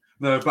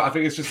No, but I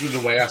think it's just in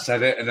the way I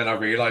said it, and then I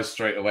realized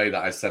straight away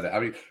that I said it.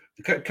 I mean,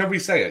 can we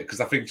say it? Because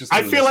I think just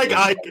I feel like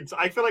I could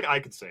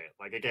say it.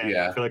 Like again,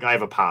 I feel like I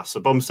have a pass. So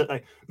bum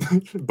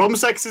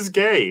sex is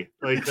gay.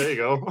 Like there you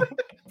go.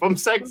 Bum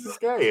sex is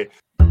gay.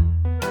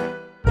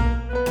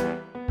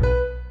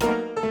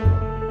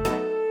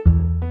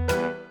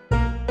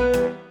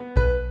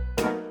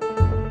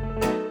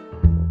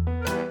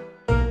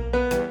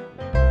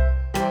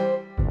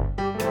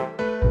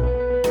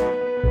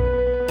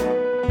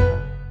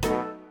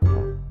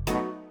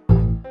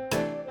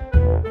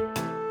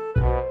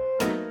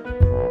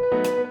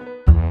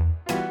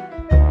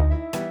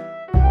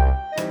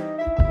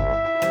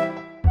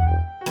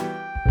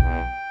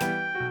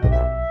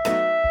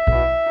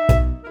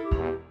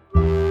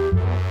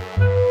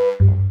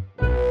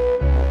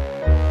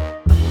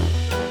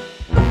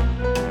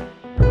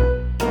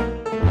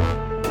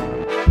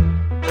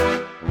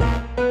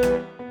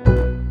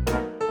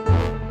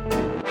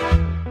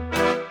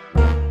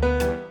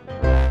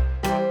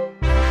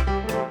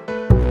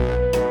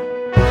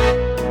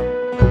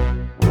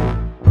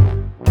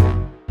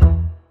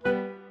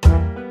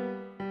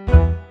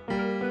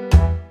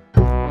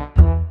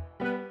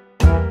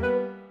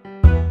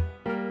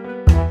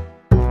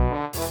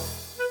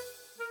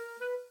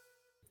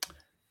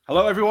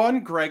 Hello,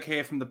 everyone. Greg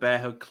here from the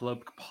Bearhood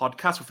Club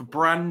podcast with a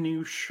brand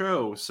new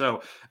show.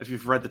 So, if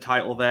you've read the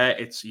title there,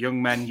 it's Young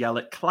Men Yell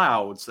at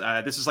Clouds.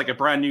 This is like a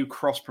brand new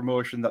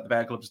cross-promotion that the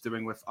Bear Club is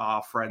doing with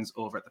our friends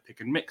over at the Pick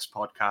and Mix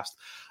podcast.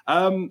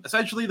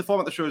 Essentially, the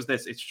format of the show is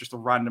this. It's just a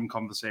random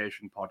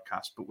conversation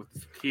podcast, but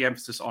with key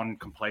emphasis on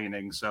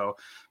complaining. So,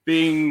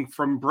 being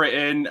from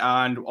Britain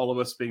and all of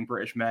us being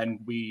British men,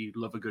 we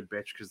love a good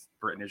bitch because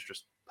Britain is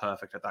just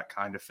perfect at that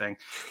kind of thing.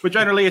 But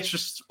generally, it's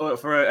just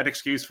for an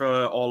excuse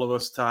for all of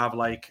us to have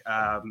like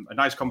a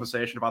nice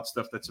conversation about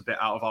stuff that's a bit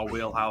out of our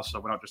wheelhouse. So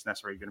we're not just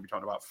necessarily going to be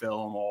talking about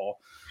film or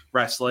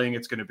wrestling.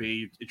 It's going to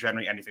be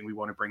generally anything we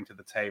want to bring to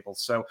the table.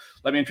 So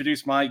let me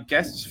introduce my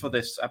guests for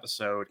this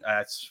episode.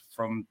 It's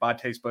from Bad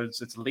Taste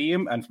Buds, it's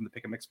Liam, and from the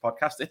Pick and Mix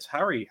podcast, it's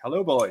Harry.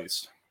 Hello,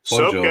 boys.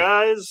 Sup,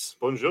 guys?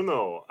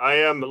 Buongiorno. I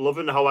am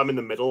loving how I'm in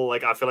the middle.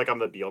 Like, I feel like I'm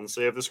the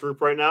Beyonce of this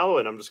group right now,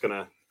 and I'm just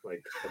gonna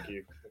like fuck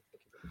you.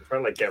 I'm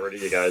trying to like get rid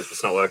of you guys.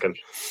 It's not working.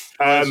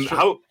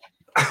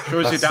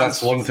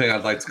 That's one thing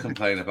I'd like to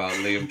complain about.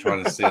 Liam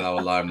trying to steal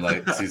our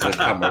limelight. He's a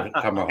camera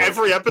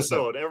every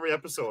episode. I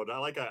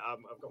like.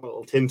 I've got my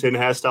little Tintin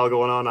hairstyle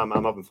going on. I'm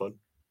having fun.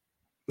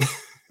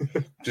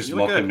 Just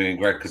mocking me and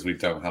Greg because we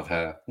don't have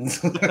hair.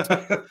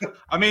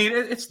 I mean,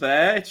 it's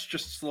there. It's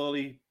just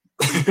slowly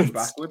moving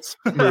backwards.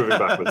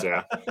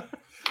 Yeah.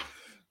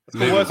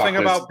 The worst thing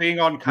about being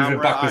on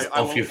camera,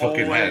 off your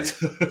fucking head.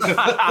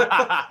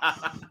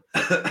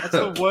 That's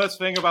the worst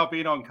thing about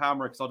being on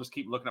camera because I'll just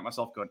keep looking at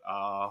myself going,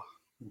 I'm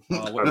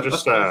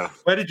just,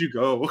 where did you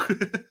go?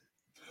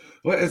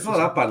 Well, it's not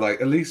that bad.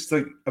 Like, at least,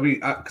 like, I mean,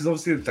 because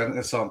obviously the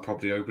dentists aren't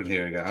properly open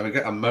here again. I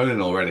mean, I'm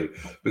moaning already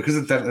because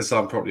the dentists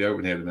aren't properly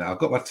open here at the minute. I've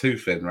got my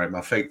tooth in, right?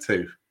 My fake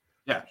tooth.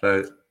 Yeah.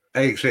 So,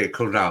 actually, it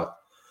comes out,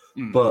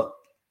 but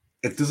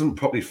it doesn't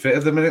properly fit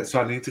at the minute.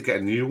 So I need to get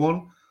a new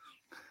one.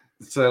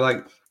 So,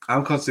 like,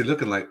 I'm constantly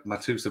looking like my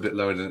tooth's a bit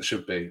lower than it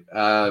should be.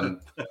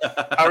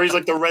 Harry's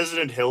like the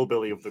resident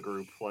hillbilly of the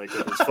group. Like,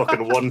 it's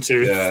fucking one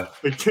tooth. Yeah.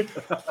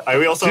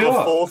 We also have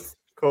a fourth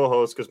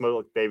co-host because my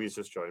little baby's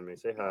just joined me.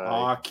 Say hi.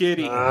 Aw,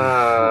 kitty.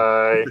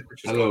 Hi.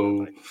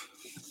 Hello.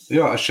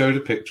 Yeah, I showed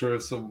a picture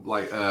of some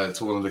like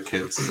to one of the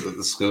kids at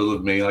the school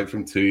of me like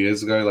from 2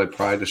 years ago, like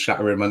prior to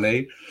shattering my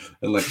knee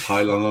and like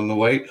pylon on the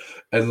weight,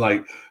 and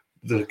like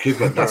the kid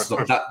went, "That's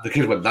not that." The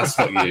kid went, "That's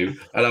not you,"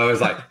 and I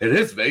was like, "It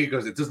is me,"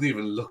 because it doesn't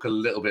even look a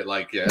little bit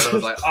like you. And I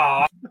was like,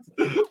 "Ah,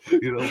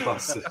 you little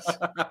bastards."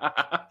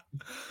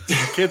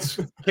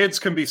 Kids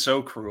can be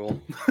so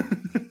cruel.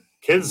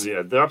 Kids,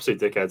 yeah, they're absolute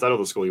dickheads. I know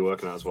the school you're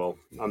working at as well.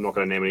 I'm not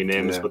going to name any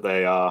names, but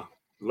they are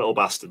little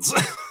bastards.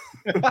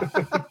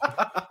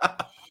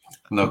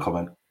 No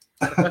comment.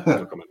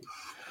 No comment.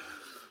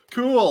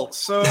 Cool.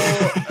 So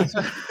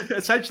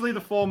essentially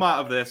the format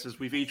of this is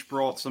we've each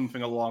brought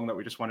something along that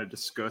we just want to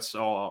discuss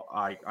or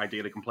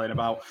ideally complain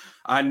about.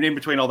 And in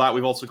between all that,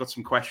 we've also got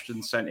some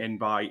questions sent in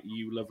by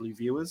you lovely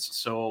viewers.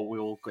 So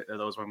we'll get to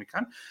those when we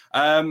can.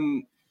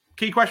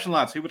 Key question,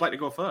 lads. Who would like to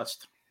go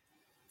first?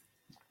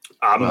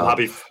 I'm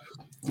happy.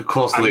 Of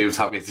course, Liam's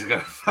happy to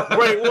go.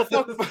 Wait, well,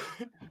 fuck.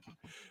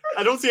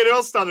 I don't see anyone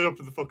else standing up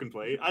to the fucking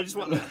plate. I just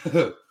want...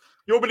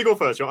 You want me to go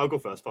first? I'll go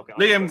first. Fuck it.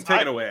 Liam,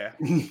 take it away.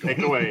 Take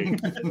it away.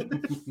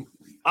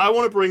 I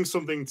want to bring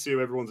something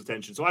to everyone's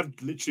attention. So I've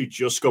literally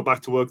just got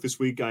back to work this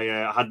week. I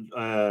had,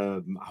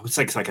 I would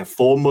say it's like a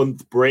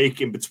 4-month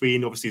break in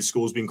between. Obviously,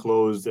 school's been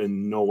closed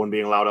and no one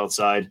being allowed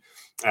outside.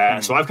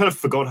 So I've kind of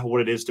forgotten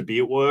what it is to be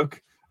at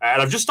work.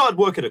 And I've just started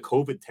work at a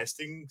COVID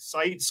testing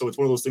site. So it's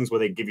one of those things where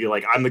they give you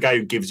like, I'm the guy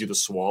who gives you the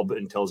swab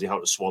and tells you how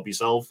to swab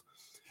yourself.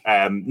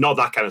 Not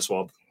that kind of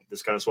swab,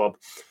 this kind of swab.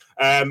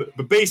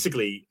 But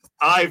basically,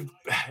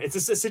 it's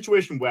a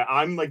situation where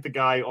I'm like the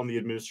guy on the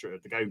administrator,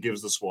 the guy who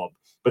gives the swab.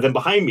 But then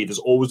behind me, there's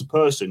always a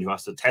person who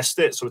has to test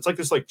it. So it's like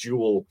this like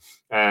dual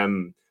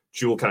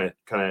dual kind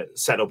of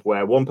setup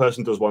where one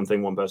person does one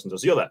thing, one person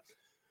does the other.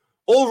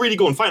 All really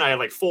going fine. I had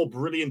like 4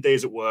 brilliant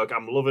days at work.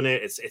 I'm loving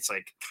it. It's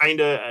like kind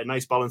of a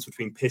nice balance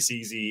between piss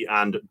easy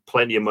and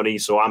plenty of money.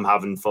 So I'm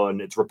having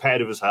fun. It's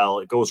repetitive as hell.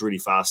 It goes really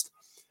fast.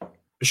 I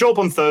show up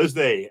on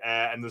Thursday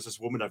and there's this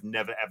woman I've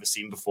never, ever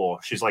seen before.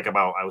 She's like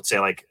about, I would say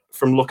like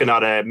from looking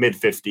at her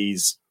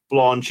mid-50s,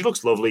 blonde. She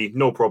looks lovely.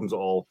 No problems at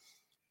all.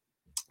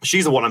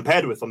 She's the one I'm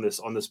paired with on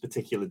this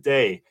particular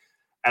day.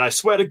 And I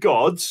swear to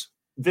God,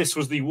 this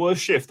was the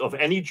worst shift of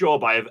any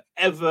job I have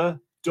ever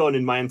done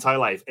in my entire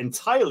life,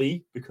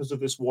 entirely because of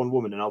this one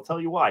woman, and I'll tell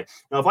you why.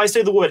 Now, if I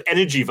say the word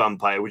energy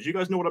vampire, would you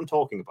guys know what I'm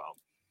talking about?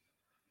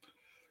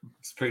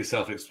 It's pretty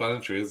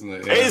self-explanatory, isn't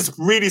it? Yeah. It is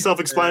really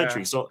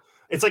self-explanatory. Yeah. So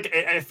it's like,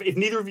 if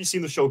neither of you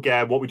seen the show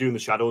Gab, What We Do in the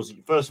Shadows,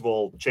 first of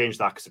all, change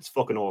that because it's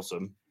fucking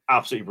awesome.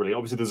 Absolutely brilliant.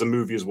 Obviously, there's a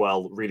movie as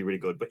well, really, really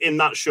good. But in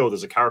that show,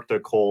 there's a character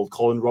called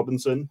Colin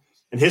Robinson,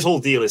 and his whole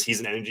deal is he's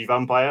an energy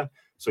vampire.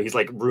 So he's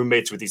like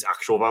roommates with these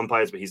actual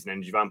vampires, but he's an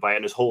energy vampire.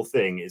 And his whole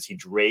thing is he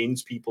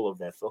drains people of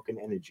their fucking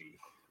energy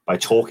by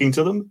talking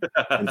to them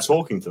and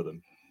talking to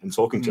them and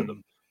talking to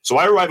them. So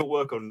I arrive at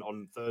work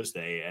on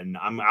Thursday and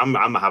I'm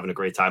having a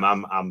great time.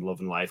 I'm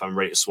loving life. I'm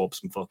ready to swap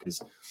some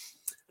fuckers.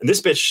 And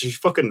this bitch, she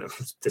fucking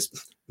this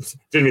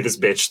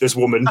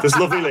woman, this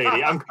lovely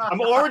lady.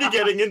 I'm already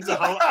getting into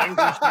how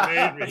angry she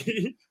made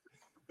me.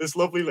 This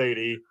lovely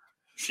lady,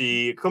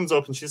 she comes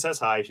up and she says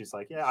hi. She's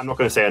like, yeah, I'm not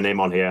going to say her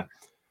name on here.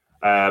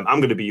 I'm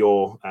going to be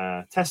your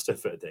tester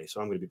for today, so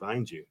I'm going to be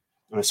behind you.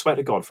 And I swear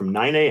to God, from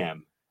 9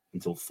 a.m.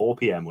 until 4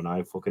 p.m. when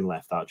I fucking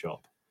left that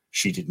job,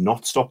 she did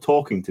not stop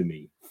talking to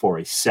me for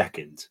a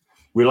second.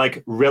 We're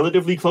like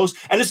relatively close.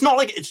 And it's not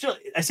like, it's just,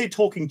 I say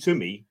talking to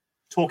me,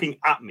 talking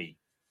at me.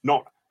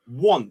 Not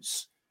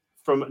once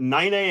from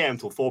 9 a.m.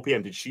 till 4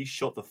 p.m. did she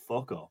shut the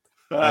fuck up.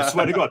 I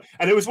swear to God.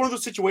 And it was one of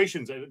those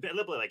situations, a little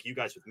bit like you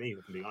guys with me,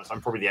 if I'm being honest.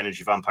 I'm probably the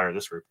energy vampire of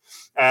this group.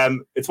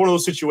 It's one of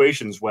those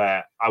situations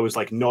where I was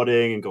like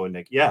nodding and going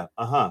like, yeah,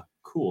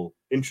 cool,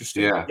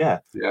 interesting. Yeah,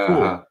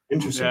 cool,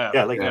 interesting.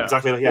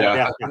 Exactly.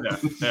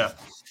 Yeah.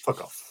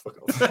 Fuck off.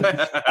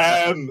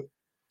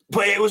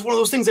 But it was one of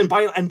those things, and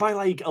by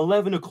like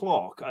 11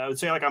 o'clock, I would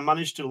say like I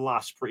managed to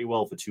last pretty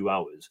well for 2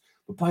 hours.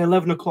 But by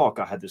 11 o'clock,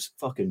 I had this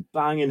fucking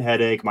banging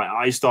headache. My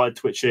eyes started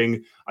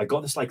twitching. I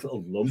got this like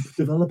little lump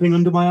developing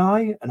under my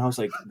eye. And I was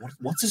like,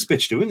 what's this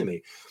bitch doing to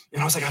me?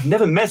 And I was like, I've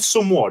never met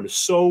someone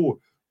so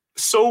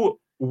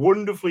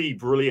wonderfully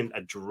brilliant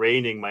at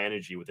draining my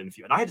energy within a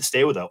few. And I had to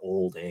stay with her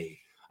all day.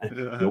 And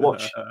you know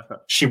what?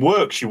 She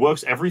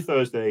works every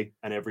Thursday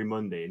and every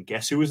Monday. And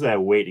guess who was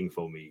there waiting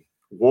for me?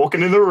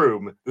 Walking in the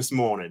room this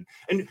morning.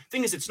 And the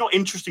thing is, it's not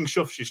interesting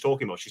stuff she's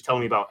talking about. She's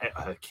telling me about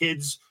her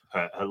kids,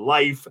 her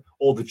life,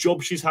 all the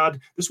jobs she's had.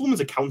 This woman's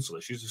a counselor.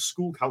 She's a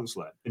school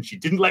counselor. And she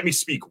didn't let me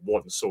speak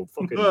once. So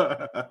fucking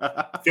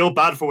feel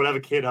bad for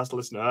whatever kid has to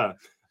listen to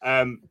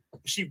her.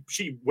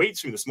 She waits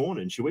for me this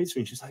morning. She waits for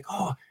me and she's like,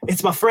 oh,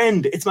 it's my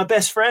friend. It's my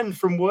best friend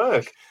from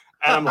work.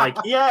 And I'm like,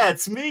 yeah,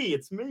 it's me.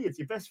 It's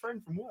your best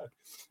friend from work.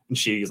 And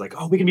she's like,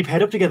 oh, we're going to be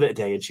paired up together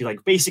today. And she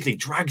like basically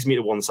drags me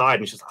to one side.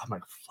 And she's like, I'm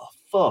like, for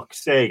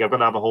fuck's sake, I've got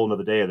to have a whole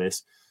nother day of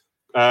this.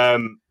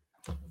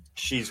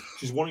 She's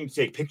wanting to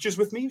take pictures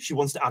with me. She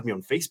wants to add me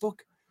on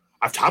Facebook.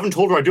 I haven't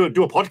told her I do a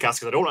podcast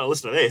because I don't want to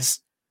listen to this.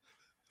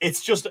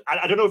 It's just,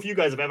 I don't know if you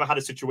guys have ever had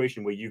a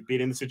situation where you've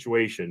been in the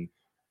situation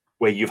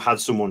where you've had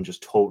someone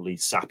just totally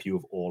sap you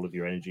of all of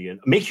your energy and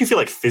make you feel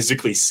like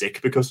physically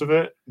sick because of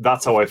it.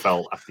 That's how I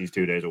felt after these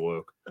 2 days of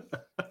work.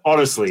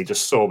 Honestly,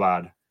 just so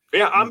bad.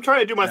 Yeah, I'm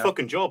trying to do my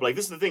fucking job. Like,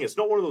 this is the thing. It's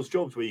not one of those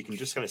jobs where you can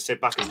just kind of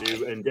sit back and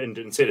do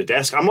and sit at a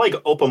desk. I'm like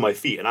up on my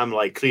feet and I'm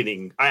like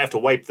cleaning. I have to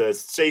wipe the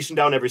station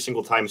down every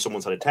single time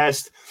someone's had a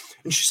test.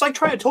 And she's like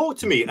trying to talk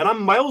to me and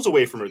I'm miles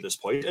away from her at this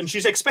point. And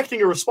she's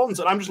expecting a response.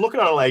 And I'm just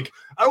looking at her like,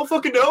 I don't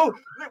fucking know.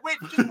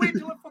 Just wait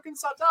till I fucking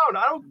sat down.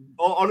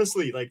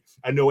 Honestly, like,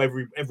 I know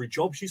every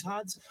job she's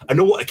had. I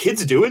know what her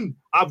kids are doing.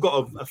 I've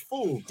got a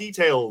full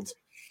detailed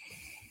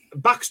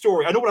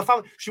backstory. I know what I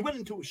found. She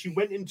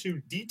went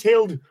into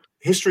detailed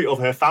history of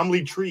her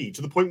family tree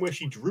to the point where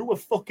she drew a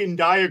fucking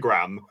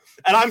diagram.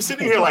 And I'm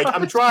sitting here like,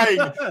 I'm trying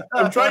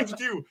to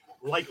do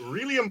like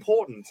really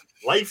important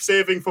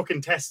life-saving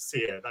fucking tests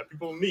here that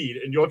people need.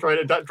 And you're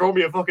trying to draw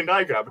me a fucking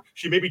diagram.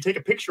 She made me take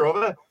a picture of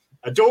her.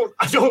 I don't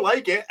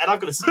like it. And I'm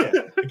going to see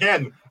it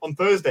again on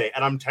Thursday.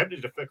 And I'm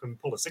tempted to fucking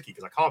pull a sickie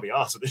because I can't be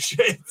arsed with this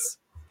shit.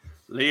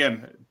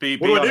 Liam, be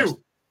what honest.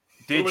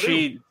 Do I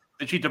do?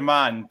 Did she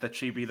demand that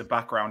she be the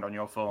background on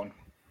your phone?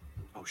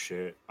 Oh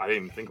shit! I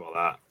didn't even think about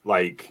that.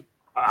 Like,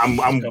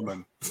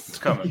 It's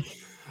coming.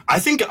 I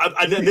think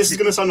this is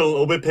going to sound a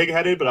little bit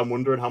pig-headed, but I'm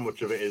wondering how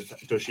much of it is.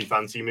 Does she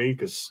fancy me?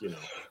 Because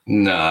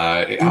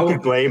no, who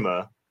could blame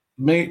her?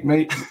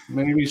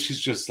 Maybe she's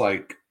just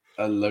like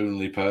a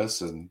lonely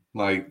person.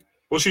 Like,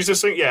 well, she's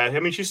just yeah. I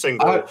mean, she's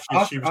single.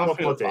 I feel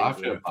bad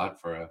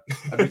for her.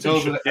 Have you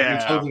told her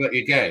that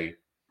you're gay?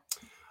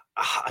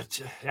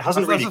 It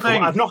hasn't really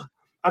come.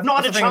 I've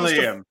not had a chance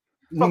to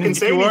fucking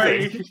say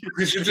anything.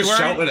 You should just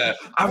shout at her,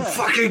 I'm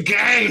fucking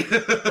gay!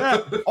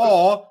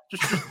 Or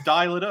just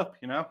dial it up,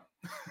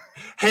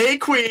 Hey,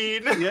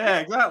 Queen. Yeah,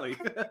 exactly.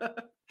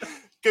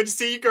 Good to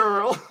see you,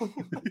 girl.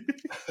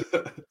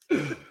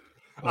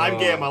 I'm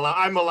gay.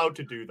 I'm allowed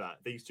to do that.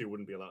 These two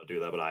wouldn't be allowed to do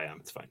that, but I am.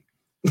 It's fine.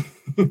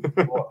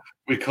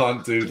 We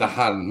can't do the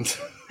hand.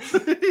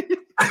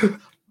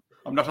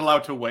 I'm not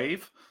allowed to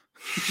wave.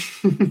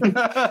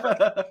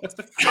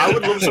 I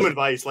would love some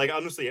advice. Like,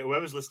 honestly,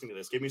 whoever's listening to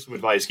this, give me some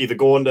advice. Either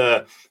go on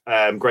to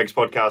Greg's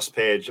podcast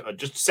page, or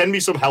just send me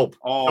some help.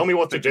 Tell me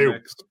what to do.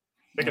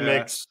 Pick a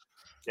mix.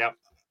 Yeah.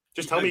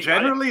 Just tell me.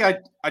 Generally,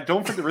 I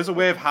don't think there is a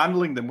way of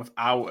handling them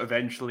without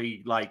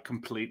eventually, like,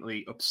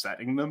 completely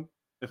upsetting them,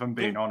 if I'm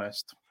being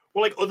honest.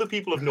 Well, like, other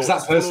people have noticed.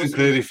 That person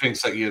clearly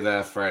thinks that you're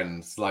their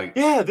friend. Like,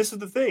 yeah, this is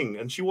the thing.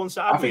 And she wants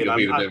to have me. I think you're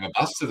being a bit of a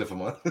bastard, if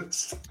I'm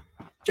honest.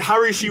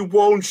 Harry, she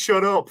won't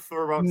shut up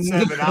for about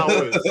 7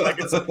 hours. Like,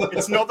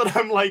 it's not that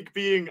I'm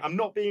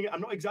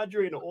not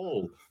exaggerating at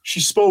all. She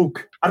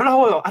spoke. I don't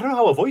know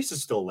how her voice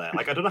is still there.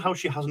 Like, I don't know how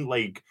she hasn't,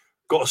 like,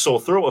 got a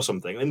sore throat or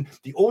something. And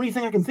the only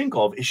thing I can think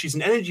of is she's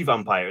an energy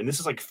vampire, and this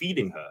is like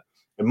feeding her.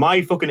 And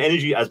my fucking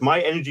energy, as my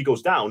energy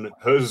goes down,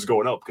 hers is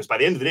going up. Because by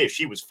the end of the day,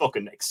 she was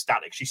fucking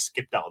ecstatic. She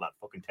skipped out of that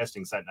fucking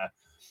testing center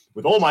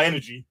with all my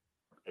energy.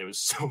 It was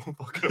so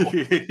fucking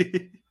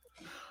awesome.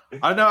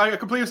 I know, I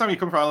completely understand where you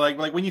come from.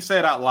 Like when you say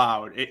it out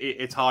loud,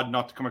 it's hard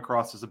not to come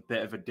across as a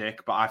bit of a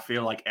dick. But I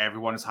feel like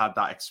everyone has had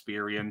that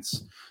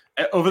experience,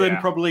 other than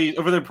probably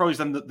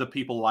the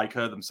people like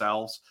her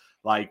themselves,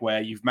 like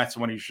where you've met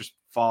someone who's just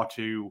far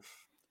too,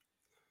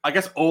 I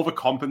guess,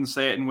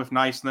 overcompensating with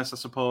niceness, I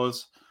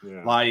suppose.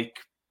 Yeah. Like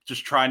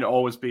just trying to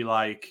always be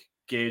like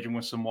gauging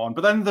with someone.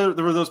 But then there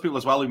are those people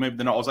as well who maybe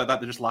they're not always like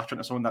that. They just latch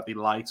onto someone that they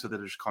like, so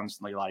they're just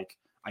constantly like,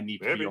 I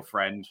need to be your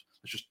friend.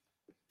 It's just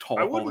talk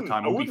all the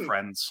time and be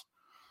friends.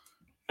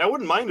 I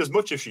wouldn't mind as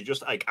much if she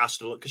just like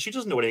asked her, because she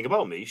doesn't know anything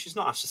about me. She's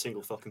not asked a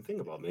single fucking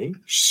thing about me.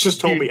 She's just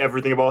told me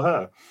everything about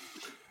her.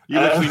 You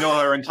literally know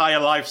her entire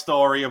life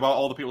story about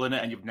all the people in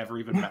it, and you've never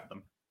even met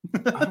them.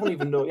 I don't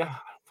even know. Yeah, I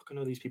don't fucking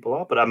know who these people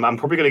are, but I'm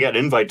probably going to get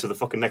an invite to the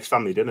fucking next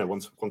family dinner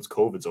once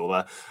COVID's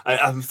over.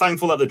 I'm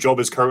thankful that the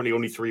job is currently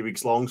only 3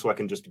 weeks long, so I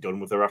can just be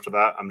done with her after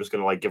that. I'm just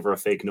going to like give her a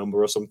fake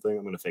number or something.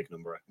 I'm going to fake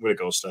number her. I'm going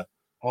to ghost her.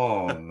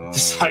 Oh no!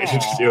 Decided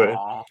to do it.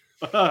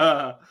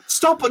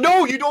 Stop!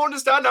 No, you don't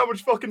understand how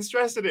much fucking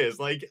stress it is.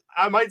 Like,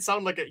 I might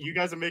sound like you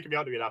guys are making me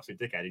out to be an absolute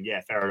dickhead, and yeah,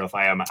 fair enough.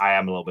 I am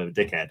a little bit of a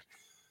dickhead,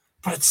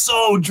 but it's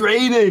so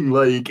draining.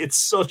 Like, it's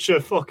such a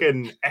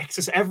fucking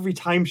excess. Every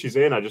time she's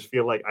in, I just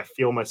feel like I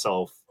feel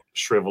myself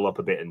shrivel up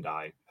a bit and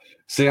die.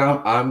 See,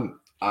 I'm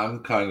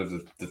kind of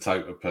the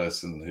type of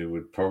person who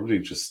would probably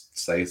just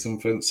say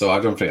something. So I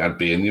don't think I'd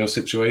be in your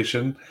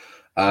situation.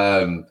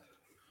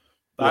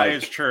 That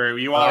is true.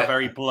 You are a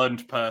very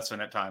blunt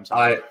person at times.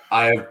 I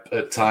have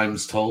at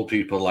times told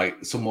people,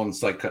 like,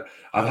 someone's like,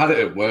 I've had it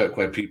at work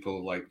where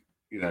people, like,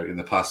 you know, in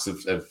the past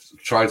have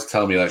tried to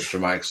tell me like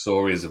dramatic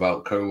stories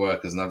about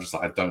co-workers, and I'm just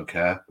like, I don't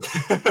care.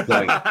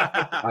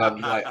 I'm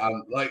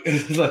like,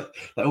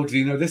 oh, do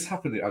you know this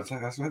happened? I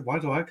was like, why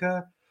do I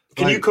care?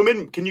 Can you come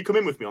in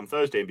with me on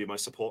Thursday and be my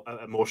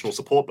emotional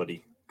support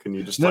buddy? Can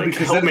you just help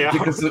me out?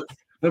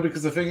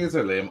 Because the thing is,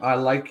 Liam, I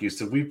like you,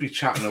 so we'd be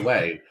chatting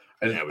away.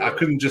 And I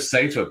couldn't just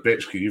say to a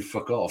bitch, "Can you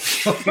fuck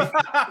off?"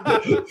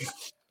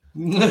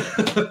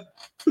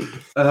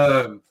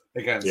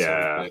 Again,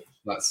 sorry,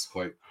 that's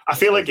quite. I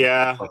feel like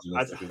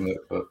isn't it?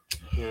 But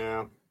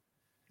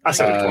I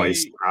said it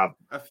twice. I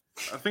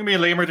think me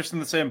and Liam are just in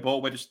the same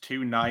boat. We're just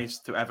too nice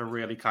to ever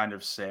really kind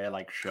of say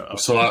like, "Shut up."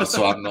 So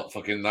I'm not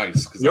fucking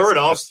nice. You're an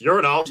arsehole. You're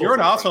an arsehole. You're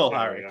an arsehole,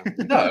 Harry.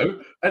 Yeah.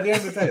 No, at the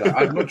end of the day, like,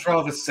 I'd much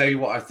rather say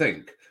what I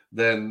think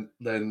than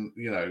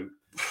you know,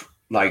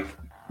 like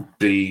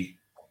be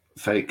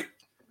fake.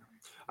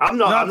 I'm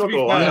not going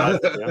to lie.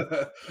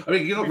 I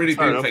mean, you're not really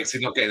being fake, so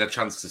you're not getting a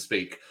chance to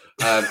speak.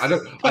 I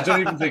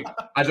don't even think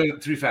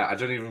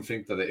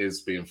that it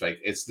is being fake.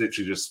 It's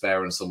literally just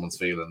sparing someone's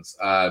feelings.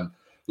 As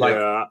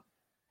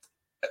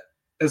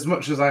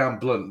much as I am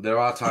blunt, there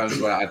are times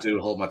where I do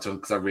hold my tongue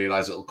because I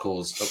realize it'll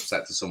cause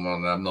upset to someone,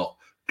 and I'm not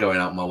going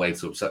out my way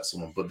to upset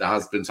someone. But there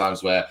has been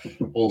times where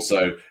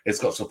also it's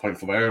got to a point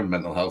for my own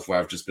mental health where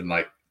I've just been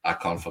like, I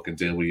can't fucking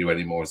deal with you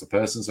anymore as a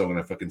person, so I'm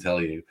going to fucking tell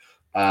you.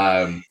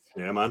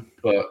 Yeah, man.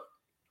 But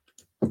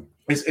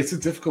it's a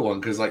difficult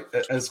one because, like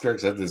as Greg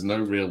said, there's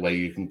no real way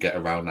you can get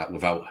around that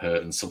without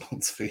hurting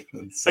someone's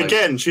feelings. So.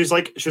 Again, she's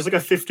like a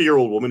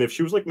 50-year-old woman. If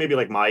she was like maybe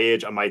like my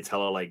age, I might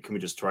tell her like, can we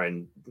just try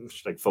and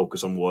like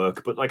focus on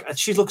work? But like,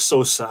 she looks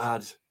so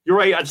sad. You're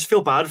right. I just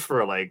feel bad for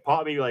her. Like,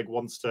 part of me like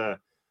wants to,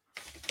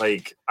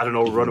 like, I don't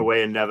know, run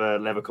away and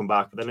never come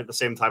back. But then at the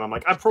same time, I'm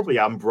like, I probably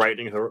am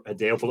brightening her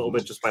day up a little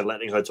bit just by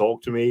letting her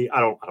talk to me.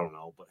 I don't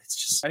know, but it's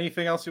just.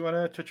 Anything else you want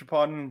to touch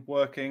upon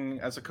working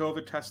as a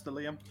COVID tester,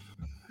 Liam?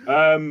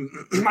 I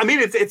mean,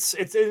 it's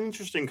an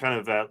interesting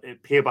kind of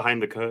peer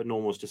behind the curtain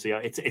almost to see.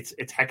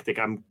 It's hectic.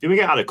 I'm doing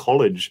it out of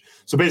college,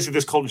 so basically,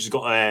 this college has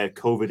got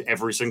COVID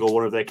every single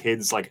one of their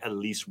kids like at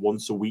least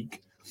once a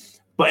week.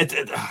 But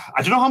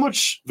I don't know how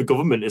much the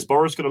government is.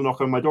 Boris going to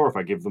knock on my door if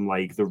I give them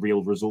like the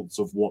real results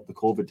of what the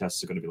COVID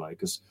tests are going to be like?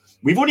 Because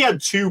we've only had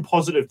 2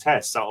 positive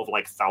tests out of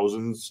like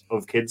thousands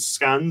of kids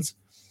scanned.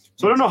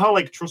 So I don't know how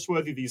like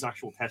trustworthy these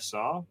actual tests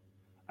are.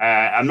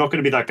 I'm not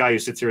going to be that guy who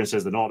sits here and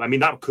says they're not. I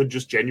mean, that could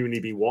just genuinely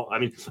be what. I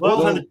mean,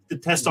 the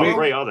tests aren't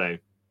great, are they?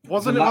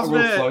 The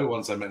lateral flow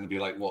ones are meant to be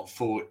like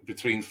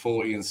between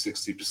 40 and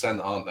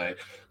 60%, aren't they?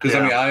 Because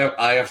I mean,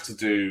 I have to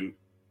do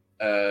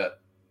a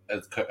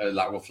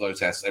lateral flow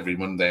test every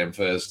Monday and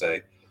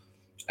Thursday,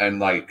 and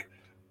like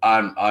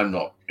I'm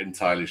not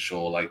entirely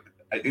sure. Like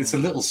it's a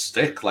little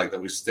stick like that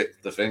we stick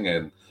the thing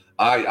in.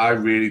 I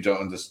really don't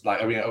understand.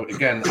 Like I mean,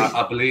 again,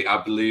 I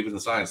believe in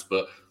the science,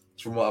 but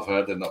from what I've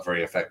heard, they're not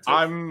very effective.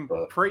 I'm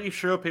pretty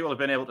sure people have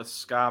been able to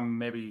scam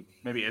maybe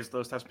it is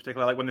those tests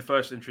particularly. Like when they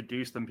first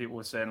introduced them, people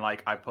were saying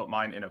like I put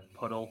mine in a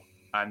puddle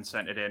and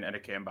sent it in and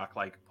it came back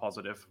like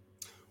positive.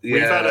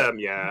 Yeah.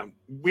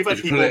 We've had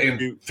people who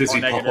do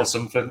fizzy pop or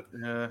something.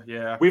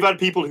 Yeah. We've had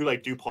people who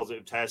like do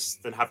positive tests,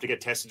 then have to get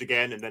tested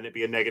again, and then it'd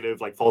be a negative.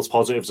 Like false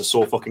positives are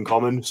so fucking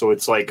common. So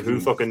it's like who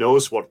fucking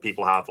knows what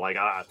people have. Like,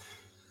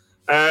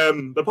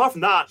 but apart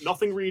from that,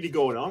 nothing really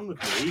going on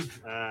with me.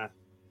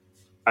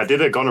 I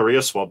did a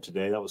gonorrhea swab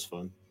today. That was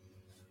fun,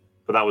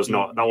 but that wasn't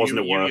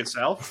at work.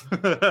 Yourself?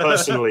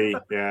 Personally,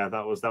 yeah,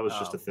 that was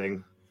just a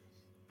thing.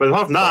 But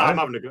apart from that,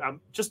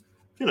 I'm just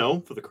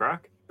for the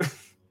crack.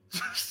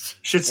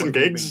 Shits and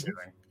gigs.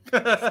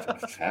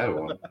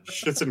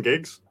 Shits and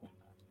gigs.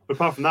 But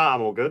apart from that,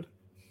 I'm all good.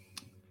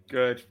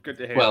 Good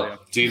to hear. Well,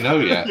 do you know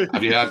yet?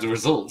 Have you had the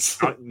results?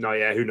 No,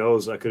 yeah. Who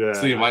knows? I could.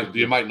 So you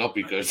might not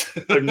be good.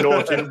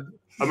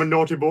 I'm a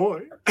naughty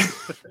boy.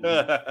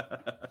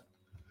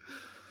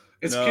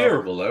 It's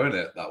curable, though, isn't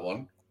it? That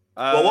one.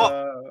 Well,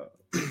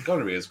 what?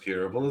 Gonorrhea is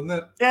curable, isn't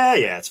it? Yeah,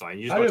 it's fine.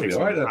 You just I'll be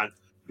all right then.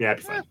 Yeah,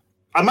 it'd be fine.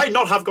 I might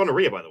not have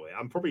gonorrhea, by the way.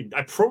 I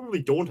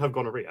probably don't have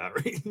gonorrhea.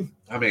 Right?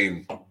 I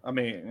mean,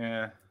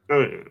 yeah.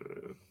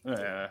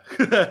 Yeah.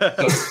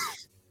 So,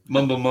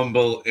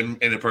 mumble,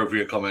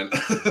 inappropriate comment.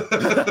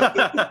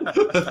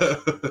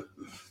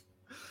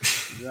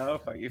 No,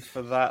 thank you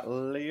for that,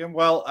 Liam.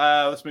 Well,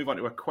 let's move on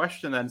to a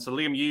question then. So,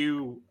 Liam,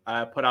 you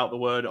put out the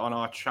word on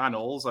our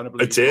channels, and I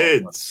believe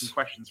you got some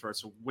questions for us.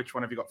 So, which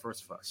one have you got for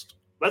us first?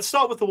 Let's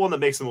start with the one that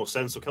makes the most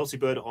sense. So, Kelsey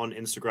Bird on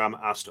Instagram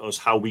asked us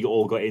how we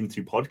all got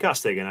into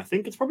podcasting, and I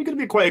think it's probably going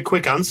to be quite a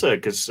quick answer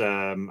because,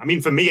 I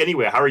mean, for me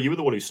anyway, Harry, you were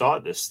the one who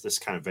started this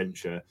kind of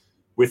venture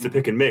with the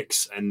Pick and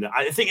Mix, and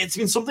I think it's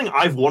been something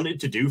I've wanted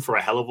to do for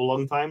a hell of a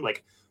long time.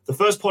 Like, the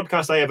first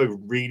podcast I ever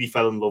really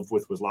fell in love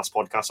with was Last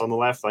Podcast on the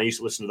Left. I used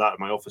to listen to that at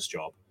my office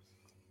job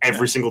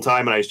every single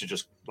time, and I used to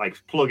just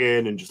like plug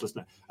in and just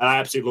listen. And I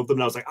absolutely loved them.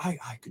 And I was like,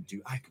 I could do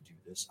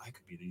this. I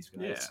could be these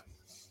guys.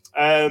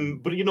 Yeah.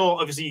 But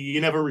obviously, you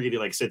never really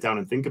like sit down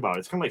and think about it.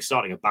 It's kind of like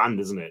starting a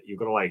band, isn't it? You've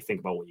got to like think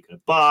about what you're going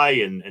to buy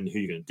and who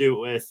you're going to do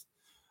it with.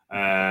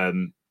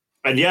 And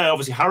yeah,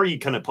 obviously, Harry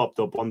kind of popped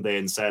up one day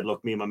and said,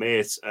 "Look, me and my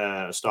mate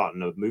are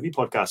starting a movie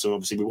podcast, and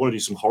obviously, we want to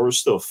do some horror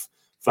stuff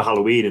for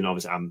Halloween." And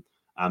obviously,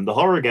 I'm the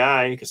horror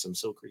guy because I'm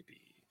so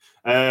creepy.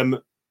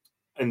 And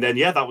then,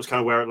 yeah, that was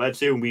kind of where it led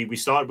to. And we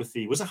started with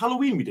was it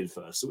Halloween we did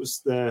first? It was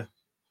the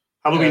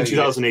Halloween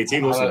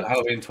 2018, wasn't it?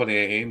 Halloween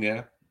 2018,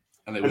 yeah.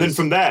 And then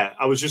from there,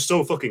 I was just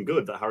so fucking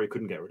good that Harry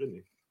couldn't get rid of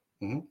me.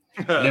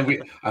 Mm-hmm.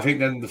 And then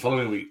then the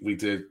following week, we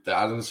did the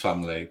Addams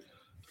Family.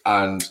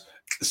 And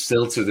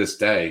still to this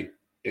day,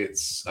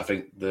 it's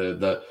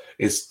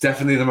it's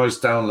definitely the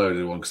most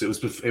downloaded one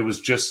because it was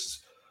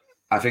just,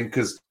 I think,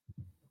 because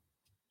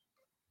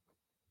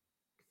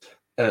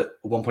at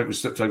one point we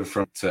slipped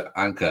over to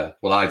Anchor.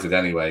 Well, I did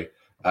anyway.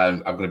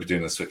 I'm going to be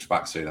doing a switch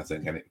back soon, I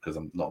think, because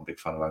I'm not a big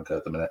fan of Anchor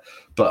at the minute.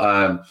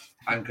 But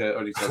Anchor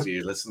only tells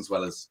you listens, as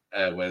well as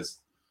whereas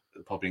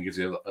Podbean gives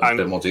you a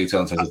bit more detail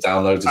in terms of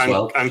downloads as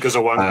well. Anchor's a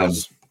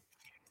wankers.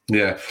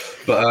 Yeah,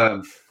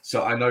 but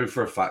so I know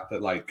for a fact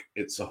that like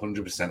it's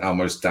 100% our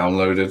most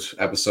downloaded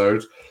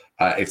episode.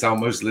 It's our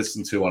most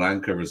listened to on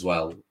Anchor as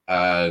well.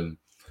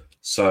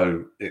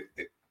 So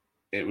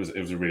it was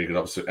a really good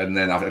episode. And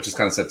then I just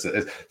kind of said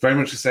it's very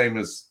much the same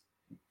as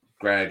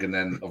Greg, and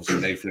then obviously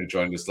Nathan who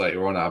joined us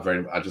later on.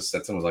 I just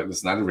said to him, I was like,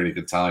 listen, I had a really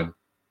good time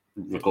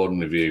recording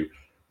with you.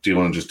 Do you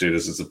want to just do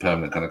this as a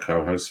permanent kind of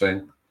co-host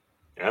thing?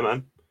 Yeah,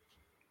 man.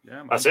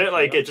 That's it.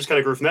 Like it just kind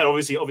of grew from there.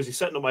 Obviously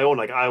setting up my own.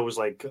 Like I was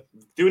like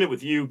doing it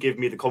with you, gave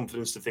me the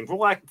confidence to think,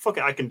 well, fuck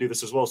it, I can do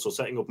this as well. So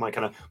setting up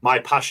my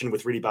passion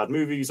with really bad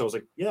movies, I was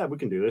like, yeah, we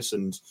can do this.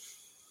 And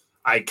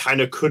I kind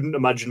of couldn't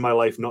imagine my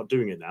life not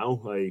doing it now.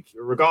 Like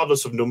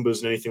regardless of numbers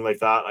and anything like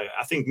that.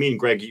 I think me and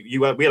Greg,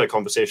 we had a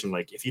conversation.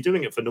 Like if you're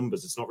doing it for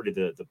numbers, it's not really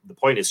the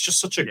point. It's just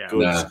such a good.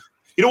 Nah.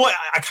 You know what?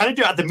 I kind of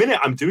do at the minute.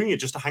 I'm doing it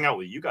just to hang out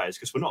with you guys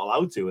because we're not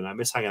allowed to, and I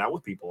miss hanging out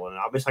with people, and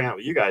I miss hanging out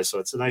with you guys. So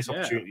it's a nice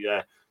opportunity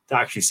to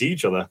actually see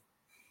each other.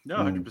 No,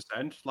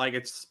 100%. Like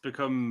it's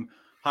become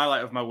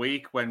highlight of my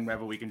week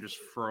whenever we can just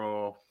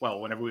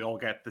whenever we all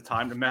get the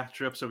time to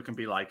match up, so we can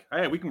be like,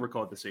 hey, we can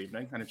record this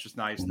evening, and it's just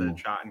nice to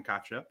chat and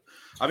catch up.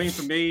 I mean,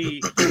 for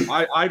me,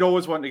 I'd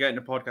always wanted to get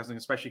into podcasting,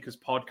 especially because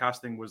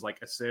podcasting was like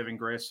a saving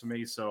grace for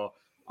me. So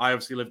I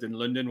obviously lived in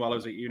London while I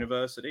was at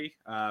university.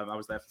 I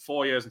was there for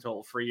 4 years in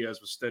total. 3 years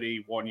was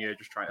study, 1 year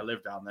just trying to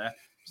live down there.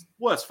 It's the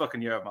worst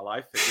fucking year of my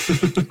life. It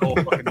was so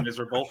fucking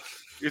miserable.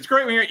 It's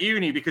great when you're at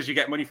uni because you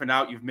get money for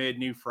now. You've made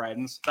new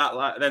friends.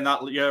 Then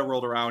that year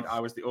rolled around.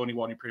 I was the only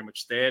one who pretty much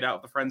stayed out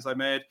of the friends I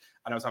made,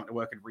 and I was having to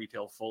work in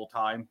retail full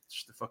time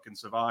just to fucking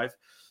survive.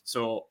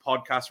 So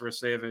podcasts were a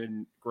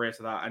saving grace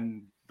of that.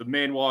 And the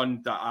main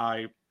one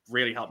that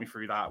really helped me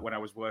through that when I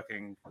was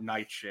working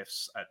night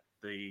shifts at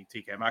the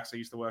TK Maxx I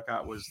used to work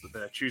at was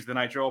the Tuesday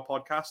Night Raw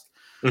podcast.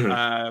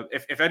 Mm-hmm.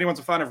 If anyone's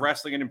a fan of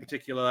wrestling, and in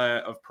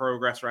particular of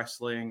Progress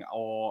Wrestling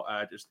or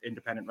just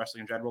independent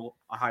wrestling in general,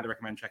 I highly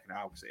recommend checking it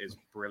out because it is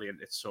brilliant.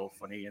 It's so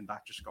funny, and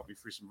that just got me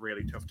through some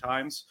really tough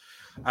times.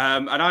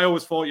 And I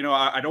always thought,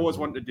 I'd always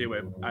wanted to do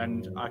it,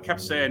 and I kept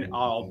saying,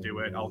 I'll do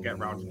it, I'll get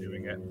around to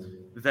doing it.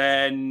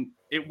 Then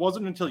it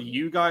wasn't until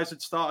you guys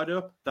had started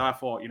up that I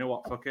thought, you know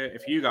what, fuck it.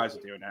 If you guys are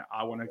doing it,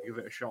 I want to give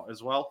it a shot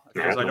as well.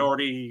 Because I'd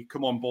already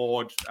come on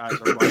board as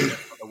a writer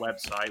for the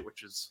website,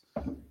 which is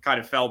kind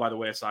of fell by the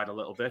wayside a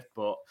little bit.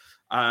 But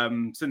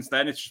since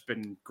then, it's just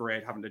been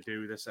great having to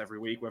do this every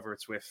week, whether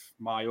it's with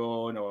my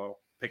own or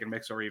Pick and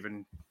Mix or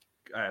even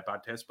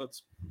Bad Taste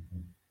Buds.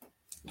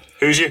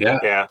 Who's you?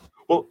 Yeah.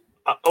 Well,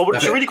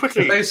 so really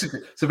quickly.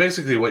 So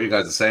basically, what you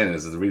guys are saying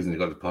is that the reason you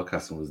got the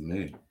podcasting was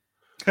me.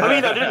 I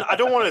mean, I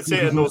don't want to say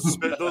it in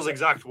those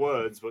exact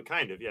words, but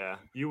kind of, yeah.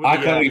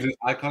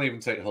 I can't even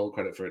take whole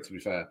credit for it, to be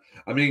fair.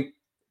 I mean,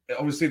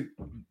 obviously,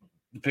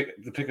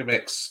 the Pick and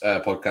Mix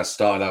podcast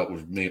started out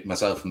with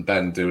myself and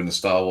Ben doing the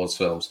Star Wars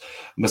films.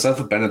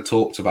 Myself and Ben had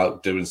talked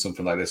about doing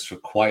something like this for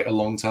quite a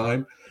long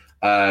time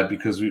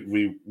because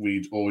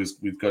we'd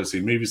go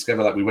see movies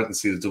together. Like we went to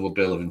see the double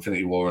bill of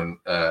Infinity War and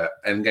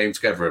Endgame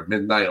together at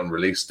midnight on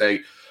release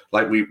date.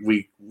 Like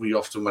we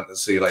often went to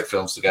see like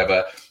films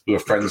together. We were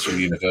friends from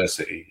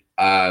university,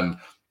 and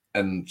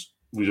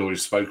we'd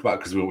always spoke about it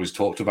because we always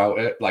talked about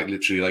it. Like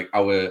literally, like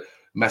our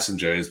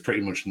messenger is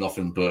pretty much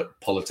nothing but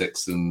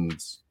politics and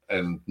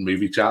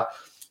movie chat.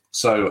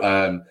 So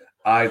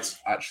I'd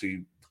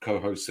actually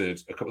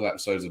co-hosted a couple of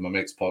episodes of my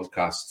mate's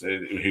podcast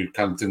who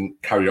kind of didn't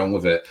carry on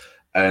with it,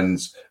 and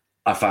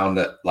I found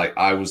that like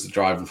I was the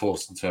driving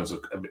force in terms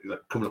of like,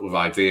 coming up with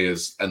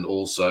ideas and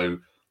also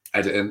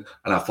editing.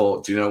 And I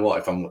thought, do you know what,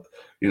 if I'm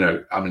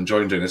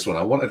enjoying doing this one,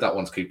 I wanted that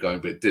one to keep going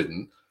but it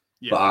didn't.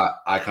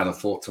 But I kind of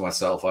thought to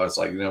myself, I was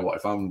like, you know what,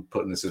 if I'm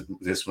putting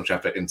this much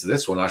effort into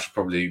this one, I should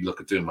probably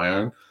look at doing my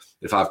own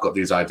if I've got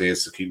these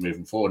ideas to keep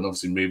moving forward. And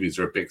obviously movies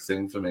are a big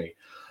thing for me,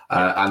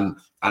 and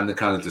the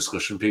kind of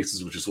discussion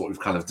pieces, which is what we've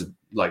kind of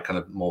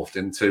morphed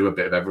into a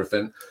bit of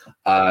everything.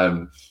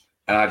 And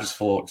I just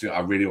thought, I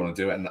really want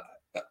to do it. And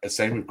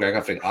same with Greg.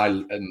 I think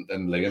and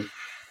Liam,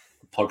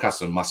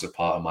 podcasts are a massive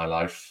part of my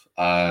life.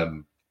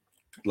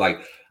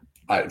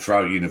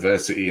 Throughout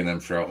university and then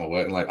throughout my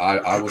work, like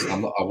I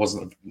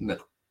wasn't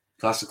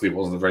classically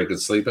wasn't a very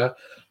good sleeper.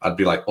 I'd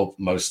be like up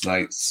most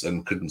nights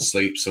and couldn't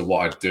sleep. So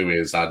what I'd do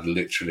is I'd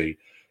literally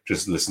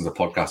just listen to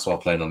podcasts while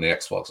playing on the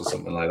Xbox or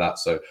something like that.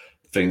 So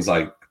things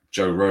like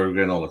Joe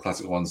Rogan, all the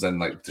classic ones, then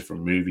like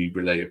different movie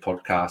related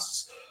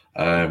podcasts,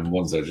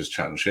 ones that are just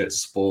chatting shit,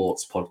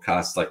 sports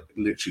podcasts, like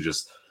literally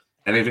just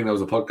anything that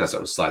was a podcast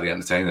that was slightly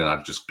entertaining,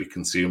 I'd just be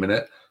consuming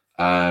it.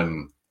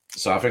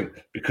 So I think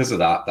because of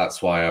that,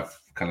 that's why I've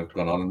kind of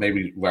gone on, and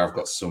maybe where I've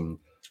got some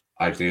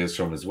ideas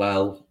from as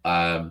well.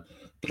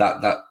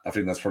 But that I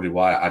think that's probably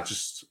why I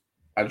just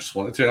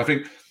wanted to. And I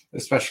think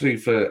especially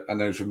for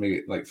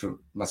me, like for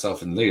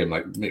myself and Liam,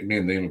 like me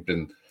and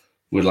Liam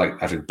we're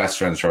like I think best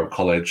friends throughout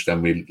college.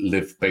 Then we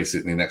live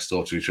basically next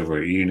door to each other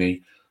at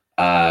uni.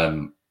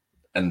 And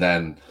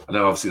then I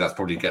know obviously that's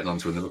probably getting on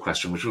to another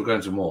question, which we'll go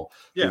into more.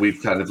 Yeah. But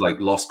we've kind of like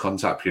lost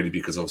contact purely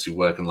because obviously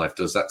work and life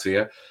does that to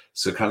you.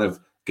 So kind of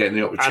getting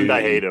the opportunity. And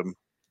I hate him.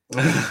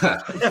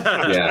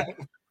 Yeah.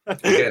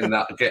 Getting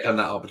that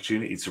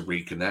opportunity to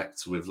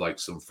reconnect with like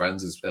some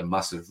friends is a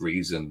massive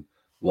reason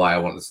why I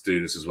wanted to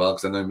do this as well.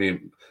 Because I know me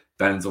and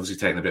Ben's obviously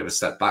taken a bit of a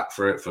step back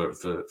for it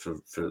for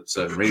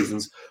certain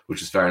reasons,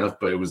 which is fair enough.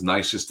 But it was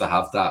nice just to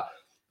have that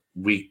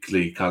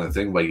weekly kind of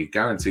thing where you're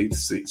guaranteed to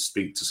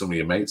speak to some of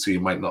your mates who you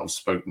might not have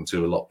spoken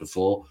to a lot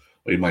before,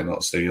 or you might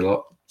not see a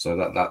lot. So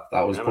that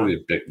was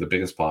probably the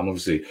biggest part. And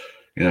obviously,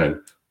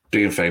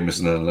 being famous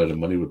and earning a load of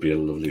money would be a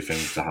lovely thing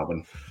to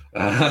happen.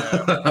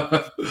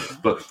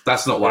 But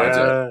that's not why I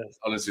do it.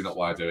 Honestly, not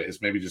why I do it.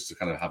 It's maybe just to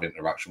kind of have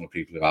interaction with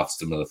people who have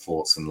similar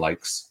thoughts and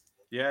likes.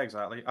 Yeah,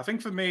 exactly. I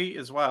think for me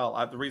as well,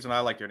 the reason I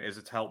like doing it is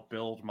it's helped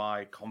build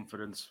my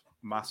confidence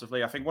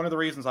massively. I think one of the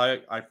reasons I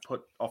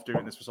put off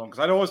doing this for so long,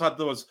 because I'd always had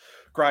those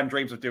grand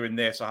dreams of doing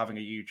this or having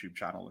a YouTube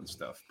channel and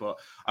stuff, but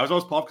I was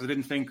always pumped because I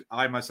didn't think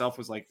I myself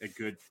was like a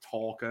good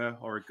talker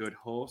or a good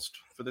host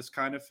for this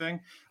kind of thing.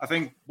 I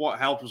think what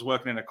helped was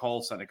working in a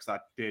call center, because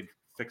that did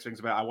fix things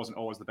about. I wasn't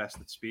always the best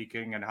at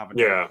speaking and having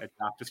to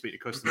adapt to speak to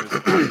customers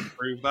and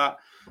improve that.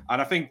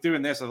 And I think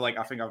doing this,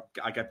 I think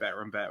I get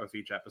better and better with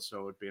each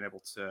episode, being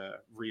able to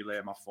relay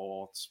my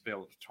thoughts, be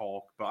able to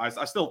talk. But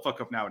I still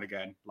fuck up now and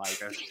again.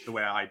 Like the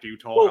way I do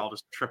talk, I'll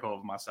just trip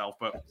over myself.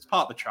 But it's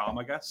part of the charm,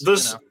 I guess.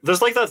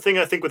 There's like that thing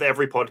I think with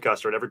every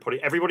podcaster and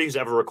everybody who's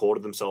ever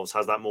recorded themselves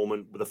has that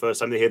moment the first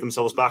time they hear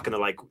themselves back, and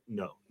they're like,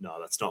 no,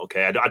 that's not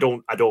okay. I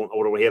don't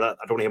want to hear that.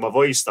 I don't want to hear my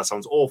voice. That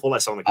sounds awful.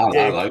 That sounds like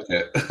I like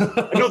it.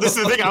 I know this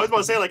is the thing. I was about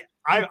to say, like,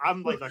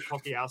 I'm like that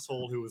cocky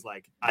asshole who was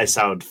like, I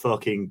sound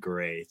fucking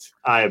great.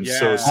 I am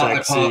so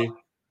sexy.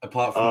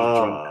 Apart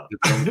from the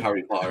drunk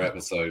Harry Potter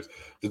episode,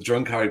 the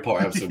drunk Harry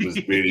Potter episode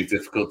was really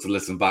difficult to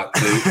listen back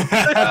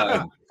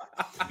to.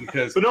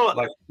 Because,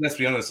 like, let's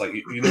be honest, like,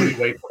 you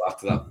wake up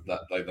after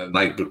the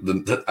night,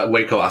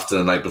 wake up after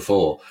the night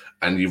before,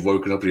 and you've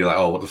woken up and you're like,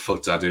 oh, what the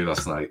fuck did I do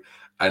last night?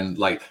 And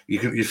like,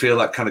 you feel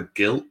that kind of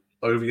guilt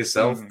over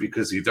yourself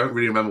because you don't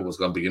really remember what's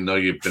gone, but you know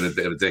you've been a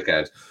bit of a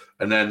dickhead.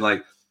 And then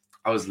like,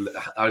 I was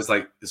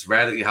like, it's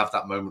rare that you have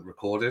that moment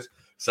recorded.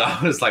 So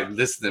I was like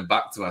listening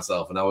back to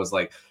myself, and I was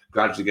like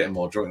gradually getting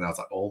more drunk. And I was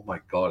like, oh my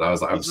God. I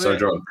was like, I'm so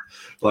drunk.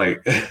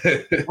 Like,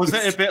 was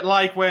it a bit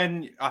like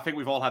when, I think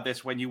we've all had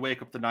this, when you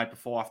wake up the night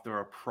before after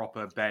a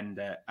proper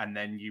bender and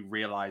then you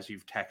realize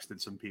you've texted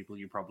some people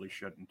you probably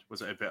shouldn't?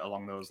 Was it a bit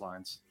along those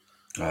lines?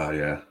 Oh,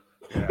 yeah.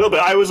 No, but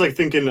I was like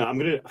thinking,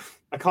 I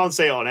can't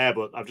say it on air,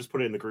 but I've just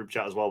put it in the group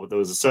chat as well. But there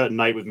was a certain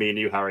night with me and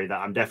you, Harry,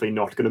 that I'm definitely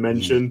not going to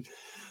mention.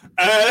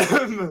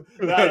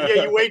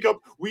 You wake up,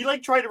 we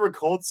like try to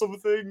record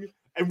something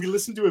and we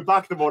listen to it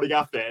back the morning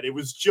after, and it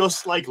was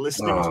just like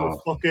listening to a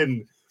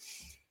fucking,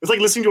 it's like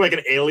listening to like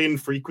an alien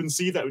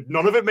frequency that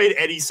none of it made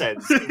any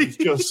sense. It was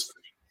just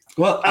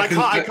well, I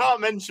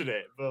can't mention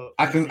it, but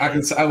I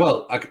can say,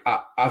 well,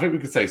 I think we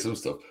could say some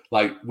stuff.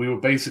 Like, we were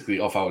basically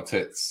off our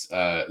tits,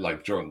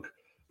 like drunk,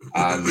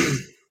 and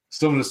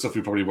some of the stuff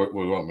we probably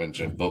won't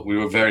mention, but we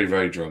were very,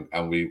 very drunk,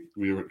 and we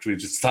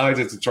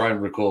decided to try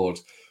and record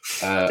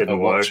a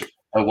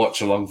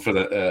watch along for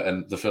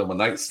the film A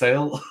Knight's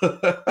Tale.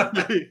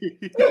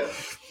 It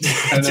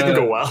didn't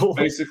go well.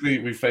 Basically,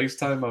 we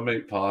FaceTime my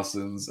mate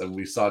Parsons, and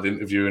we started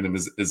interviewing him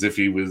as if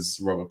he was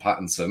Robert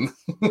Pattinson.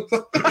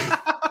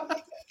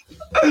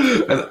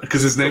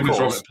 Because his name is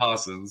Robert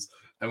Parsons,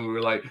 and we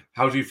were like,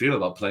 how do you feel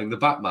about playing the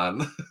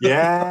Batman?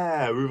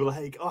 Yeah, we were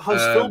like, oh,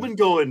 how's filming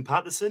going,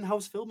 Patterson?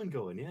 How's filming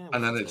going? Yeah.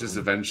 And then it just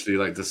eventually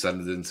like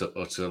descended into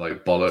utter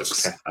like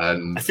bollocks.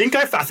 And I think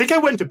I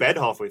went to bed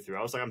halfway through.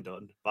 I was like, I'm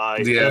done.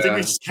 Bye. Yeah. I think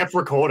we just kept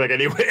recording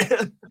anyway.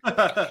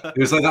 It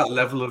was like that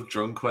level of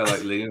drunk where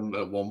like Liam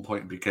at one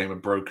point became a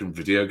broken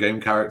video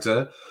game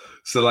character.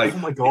 So like, oh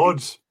my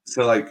God.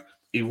 So like,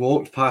 he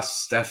walked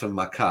past Steph and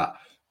my cat,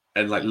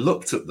 and like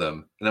looked at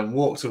them, and then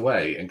walked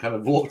away, and kind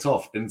of walked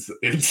off into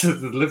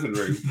the living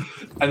room,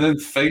 and then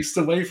faced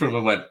away from him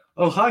and went,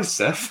 "Oh, hi,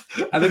 Steph."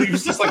 And then he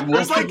was just like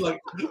walking,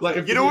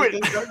 like you know what?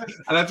 And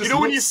I just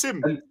when you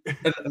sim, and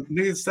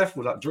me and Steph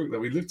were that drunk that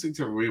we looked at each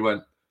other, and we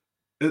went,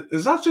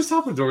 "Has that just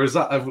happened, or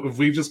have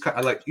we just kind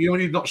of like, you know,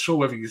 when you're not sure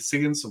whether you're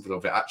seeing something or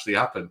if it actually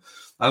happened?"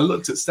 And I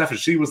looked at Steph, and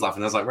she was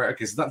laughing. I was like, "Right,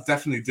 okay, so that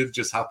definitely did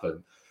just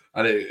happen."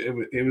 And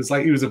it was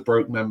like he was a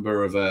broke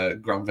member of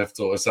Grand Theft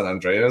Auto San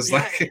Andreas.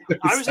 Yeah.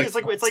 I was like, it's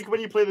like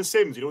when you play The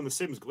Sims. You know, when The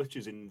Sims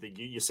glitches in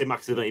your sim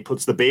accidentally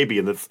puts the baby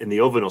in the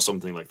oven or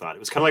something like that. It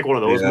was kind of like one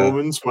of those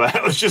moments where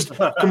it was just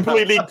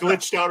completely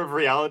glitched out of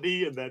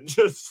reality, and then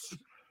just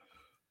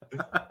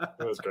that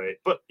was great.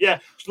 But yeah,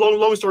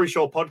 long story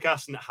short,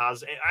 podcasting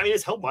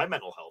it's helped my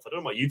mental health. I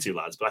don't know about you two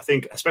lads, but I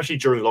think especially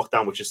during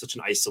lockdown, which is such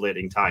an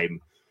isolating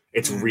time,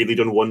 it's really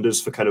done wonders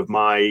for kind of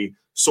my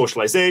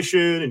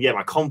socialization and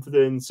my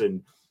confidence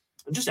and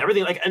just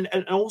everything. Like, and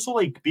also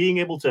like being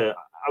able to,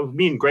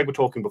 me and Greg were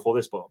talking before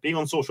this, but being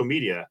on social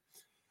media,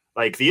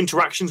 like the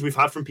interactions we've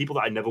had from people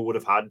that I never would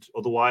have had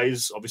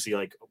otherwise. Obviously,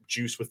 like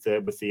Juice with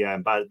the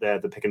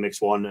Pick and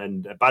Mix one,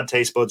 and Bad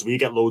Taste Buds, where you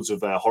get loads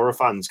of horror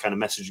fans kind of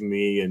messaging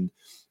me and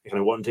kind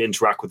of wanting to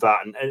interact with that,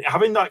 and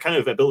having that kind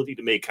of ability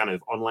to make kind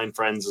of online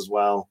friends as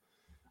well.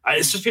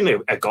 It's just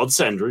been a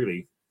godsend,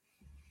 really.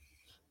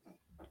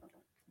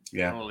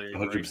 Yeah,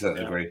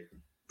 100% agree.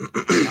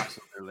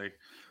 Absolutely.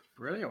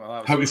 Brilliant.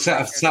 Well, hope you're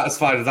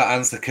satisfied with that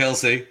answer,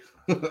 Kelsey.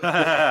 No,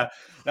 it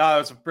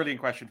was a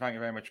brilliant question. Thank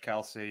you very much,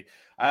 Kelsey.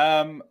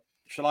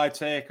 Shall I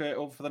take it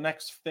over for the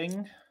next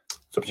thing?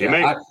 It's up to you,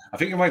 mate. I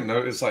think you might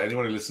notice, like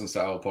anyone who listens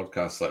to our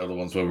podcast, like other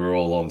ones where we're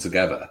all on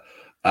together,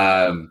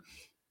 I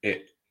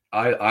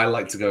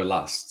like to go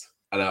last.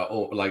 And I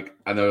know like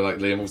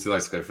Liam obviously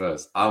likes to go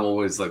first. I'm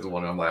always like the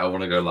one I'm like, I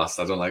want to go last.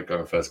 I don't like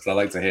going first because I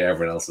like to hear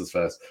everyone else's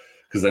first.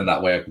 Because then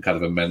that way I can kind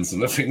of amend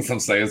some of the things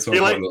I'm saying. So he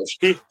likes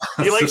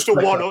to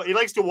one up. He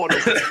likes to one up.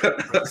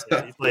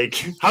 He's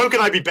like, how can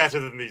I be better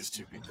than these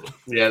two people?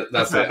 Yeah,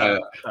 that's it.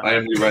 I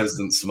am the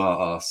resident smart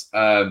ass.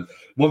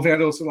 One thing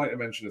I'd also like to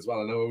mention as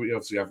well, I know we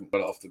obviously haven't got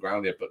it off the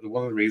ground yet, but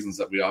one of the reasons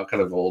that we are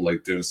kind of all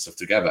like doing stuff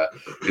together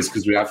is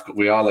because we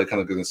are like kind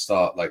of going to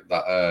start like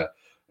that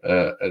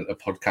a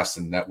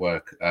podcasting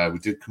network. We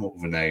did come up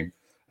with a name.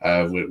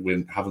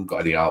 We haven't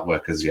got any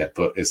artwork as yet,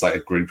 but it's like a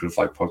group of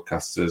like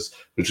podcasters,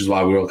 which is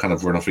why we all kind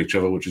of run off each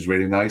other, which is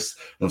really nice.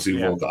 And obviously,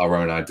 we've all got our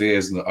own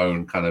ideas and our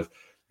own kind of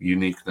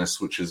uniqueness,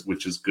 which is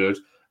good.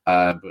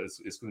 But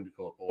it's going to be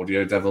called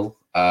Audio Devil.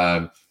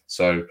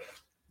 So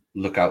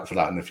look out for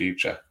that in the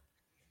future.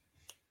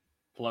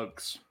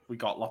 Plugs. We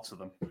got lots of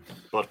them.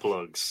 Butt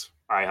plugs.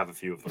 I have a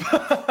few of them.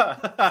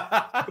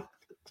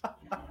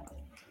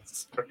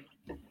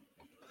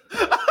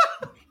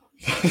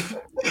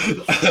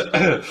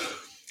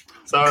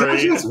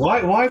 Sorry.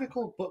 Why are they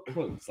called butt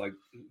plugs? Like,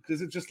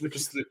 is it just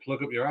literally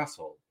plug up your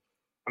asshole?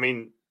 I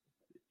mean,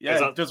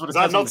 yeah, just what it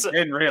says on the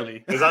tin,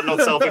 really. Is that not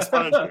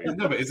self-explanatory?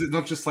 No, but is it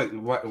not just like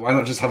why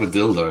not just have a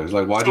dildo?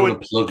 Like, why do you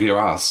want to plug your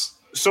ass?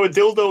 So a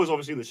dildo is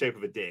obviously the shape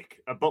of a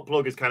dick. A butt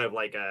plug is kind of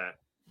like a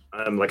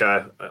I don't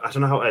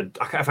know how.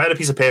 If I had a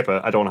piece of paper,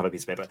 I don't have a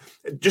piece of paper.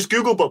 Just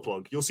Google butt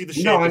plug. You'll see the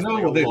shape. No, I know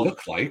what they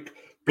look like.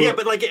 But yeah,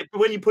 but like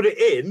when you put it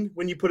in,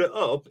 when you put it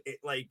up, it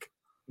like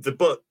the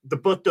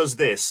butt does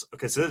this.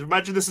 Okay, so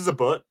imagine this is a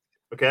butt.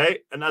 Okay,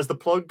 and as the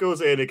plug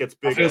goes in, it gets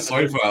bigger. I feel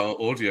sorry for our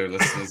audio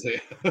listeners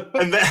here.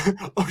 And then,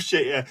 oh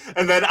shit, yeah.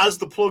 And then as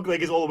the plug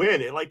like is all the way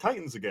in, it like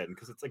tightens again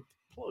because it's like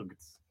plugged,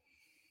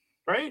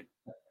 right?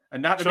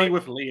 Anatomy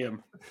with Liam.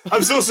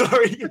 I'm so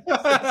sorry.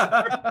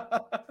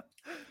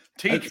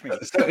 Teach me.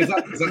 Is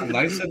that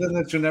nicer than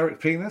a generic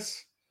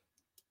penis?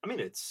 I mean,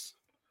 it's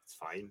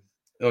fine.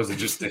 Or is it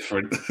just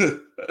different?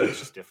 It's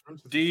just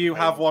different. Do you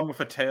have one with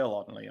a tail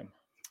on, Liam?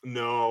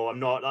 No, I'm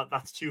not.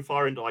 That's too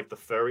far into like the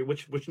furry.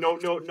 Which no,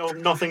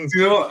 nothing. Do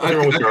you know what?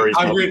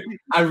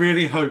 I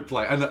really hope,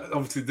 like, and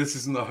obviously this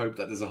isn't a hope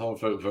that there's a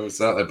homophobic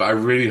person out there, but I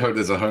really hope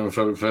there's a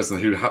homophobic person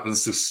who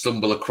happens to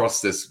stumble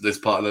across this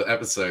part of the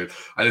episode,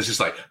 and it's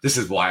just like, this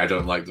is why I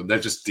don't like them. They're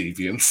just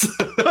deviants.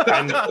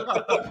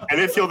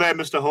 and if you're there,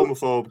 Mr.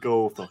 Homophobe,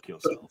 go fuck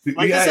yourself.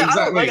 Like, yeah,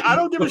 exactly. I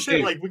don't give a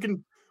shit. Like we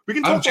can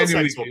talk about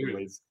sex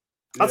openly.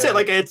 That's it.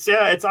 Like it's.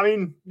 I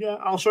mean, yeah.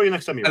 I'll show you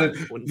next time.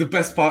 The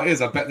best part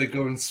is, I bet they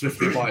go and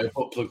swiftly buy a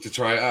butt plug to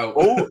try it out.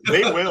 Oh,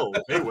 they will.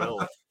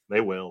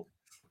 They will.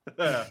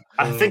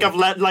 I think I've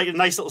let like a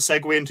nice little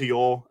segue into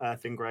your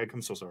thing, Greg.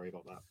 I'm so sorry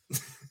about that.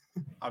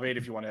 I mean,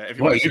 if you want to,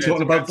 what are you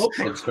talking about butt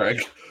plugs,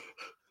 Greg?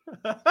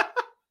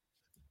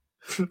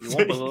 You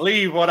won't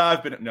believe what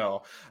I've been.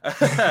 No.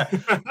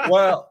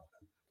 Well.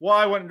 What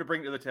I wanted to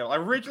bring to the table, I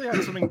originally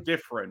had something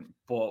different,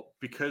 but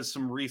because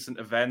some recent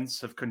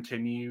events have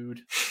continued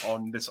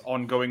on this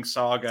ongoing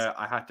saga,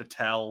 I had to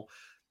tell.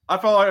 I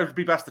thought it would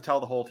be best to tell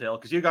the whole tale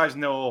because you guys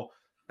know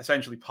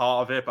essentially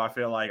part of it, but I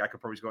feel like I could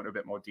probably go into a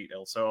bit more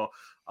detail. So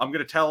I'm going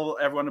to tell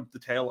everyone the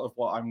tale of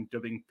what I'm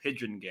dubbing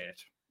Pigeon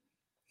Gate.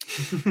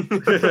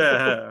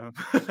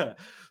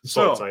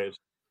 So excited.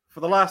 For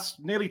the last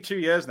nearly 2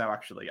 years now,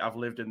 actually, I've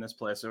lived in this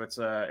place. So it's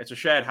a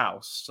shared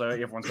house. So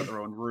everyone's got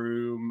their own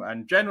room.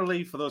 And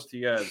generally, for those 2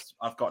 years,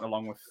 I've gotten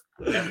along with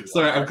everyone.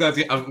 Sorry, I'm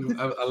glad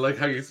I like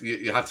how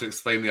you had to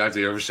explain the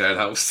idea of a shared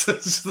house.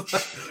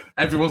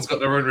 Everyone's got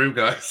their own room,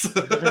 guys.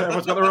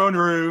 Everyone's got their own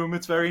room.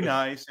 It's very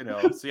nice, you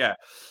know. So yeah.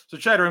 So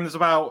shared room,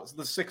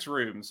 there's 6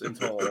 rooms in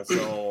total.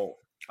 So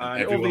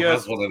everyone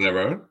has one of their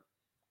own.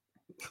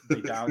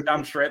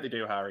 Damn straight they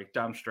do, Harry.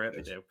 Damn straight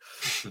they do.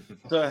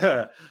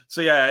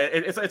 So yeah,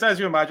 it's as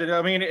you imagine.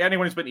 I mean,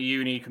 anyone who's been to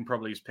uni can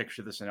probably just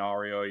picture the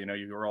scenario. You know,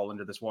 you're all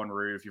under this one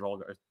roof. You've all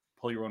got to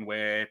pull your own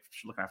weight,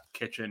 looking after the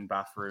kitchen,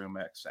 bathroom,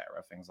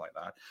 etc., things like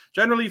that.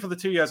 Generally, for the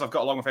 2 years I've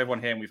got along with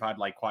everyone here, and we've had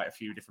like quite a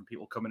few different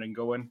people coming and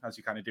going, as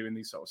you kind of do in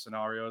these sort of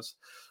scenarios.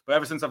 But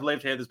ever since I've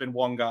lived here, there's been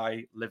one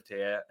guy lived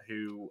here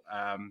who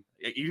I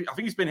think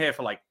he's been here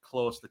for like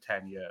close to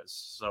 10 years.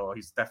 So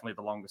he's definitely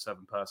the longest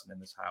serving person in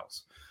this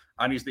house.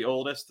 And he's the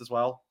oldest as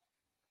well.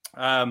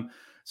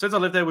 Since I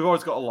lived there, we've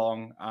always got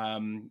along.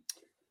 And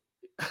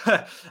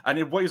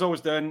what he's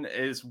always done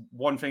is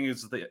one thing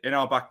is in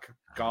our back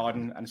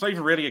garden, and it's not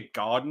even really a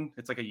garden,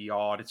 it's like a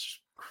yard. It's just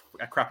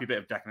a crappy bit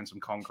of decking and some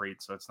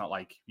concrete, so it's not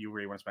like you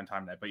really want to spend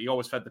time there. But he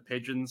always fed the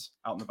pigeons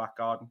out in the back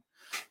garden.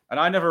 And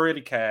I never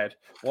really cared.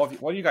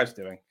 What are you guys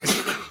doing?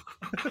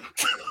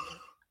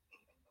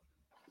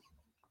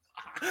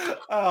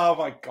 Oh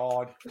my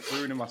God.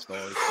 Ruining my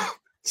story.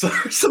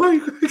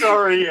 Sorry.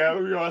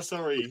 Yeah,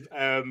 sorry.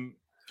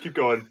 Keep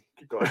going.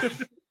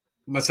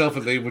 Myself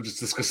and Lee were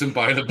just discussing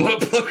buying a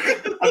butt plug.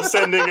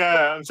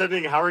 I'm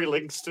sending Harry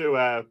links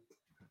to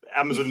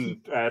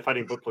Amazon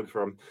finding butt plugs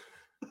from.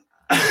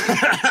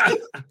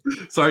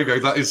 Sorry,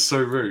 Greg, that is so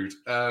rude.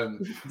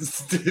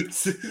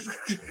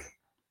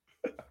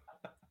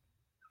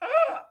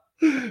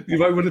 You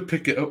might want to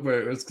pick it up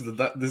where it is,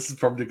 because this is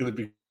probably going to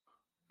be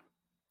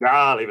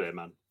leave it in,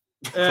 man.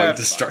 Quite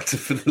distracting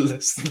for the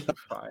listener.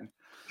 Fine.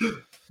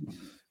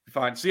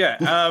 So yeah,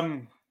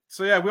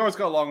 So yeah, we always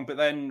got along, but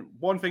then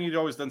one thing he'd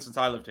always done since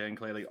I lived here, and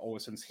clearly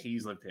always since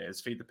he's lived here, is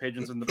feed the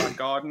pigeons in the back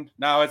garden.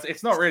 Now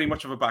it's not really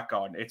much of a back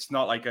garden. It's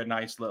not like a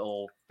nice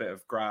little bit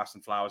of grass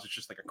and flowers. It's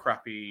just like a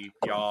crappy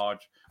yard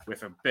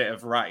with a bit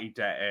of ratty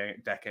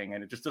decking,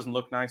 and it just doesn't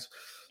look nice.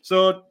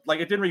 So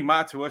like it didn't really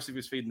matter to us if he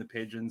was feeding the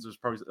pigeons. It was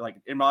probably like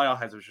in my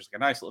head, it was just like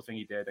a nice little thing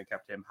he did and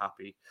kept him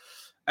happy.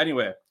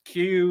 Anyway,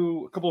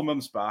 a couple of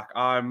months back,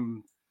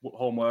 I'm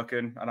home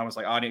working, and I was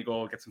like, I need to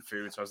go get some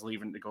food, so I was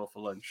leaving to go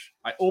for lunch.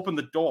 I opened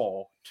the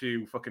door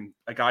to fucking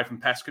a guy from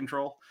pest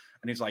control,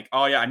 and he's like,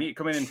 oh yeah, I need to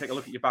come in and take a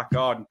look at your back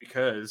garden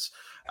because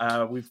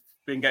we've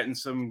been getting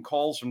some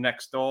calls from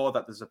next door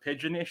that there's a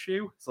pigeon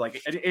issue. So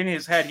like in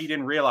his head, he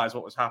didn't realize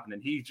what was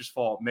happening. He just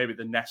thought maybe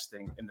the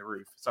nesting in the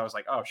roof. So I was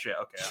like, oh shit,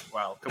 okay,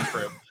 well, come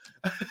through.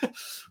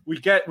 we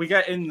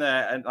get in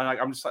there, and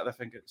I'm just there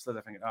thinking,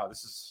 oh,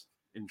 this is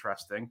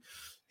interesting.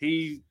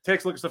 He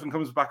takes a look at stuff and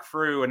comes back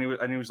through, and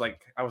he was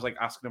like, I was like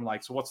asking him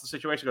like, so what's the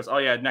situation? He goes, oh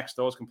yeah, next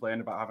door's complaining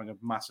about having a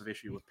massive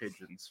issue with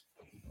pigeons,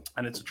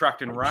 and it's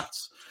attracting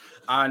rats.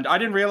 And I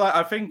didn't realize.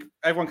 I think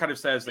everyone kind of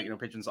says that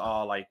pigeons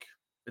are like,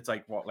 it's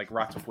like what, like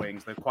rats with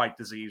wings. They're quite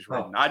disease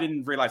ridden. I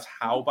didn't realize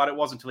how bad it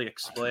was until he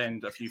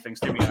explained a few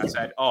things to me, and I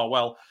said, oh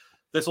well,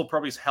 this will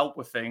probably help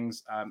with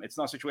things. It's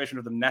not a situation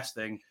of them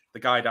nesting. The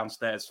guy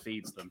downstairs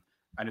feeds them.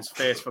 And his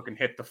face fucking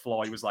hit the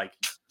floor. He was like,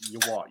 you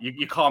what?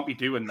 You can't be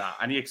doing that.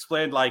 And he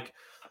explained, like,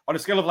 on a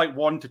scale of like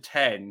 1 to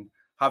 10,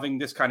 having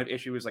this kind of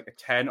issue is like a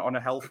 10 on a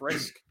health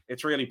risk.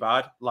 It's really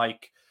bad.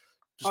 Like,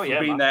 just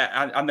being there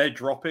and their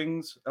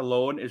droppings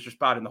alone is just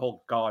bad. And the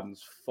whole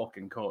garden's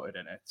fucking coated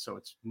in it. So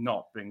it's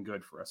not been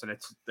good for us. And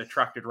it's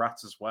attracted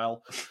rats as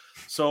well.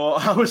 So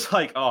I was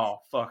like, oh,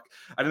 fuck.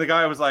 And the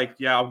guy was like,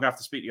 yeah, I'm going to have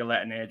to speak to your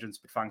letting agents,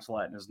 but thanks for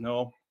letting us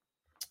know.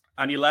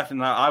 And he left,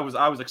 and I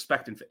was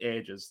expecting for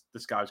ages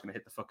this guy was going to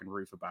hit the fucking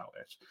roof about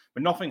it,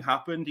 but nothing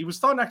happened. He was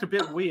starting to act a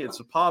bit weird,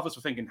 so part of us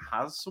were thinking,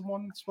 has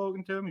someone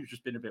spoken to him? He's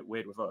just been a bit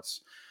weird with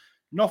us.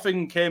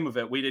 Nothing came of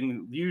it. We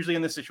didn't. Usually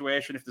in this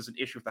situation, if there's an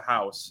issue with the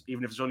house,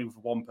 even if it's only with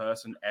one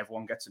person,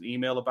 everyone gets an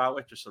email about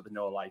it, just so they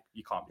know, like,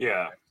 you can't be doing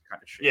it,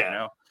 kind of shit, you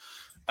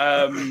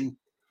know?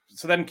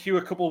 So then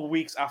a couple of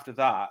weeks after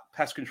that,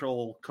 pest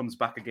control comes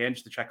back again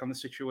just to check on the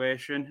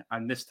situation,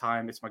 and this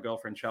time it's my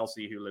girlfriend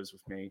Chelsea who lives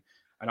with me.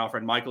 And our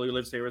friend Michael, who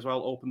lives here as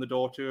well, opened the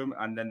door to him.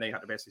 And then they had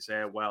to basically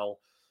say, well,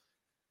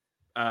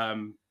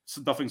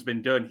 so nothing's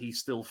been done. He's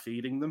still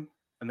feeding them.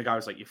 And the guy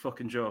was like, you're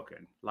fucking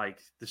joking. Like,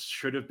 this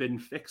should have been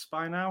fixed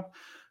by now.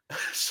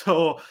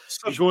 So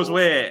he goes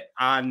away.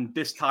 And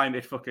this time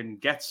it fucking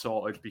gets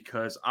sorted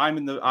because I'm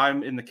in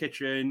the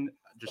kitchen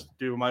just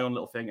doing my own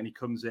little thing. And he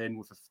comes in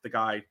with the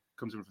guy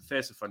comes in with a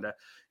face of thunder.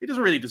 He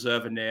doesn't really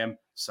deserve a name,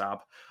 Sab.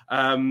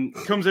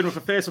 Comes in with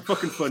a face of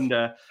fucking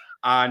thunder.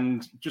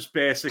 And just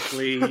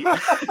basically, sorry,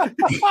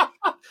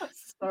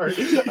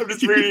 I'm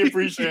just really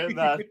appreciating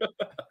that.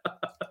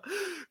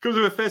 Comes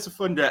with a face of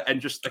thunder and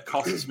just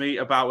accosts me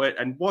about it.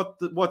 And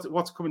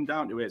what's coming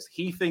down to is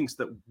he thinks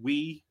that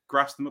we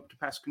grassed them up to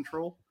pest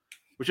control,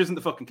 which isn't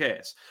the fucking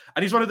case.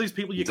 And he's one of these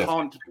people you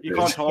can't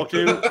talk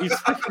to.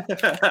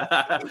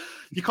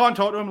 You can't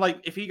talk to him.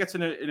 Like if he gets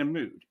in a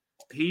mood,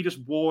 he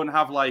just won't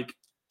have like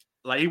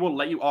he won't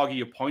let you argue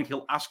your point.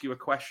 He'll ask you a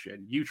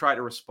question. You try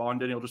to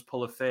respond, and he'll just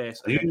pull a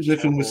face. Are you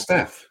living with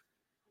Steph?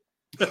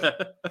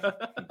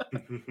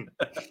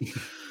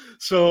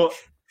 So,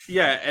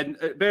 yeah, and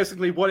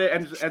basically what it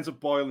ends up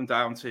boiling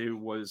down to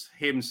was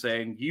him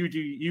saying,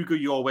 you go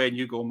your way and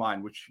you go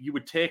mine, which you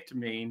would take to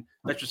mean,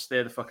 let's just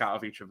stay the fuck out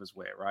of each other's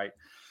way, right?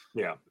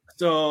 Yeah.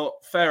 So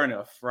fair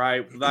enough,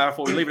 right?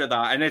 Therefore, we leave it at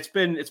that. And it's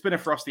been a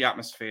frosty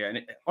atmosphere.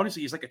 And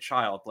honestly, he's like a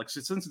child. Like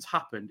since it's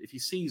happened, if he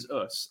sees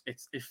us,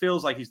 it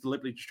feels like he's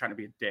deliberately just trying to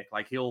be a dick.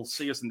 Like he'll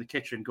see us in the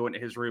kitchen, go into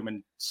his room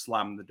and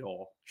slam the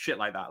door, shit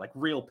like that, like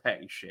real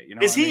petty shit. You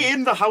know? Is he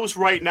in the house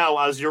right now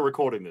as you're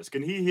recording this?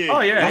 Can he hear?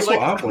 Oh yeah, that's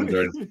what I'm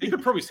wondering. He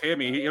could probably hear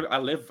me. I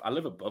live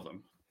above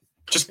him.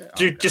 Just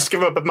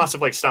give up a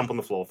massive stamp on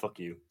the floor. Fuck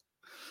you.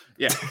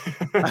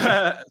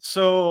 Yeah.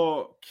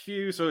 So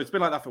it's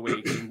been like that for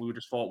weeks, and we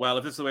just thought, well,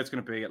 if this is the way it's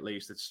going to be, at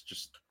least it's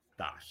just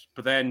that.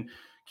 But then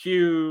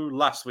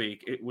last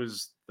week, it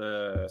was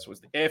the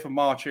 8th of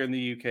March here in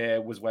the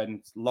UK was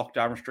when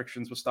lockdown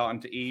restrictions were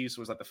starting to ease. It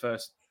was like the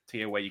first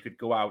tier where you could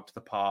go out to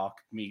the park,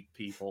 meet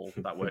people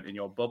that weren't in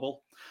your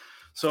bubble.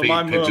 So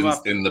my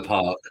pigeons in the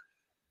park.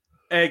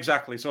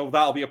 Exactly. So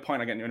that'll be a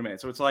point I get into in a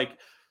minute. So it's like,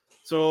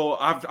 so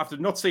after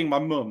not seeing my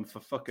mum for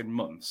fucking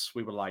months,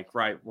 we were like,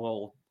 right,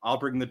 well, I'll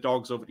bring the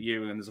dogs over to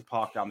you, and then there's a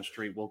park down the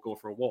street. We'll go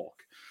for a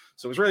walk.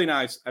 So it was really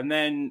nice. And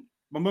then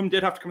my mum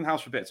did have to come in the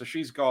house for a bit. So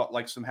she's got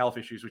like some health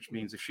issues, which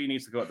means if she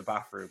needs to go to the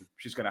bathroom,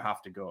 she's going to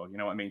have to go. You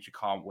know what I mean? She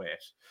can't wait.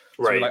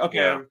 So right. We're like,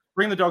 okay,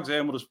 bring the dogs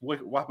in. We'll just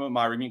whap them at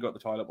my room. You can go to the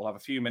toilet. We'll have a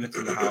few minutes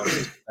in the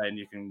house, and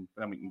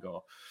then we can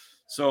go.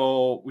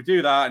 So we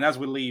do that. And as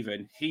we're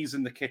leaving, he's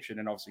in the kitchen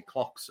and obviously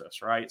clocks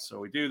us, right? So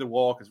we do the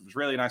walk. It was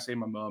really nice seeing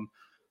my mum.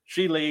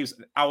 She leaves.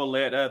 An hour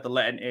later, the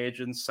letting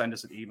agents send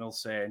us an email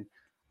saying,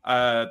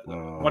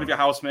 one of your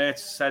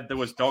housemates said there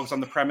was dogs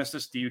on the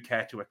premises. Do you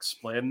care to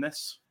explain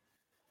this?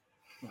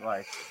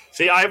 Like,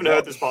 see, I haven't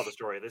heard this part of the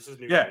story. This is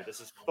new. Yeah. To me. This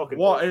is fucking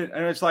what? bullshit.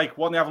 And it's like,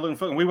 what in the Avalon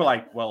fuck? And we were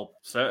like, well,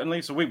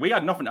 certainly. So we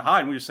had nothing to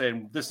hide. We were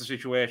saying, this is the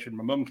situation.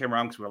 My mum came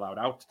around because we were allowed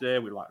out today.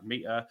 We were like,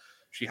 meet her.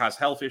 She has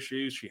health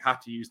issues. She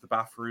had to use the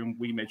bathroom.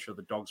 We made sure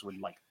the dogs were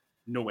like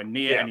nowhere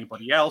near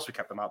anybody else. We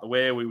kept them out of the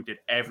way. We did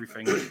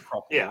everything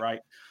properly, right?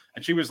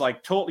 And she was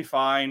like totally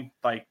fine.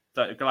 Like,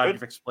 glad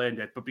you've explained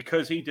it. But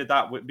because he did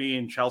that with me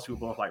and Chelsea, were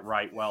both like,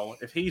 right, well,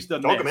 if he's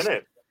done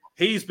this,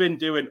 he's been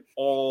doing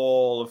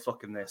all of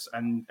fucking this.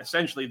 And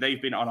essentially,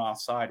 they've been on our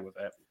side with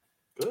it.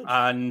 Good.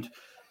 And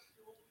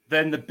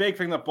then the big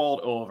thing that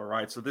boiled over,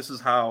 right? So this is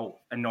how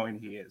annoying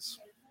he is.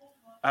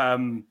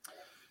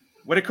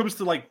 When it comes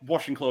to like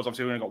washing clothes,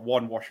 obviously we've only got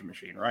one washing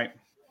machine, right?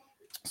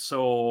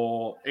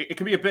 So it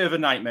can be a bit of a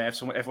nightmare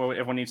if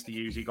everyone needs to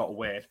use. You got to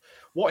wait.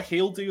 What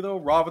he'll do though,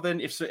 rather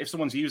than if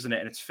someone's using it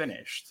and it's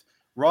finished,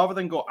 rather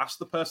than go ask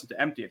the person to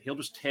empty it, he'll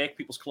just take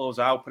people's clothes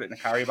out, put it in a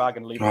carry bag,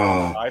 and leave it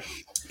outside.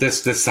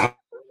 This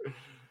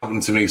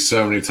happened to me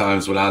so many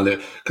times when I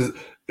lived, because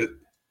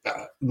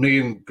me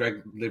and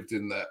Greg lived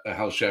in a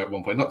house share at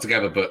one point, not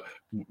together, but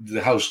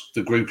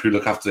the group who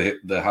look after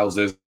the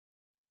houses,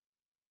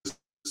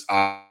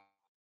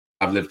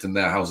 I've lived in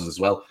their houses as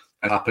well.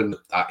 And happened.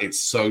 It's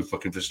so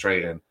fucking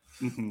frustrating.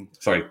 Mm-hmm.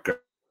 Sorry.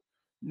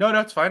 No,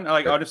 it's fine.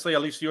 Like, honestly,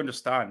 at least you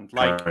understand.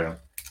 Like,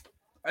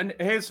 and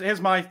here's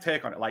my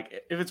take on it.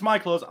 Like, if it's my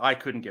clothes, I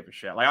couldn't give a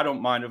shit. Like, I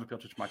don't mind other people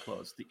touching my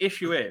clothes. The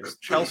issue is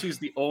Chelsea's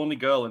the only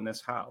girl in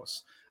this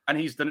house, and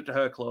he's done it to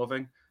her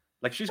clothing.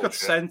 Like, she's got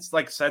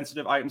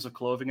sensitive items of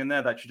clothing in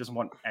there that she doesn't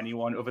want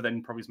anyone other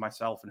than probably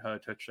myself and her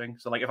touching.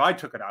 So, like, if I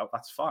took it out,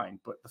 that's fine.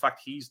 But the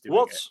fact he's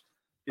doing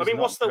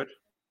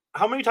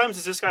how many times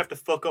does this guy have to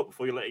fuck up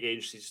before your letting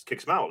agency just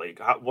kicks him out?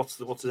 Like,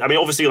 what's? I mean,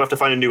 obviously you'll have to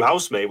find a new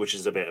housemate, which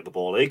is a bit of a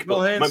ball ache, but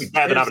it might be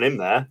better than having him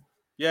there.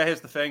 Yeah,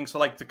 here's the thing. So,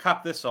 like, to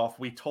cap this off,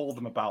 we told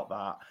them about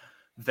that.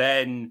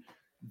 Then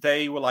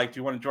they were like, "Do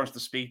you want us to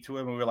speak to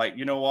him?" And we were like,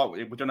 "You know what?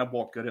 We don't have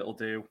what good it'll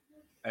do."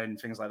 And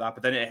things like that.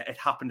 But then it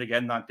happened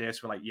again that day.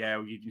 So we're like,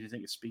 yeah, you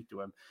think you speak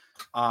to him?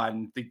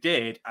 And they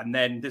did. And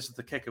then this is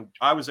the kicker.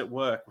 I was at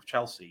work with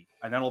Chelsea.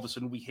 And then all of a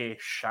sudden we hear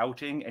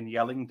shouting and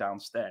yelling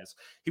downstairs.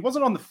 He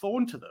wasn't on the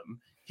phone to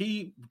them.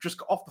 He just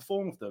got off the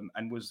phone with them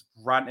and was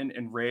ranting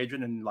and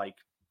raging and like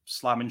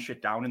slamming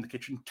shit down in the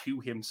kitchen to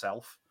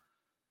himself.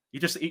 He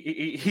just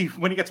he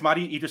when he gets mad,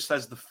 he just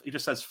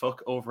says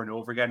fuck over and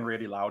over again,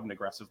 really loud and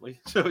aggressively.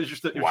 So it's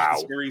just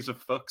a series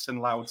of fucks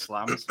and loud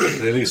slams.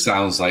 It really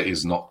sounds like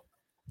he's not.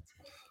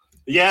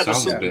 Yeah,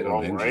 there's something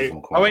wrong, right?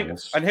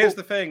 And here's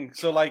the thing.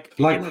 So, like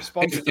in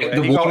response to it,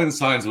 the warning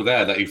signs were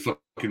there that he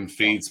fucking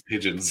feeds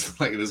pigeons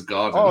like in his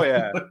garden. Oh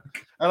yeah,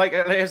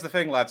 and here's the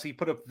thing, lads. He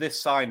put up this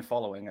sign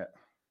following it.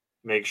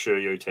 Make sure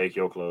you take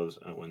your clothes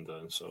out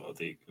window. So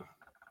the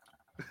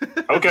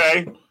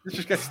okay, it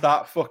just gets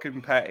that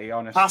fucking petty,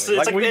 honestly.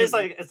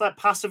 It's that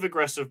passive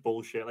aggressive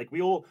bullshit. Like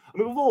we've all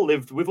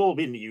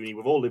been in uni,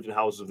 we've all lived in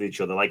houses with each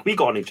other. Like we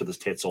got on each other's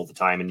tits all the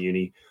time in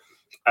uni.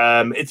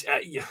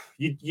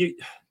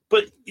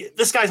 But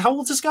this guy's, how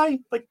old's this guy?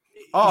 Like,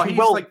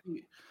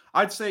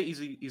 I'd say he's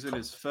in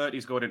his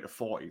 30s going into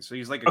 40s. So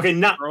he's like, okay,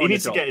 now he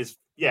needs to get his,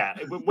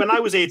 when I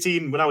was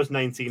 18, when I was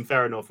 19,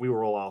 fair enough, we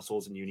were all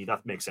assholes in uni.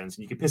 That makes sense.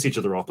 And you can piss each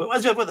other off. But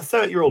as a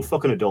 30-year-old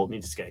fucking adult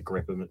needs to get a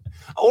grip of it.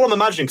 All I'm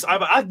imagining, because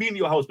I've been to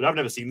your house, but I've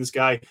never seen this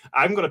guy.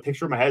 I haven't got a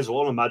picture in my head. So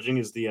all I'm imagining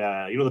is the,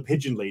 the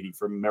pigeon lady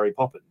from Mary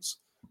Poppins.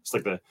 It's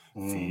like the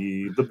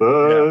feed the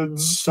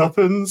birds,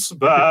 tuppence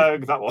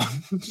bag, that one.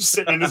 Just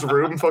sitting in his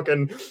room,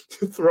 fucking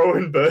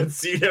throwing bird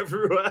seed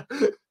everywhere.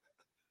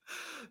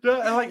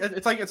 No,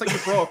 it's like you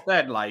brought up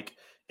then, like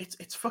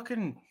it's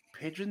fucking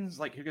pigeons.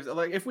 Like who gives?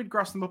 Like if we'd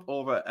grass them up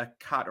over a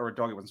cat or a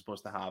dog it wasn't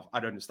supposed to have,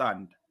 I'd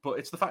understand. But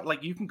it's the fact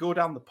like you can go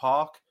down the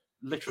park,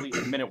 literally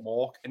a minute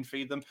walk, and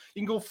feed them.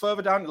 You can go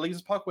further down to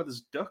Leisure Park where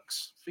there's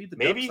ducks. Feed the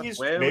ducks.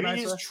 Maybe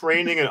he's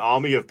training an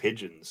army of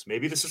pigeons.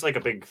 Maybe this is like a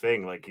big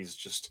thing. Like he's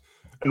just.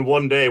 And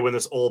one day when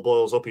this all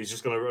boils up, he's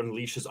just going to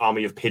unleash his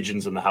army of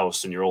pigeons in the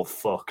house, and you're all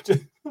fucked.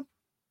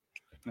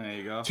 There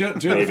you go. Do you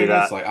know the thing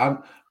is, like,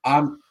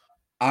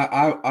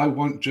 I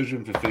won't judge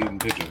him for feeding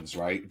pigeons,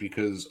 right?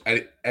 Because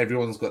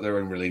everyone's got their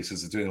own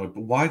releases of doing it.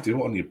 But why do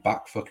it on your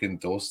back fucking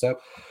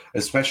doorstep?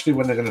 Especially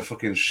when they're going to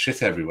fucking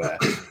shit everywhere.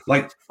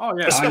 Like, oh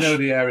yeah, I know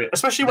the area.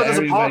 Especially when there's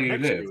a park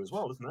next to you as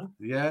well, isn't there?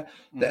 Yeah,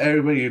 the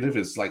area where you live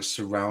is like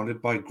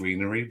surrounded by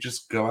greenery.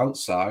 Just go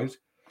outside,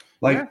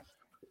 like. Yeah.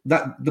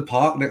 That the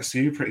park next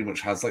to you pretty much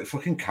has like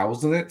fucking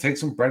cows in it. Take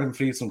some bread and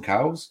feed some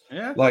cows.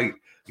 Yeah, like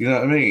you know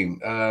what I mean.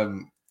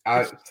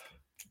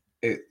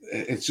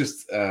 It's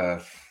just.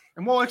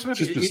 And what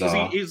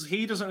is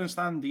he doesn't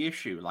understand the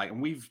issue. Like,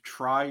 and we've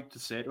tried to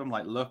say to him,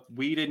 like, look,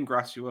 we didn't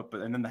grass you up,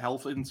 but and then the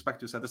health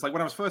inspector said this. Like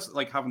when I was first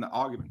like having the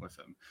argument with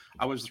him,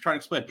 I was trying to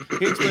explain.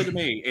 He explained to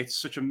me it's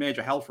such a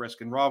major health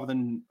risk, and rather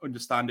than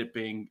understand it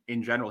being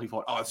in general, he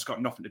thought, oh, it's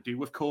got nothing to do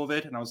with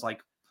COVID. And I was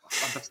like,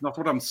 That's not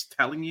what I'm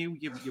telling you.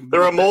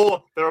 There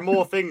are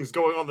more things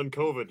going on than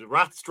COVID.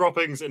 Rats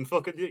droppings and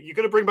fucking. You're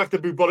gonna bring back the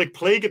bubonic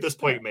plague at this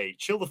point, mate.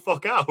 Chill the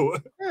fuck out.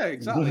 Yeah,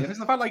 exactly. And it's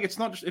the fact like it's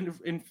not just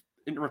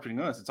interrupting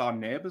us; it's our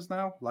neighbours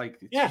now. Like,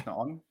 it's just not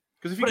on.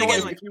 Because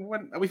if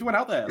you went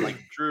out there like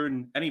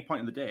during any point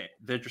in the day,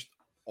 they're just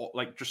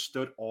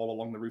stood all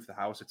along the roof of the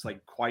house. It's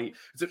like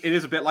it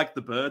is a bit like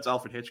The Birds,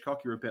 Alfred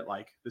Hitchcock. You're a bit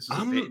like, this is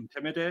a bit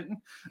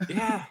intimidating.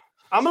 Yeah.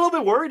 I'm a little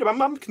bit worried.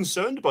 I'm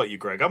concerned about you,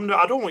 Greg.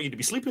 I don't want you to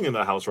be sleeping in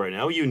that house right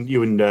now.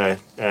 You and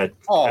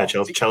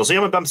Chelsea.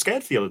 I'm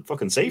scared for your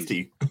fucking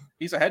safety.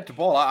 He's ahead to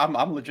ball.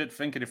 I'm legit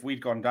thinking if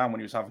we'd gone down when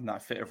he was having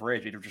that fit of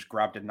rage, he'd have just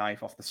grabbed a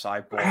knife off the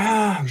sideboard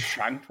and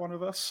shanked one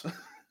of us.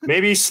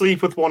 Maybe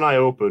sleep with one eye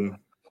open.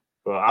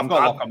 But I've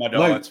got a lock on my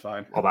door. It's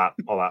fine. All that.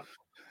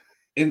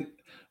 In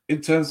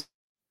terms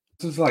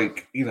of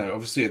like, you know,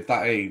 obviously at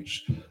that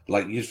age,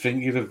 like you'd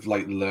think you'd have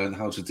like learned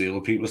how to deal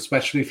with people,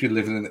 especially if you're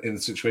living in a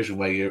situation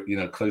where you're, you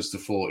know, close to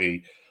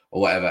 40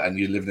 or whatever, and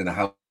you're living in a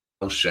house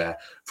share.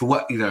 For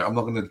what, you know, I'm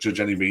not going to judge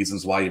any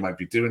reasons why you might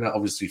be doing that.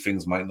 Obviously,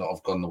 things might not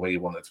have gone the way you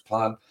wanted to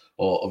plan,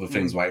 or other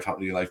things might have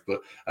happened in your life.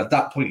 But at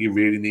that point, you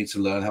really need to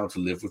learn how to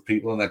live with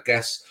people. And I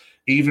guess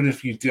even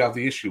if you do have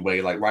the issue where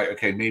you're like, right,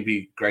 okay,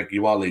 maybe Greg,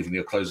 you are leaving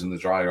your clothes in the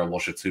dryer or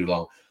washer too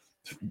long.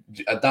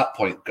 At that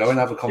point, go and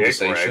have a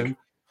conversation.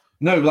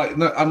 Yeah,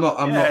 no, I'm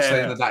not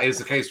saying that is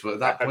the case, but at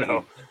that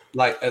point,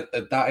 like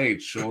at that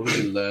age,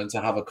 surely you learn to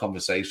have a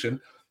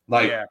conversation.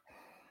 Like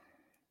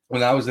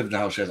when I was living in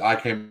house shares, I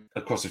came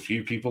across a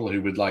few people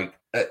who would like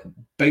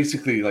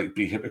basically like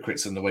be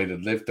hypocrites in the way they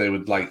lived. They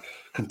would like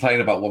complain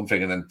about one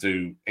thing and then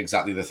do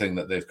exactly the thing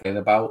that they've complained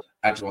about.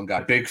 Actually, one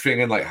guy, big thing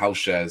in like house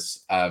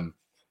shares.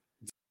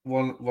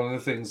 One of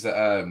the things that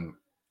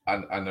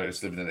I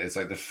noticed living in it is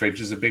like the fridge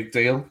is a big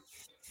deal.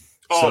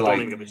 Oh, so, don't like,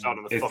 even get me started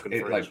on the fucking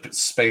fridge. Like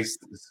space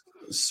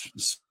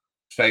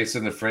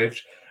in the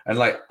fridge, and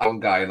like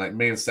one guy and like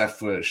me and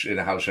Steph were in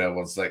a house share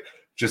once, like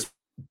just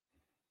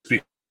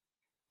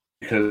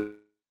because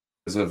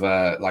of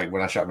like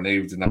when I shot my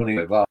knee, didn't have money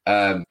like that.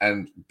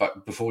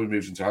 But before we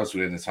moved into a house, we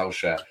were in this house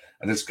share,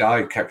 and this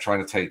guy kept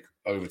trying to take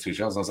over 2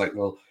 shelves, and I was like,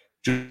 well,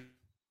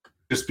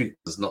 just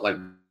because not like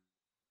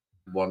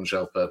one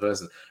shelf per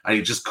person, and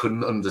he just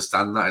couldn't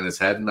understand that in his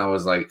head. And I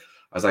was like,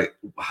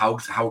 how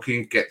can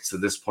you get to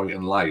this point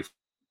in life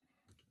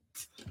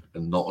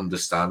and not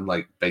understand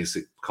like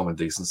basic common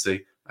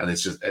decency? And it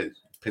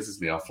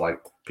pisses me off. Like,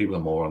 people are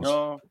morons.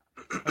 No,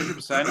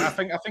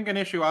 100%. I think an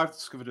issue I've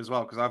discovered as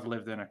well, because I've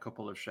lived in a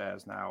couple of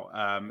shares now,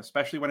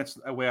 especially when it's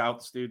away out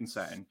the student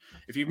setting.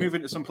 If you move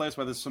into some place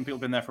where there's some people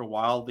been there for a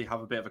while, they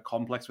have a bit of a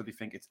complex where they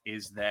think it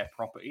is their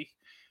property.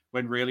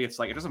 When really it's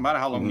like, it doesn't matter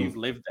how long you've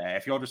lived there.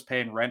 If you're just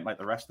paying rent like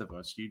the rest of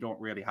us, you don't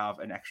really have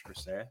an extra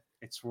say.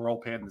 We're all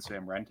paying the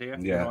same rent here.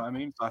 You know what I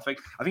mean? So I think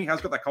he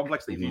has got that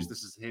complex that he views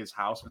this as his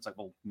house. And it's like,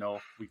 well,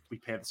 no, we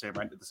pay the same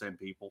rent to the same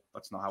people.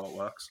 That's not how it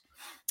works.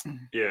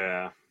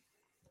 Yeah.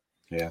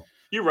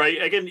 You're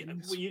right.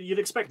 Again, you'd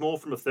expect more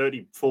from a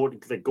 30, 40,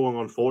 like going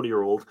on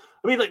 40-year-old.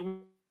 I mean, like,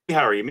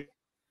 Harry,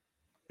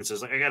 it's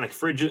just like, again, a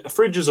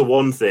fridge is a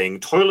one thing,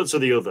 toilets are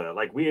the other.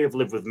 Like, we have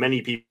lived with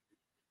many people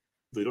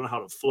who don't know how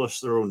to flush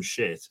their own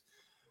shit.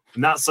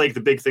 And that's like the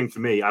big thing for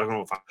me. I don't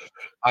know if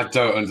I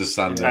don't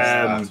understand this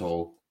at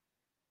all.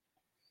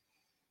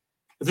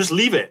 Just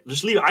leave it.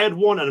 I had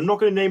one, and I'm not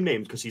going to name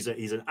names because he's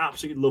an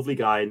absolutely lovely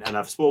guy, and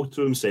I've spoken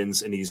to him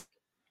since, and he's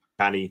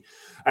canny.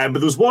 But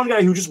there was one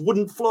guy who just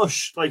wouldn't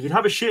flush. Like, he'd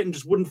have a shit and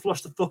just wouldn't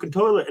flush the fucking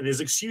toilet. And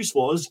his excuse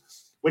was,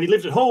 when he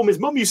lived at home, his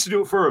mum used to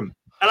do it for him,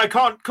 and I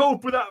can't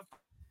cope with that.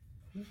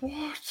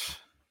 What?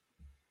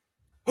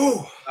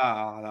 Oh,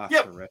 that's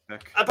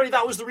horrific. I bet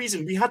that was the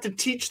reason we had to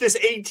teach this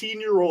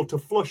 18-year-old to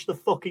flush the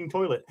fucking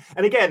toilet.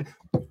 And again,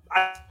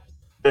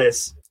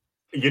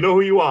 you know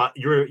who you are.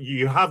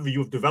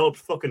 You've developed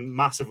fucking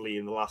massively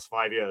in the last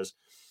 5 years.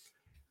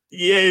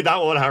 Yeah,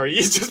 that one, Harry.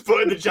 He's just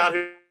put in the chat.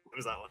 Who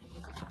was that one?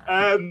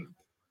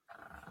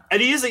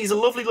 And he's a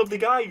lovely, lovely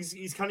guy.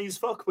 He's canny as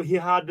fuck, but he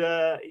had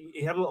a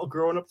lot of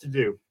growing up to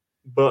do.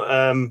 But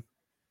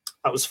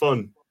that was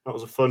fun. That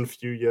was a fun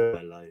few years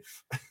of my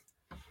life.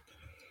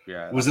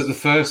 Yeah. Was it the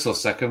first or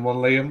second one,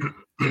 Liam?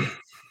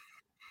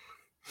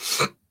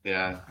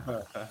 Yeah.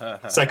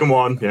 Second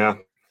one, yeah.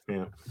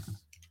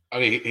 I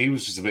mean, he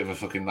was just a bit of a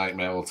fucking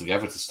nightmare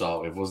altogether to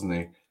start with, wasn't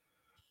he?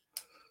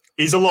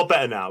 He's a lot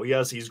better now.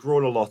 He's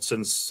grown a lot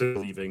since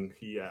leaving.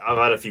 I've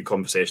had a few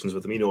conversations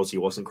with him. He knows he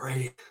wasn't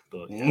great,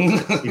 but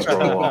he's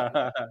grown a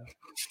lot.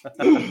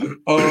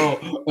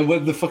 Oh, and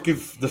when the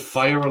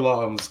fire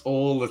alarms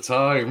all the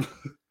time.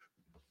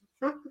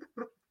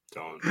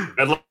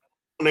 At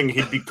morning,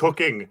 he'd be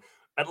cooking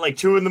at like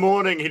 2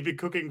 a.m. He'd be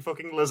cooking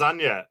fucking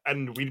lasagna,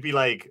 and we'd be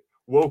like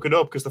woken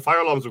up because the fire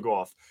alarms would go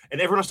off, and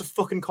everyone has to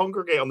fucking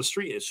congregate on the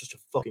street. It's just a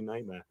fucking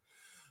nightmare.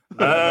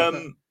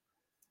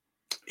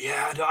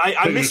 Yeah,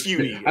 I miss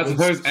uni. I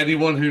suppose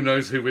anyone who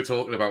knows who we're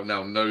talking about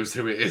now knows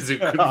who it is.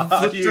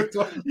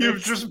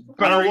 You've just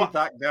buried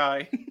that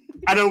guy.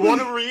 And I want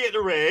to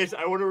reiterate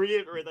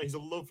that he's a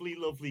lovely,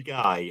 lovely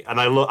guy,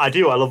 and I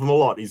love him a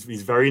lot. He's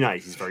very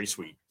nice. He's very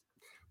sweet,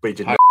 but he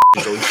didn't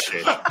his own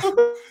shit.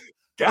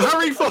 Get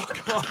Harry,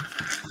 fuck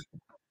off.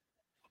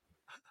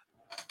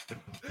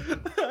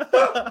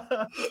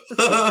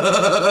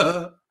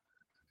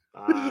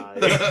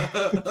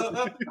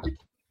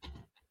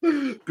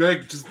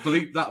 Greg, just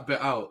bleep that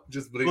bit out.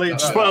 Just bleep that.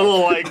 Just put a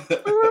little like.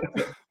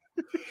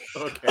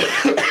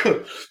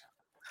 Okay.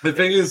 The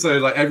thing is, though,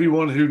 like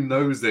everyone who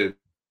knows him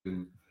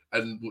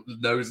and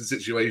knows the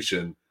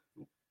situation,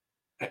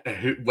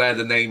 where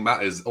the name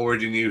matters,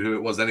 already knew who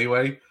it was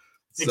anyway.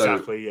 So,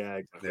 Exactly. Yeah.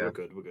 Exactly. Yeah. We're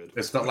good. We're good.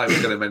 It's not like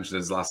we're going to mention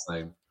his last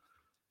name.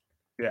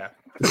 Yeah.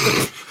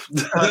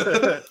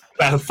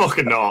 Well,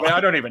 fucking I not. mean, I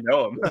don't even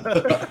know him.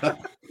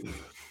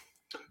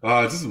 Oh,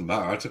 it doesn't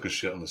matter. I took a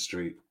shit on the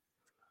street.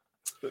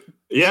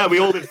 Yeah, we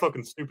all did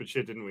fucking stupid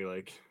shit, didn't we?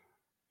 Like,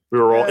 we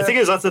were all. The thing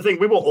is, that's the thing.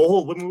 We were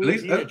all when we were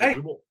teenagers. Hey.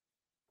 We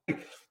were,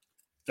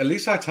 At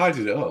least I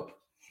tidied it up.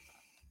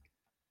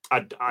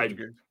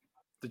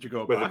 Did you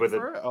go With it- back with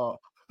for it? Or...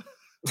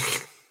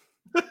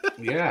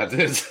 Yeah, I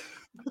did.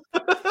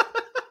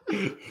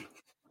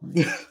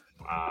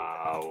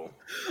 Wow.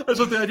 I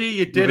love the idea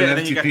you did With it, an and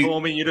then you get empty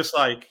home and you're just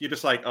like,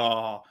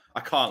 oh, I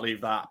can't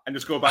leave that, and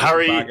just go back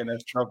Harry- to the bag and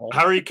there's trouble.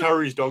 Harry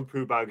carries dog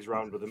poo bags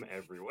around with him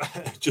everywhere,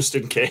 just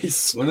in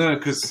case. Well, no,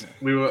 because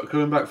we were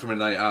coming back from a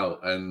night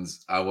out and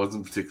I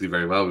wasn't particularly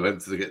very well. We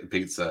went to get the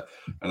pizza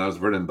and I was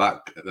running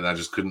back and I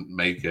just couldn't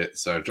make it.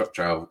 So I dropped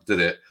trowel, did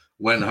it,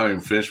 went home,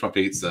 finished my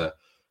pizza,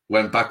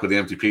 went back with the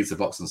empty pizza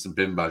box and some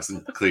bin bags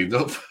and cleaned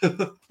up.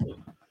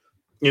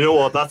 You know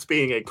what? That's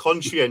being a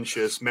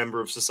conscientious member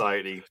of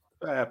society,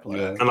 Fair play.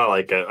 Yeah. and I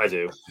like it. I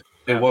do.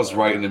 It was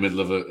right in the middle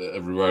of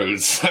a road.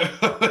 So.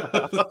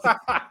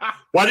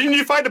 Why didn't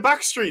you find a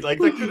back street? Like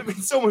that could have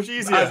been so much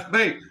easier.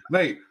 Mate.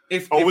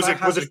 Was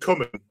it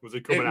coming? Was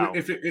it coming out?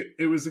 If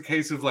it was a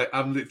case of like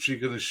I'm literally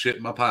gonna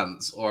shit my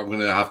pants or I'm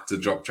gonna have to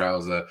drop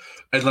trouser,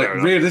 and like Fair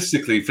enough.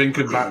 realistically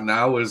thinking back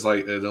now as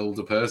like an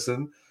older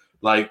person,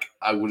 like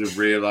I would have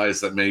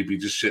realized that maybe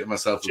just shitting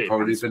myself would Shit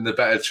probably pants. been the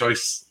better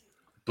choice.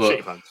 Shit But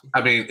your pants.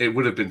 I mean, it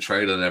would have been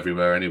trailing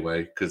everywhere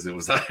anyway because it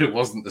was it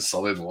wasn't a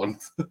solid one.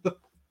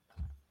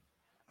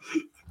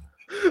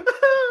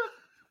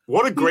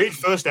 What a great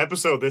first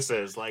episode this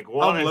is! Like,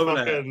 what I'm a loving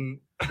it. fucking.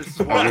 This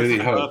is I really this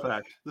is hope-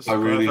 perfect. This is I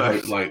really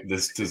perfect. hope like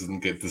this doesn't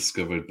get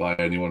discovered by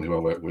anyone who I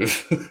work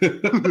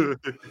with.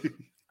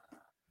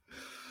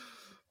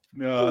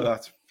 No,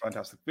 that's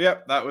fantastic. But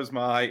yep, that was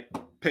my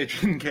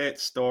Pigeon Gate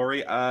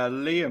story.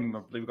 Liam, I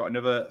believe we've got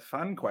another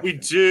fan question. We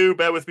do.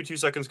 Bear with me 2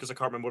 seconds because I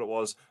can't remember what it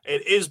was.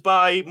 It is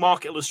by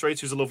Mark Illustrates,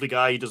 who's a lovely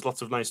guy. He does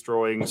lots of nice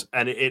drawings,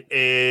 and it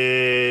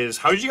is.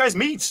 How did you guys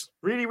meet?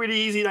 Really,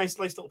 really easy, nice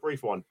little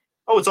brief one.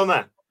 Oh, it's on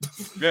there.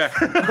 Yeah.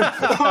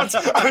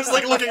 I was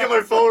like looking at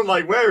my phone,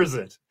 like, where is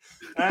it?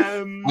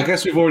 I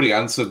guess we've already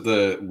answered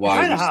the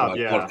why kinda we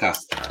started have, yeah.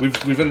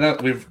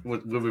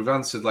 podcast. We've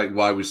answered like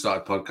why we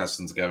started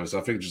podcasting together. So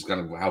I think just kind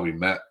of how we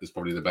met is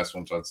probably the best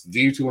one to answer. Do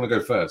you two want to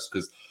go first?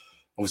 Because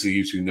obviously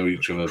you two know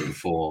each other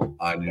before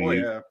I knew Oh,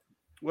 you. yeah.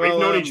 We've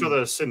known each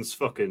other since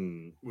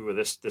fucking we were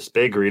this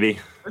big, really.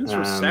 Since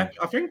I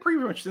think pretty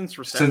much since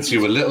reception. Since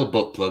you were little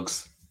butt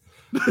plugs.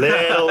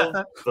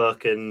 Little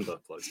fucking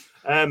butt plugs.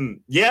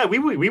 Yeah, we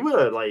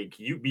were like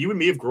you and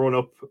me have grown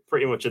up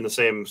pretty much in the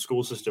same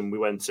school system. We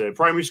went to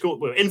primary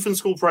school, infant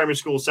school, primary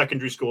school,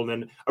 secondary school, and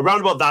then around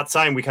about that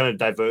time we kind of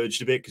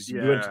diverged a bit because we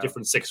went to Yeah.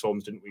 different sixth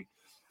forms, didn't we?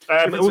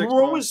 Different And we sixth were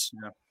forms,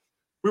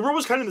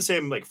 always kind of in the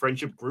same like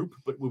friendship group,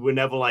 but we were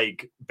never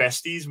like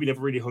besties. We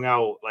never really hung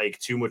out like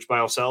too much by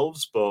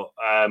ourselves, but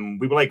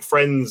we were like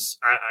friends,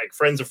 like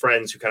friends of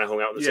friends who kind of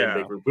hung out in the same Yeah.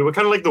 big group. We were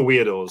kind of like the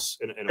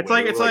weirdos in a It's way.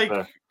 like We it's were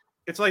like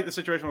it's like the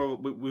situation where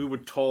we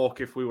would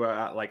talk if we were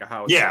at like a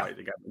house Yeah. party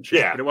together. And shit.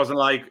 Yeah. But it wasn't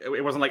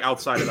like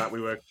outside of that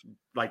we were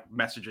like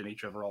messaging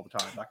each other all the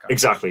time. That kind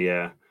Exactly,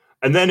 yeah.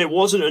 And then it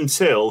wasn't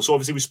until, so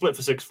obviously we split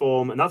for sixth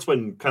form, and that's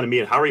when kind of me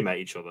and Harry met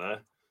each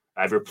other.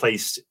 I've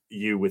replaced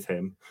you with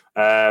him.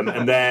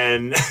 And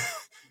then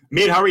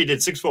me and Harry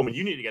did sixth form and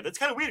uni together. It's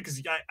kind of weird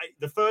because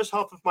the first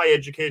half of my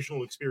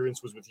educational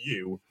experience was with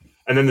you,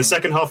 and then the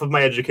second half of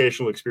my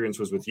educational experience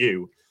was with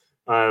you.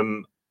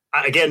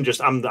 Again,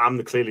 just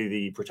I'm clearly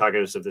the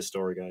protagonist of this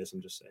story, guys.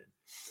 I'm just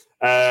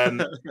saying.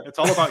 It's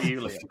all about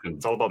you, Liam.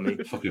 It's all about me.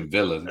 Fucking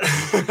villain.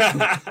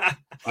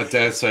 I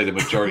dare say the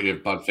majority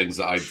of bad things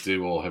that I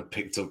do or have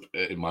picked up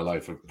in my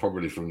life are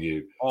probably from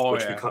you. Oh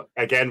Which yeah.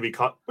 we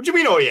can't. What do you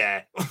mean? Oh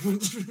yeah.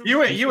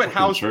 You at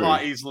house True.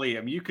 parties,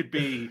 Liam. You could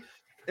be.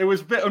 It was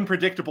a bit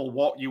unpredictable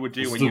what you would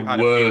do It's when the you had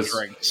worst. a few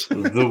drinks.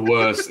 The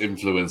worst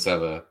influence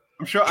ever.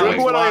 I'm sure Do you Alex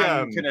remember when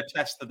Lang I, can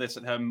attest to this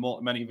at her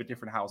many of the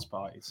different house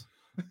parties.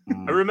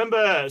 Mm. I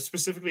remember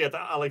specifically at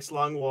that Alex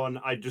Lang one,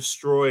 I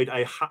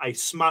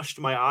smashed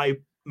my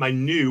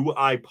new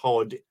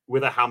iPod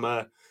with a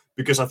hammer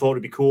because I thought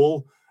it'd be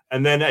cool.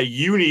 And then at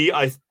uni,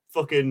 I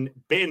fucking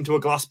bit into a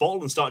glass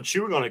bottle and started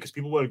chewing on it because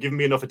people weren't giving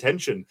me enough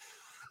attention.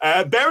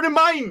 Bearing in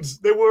mind,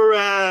 there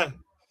were...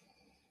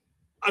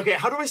 okay,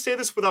 how do I say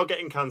this without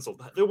getting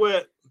cancelled? There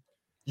were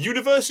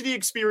university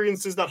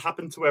experiences that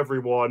happen to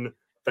everyone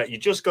that you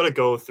just got to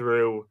go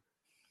through.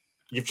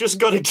 You've just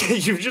got to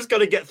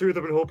get through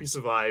them and hope you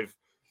survive.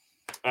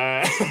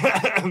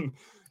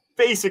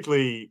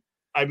 Basically,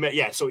 I met,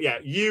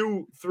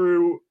 you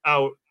threw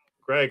out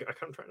Greg.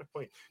 I'm trying to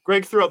point.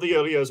 Greg throughout the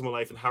early years of my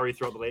life and Harry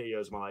throughout the later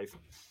years of my life.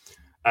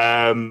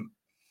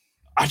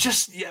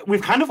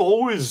 We've kind of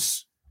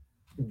always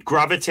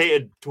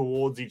gravitated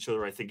towards each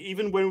other, I think.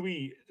 Even when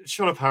we...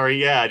 Shut up,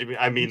 Harry. Yeah,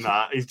 I mean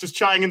that. He's just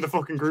chatting in the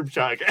fucking group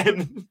chat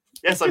again.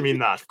 Yes, I mean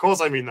that. Of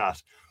course I mean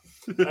that.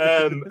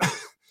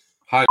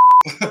 Hi.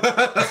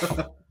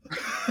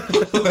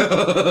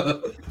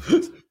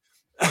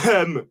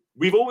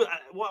 We've always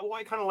what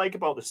I kind of like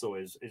about this though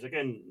is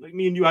again, like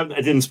me and you I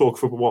didn't spoke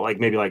for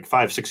maybe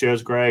 5-6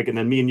 years, Greg, and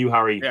then me and you,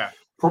 Harry,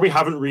 probably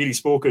haven't really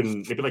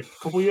spoken maybe a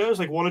couple of years,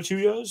 1 or 2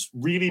 years,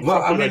 really.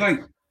 Well, I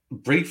mean,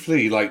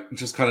 briefly,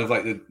 just kind of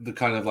the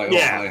kind of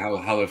hi,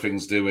 how are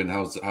things doing,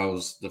 how's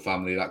the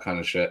family, that kind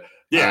of shit.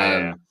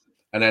 And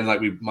then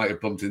we might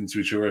have bumped into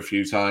each other a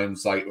few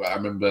times. I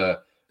remember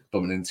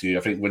bumping into you,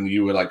 I think when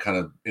you were kind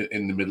of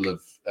in the middle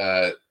of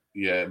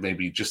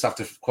maybe just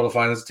after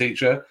qualifying as a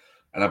teacher.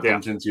 And I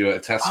bumped into you at a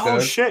Tesco. Oh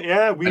shit!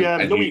 Yeah,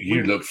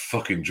 you looked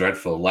fucking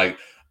dreadful.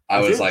 I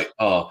was like,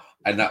 oh,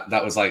 and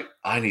that was I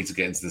need to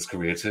get into this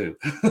career too.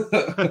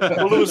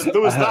 Well, there was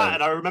that,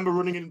 and I remember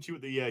running into you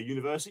at the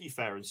university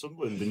fair in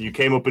Sunderland, and you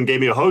came up and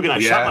gave me a hug, and I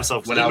shat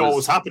myself because I didn't know what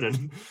was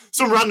happening.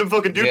 Some random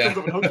fucking dude comes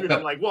up and hugs me, and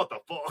I'm like, what the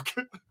fuck?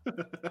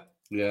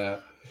 Yeah.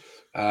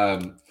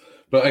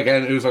 But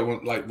again, it was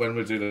when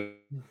we're doing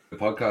the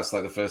podcast,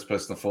 the first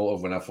person I thought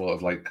of when I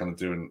thought of kind of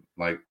doing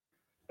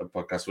a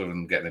podcast with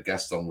and getting a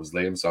guest on was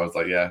Liam. So I was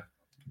like, yeah,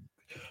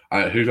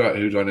 who do I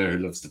know who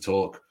loves to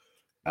talk?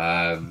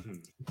 Liam.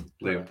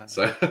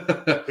 So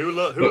who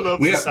loves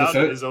the sound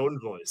of his own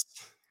voice?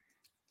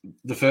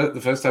 The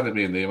first time that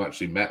me and Liam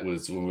actually met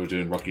was when we were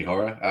doing Rocky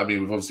Horror. I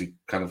mean, we've obviously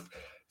kind of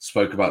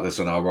spoke about this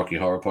on our Rocky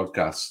Horror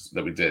podcast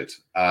that we did.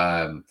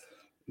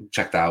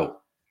 Checked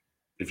out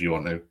if you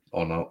want to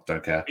or not,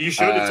 don't care. You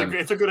should.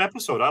 It's a good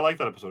episode. I like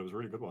that episode. It was a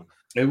really good one.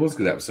 It was a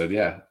good episode,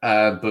 yeah.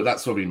 But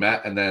that's where we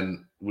met, and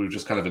then we were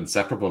just kind of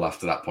inseparable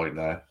after that point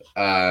there.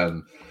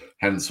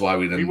 Hence why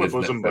we then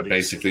lived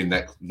basically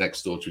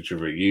next door to each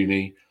other at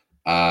uni.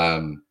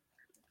 And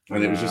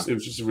it was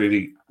just a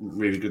really,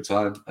 really good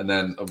time. And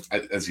then,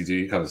 as you do,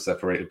 you kind of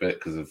separate a bit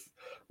because of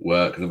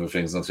work and other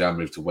things. And obviously, I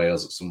moved to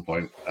Wales at some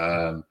point,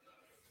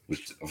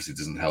 which obviously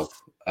doesn't help.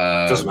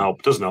 Doesn't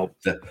help.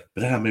 But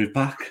then I moved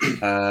back,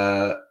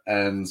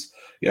 and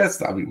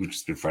yes, I mean, we've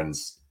just been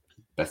friends,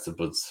 best of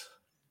buds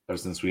ever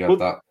since we had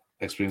that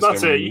experience.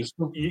 That's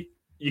it.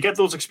 You get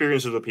those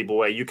experiences with people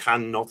where you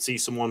can not see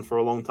someone for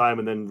a long time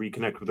and then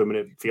reconnect with them and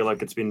it feel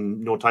like it's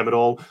been no time at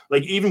all.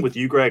 Even with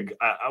you, Greg,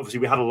 obviously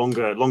we had a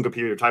longer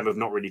period of time of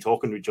not really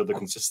talking to each other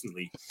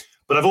consistently.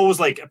 But I've always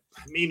me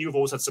and you have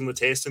always had similar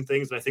tastes in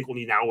things. And I think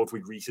only now have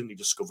we recently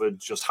discovered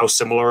just how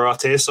similar our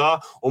tastes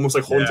are, almost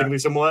hauntingly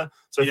similar.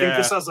 So I think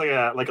this has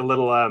a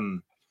little,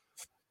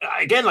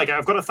 again,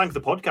 I've got to thank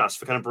the podcast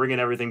for kind of bringing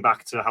everything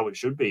back to how it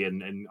should be.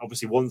 And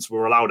obviously once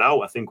we're allowed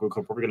out, I think we're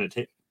probably going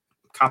to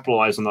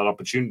capitalize on that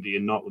opportunity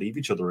and not leave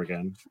each other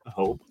again. I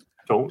hope.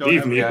 Don't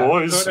leave me,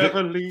 boys. Don't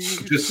ever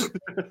leave.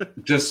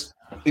 just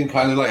in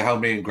kind of how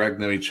me and Greg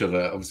know each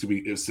other.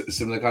 Obviously, it was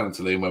similar kind of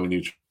to Liam when we knew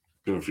each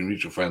other from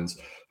mutual friends.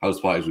 House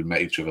parties, we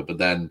met each other. But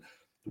then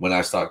when I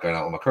started going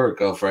out with my current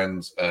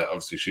girlfriend,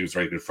 obviously she was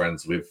very good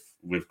friends with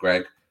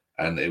Greg,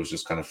 and it was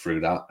just kind of through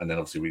that. And then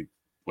obviously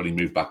when he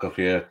moved back up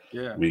here,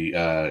 we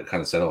kind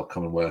of said, "Oh,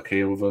 come and work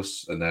here with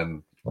us," and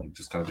then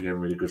just kind of became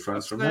really good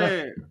friends from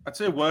there. I'd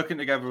say working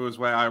together was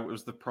where I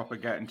was the proper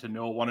getting to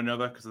know one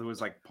another, because there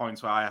was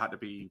points where I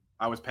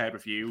was paired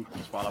with you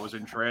just while I was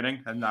in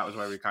training, and that was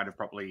where we kind of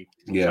properly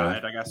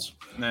chatted, I guess.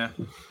 Yeah.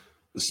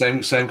 The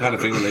same kind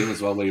of thing with Liam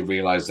as well, where you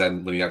realise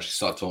then when you actually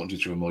start talking to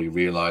each other more, you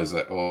realise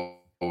that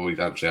we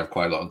actually have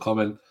quite a lot in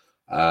common.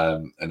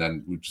 And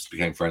then we just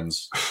became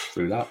friends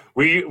through that.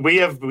 We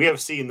have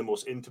seen the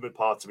most intimate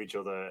parts of each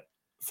other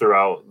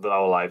throughout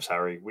our lives,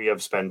 Harry. We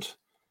have spent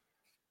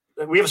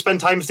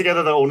times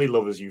together that only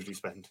lovers usually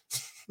spend.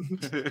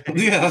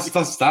 Yeah,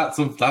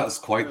 that's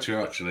quite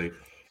true, actually.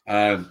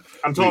 I'm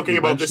talking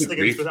about this thing.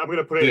 I'm going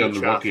to put it in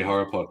the Rocky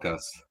Horror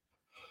podcast.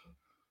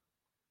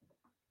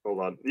 Hold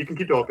on, you can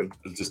keep talking.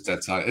 Just dead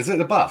time. Is it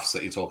the buffs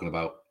that you're talking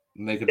about?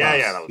 Naked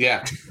buffs?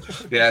 Yeah.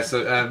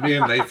 So me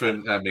and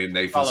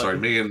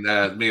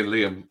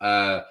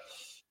Liam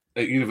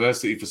at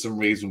university, for some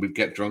reason, we'd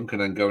get drunk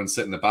and then go and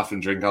sit in the bath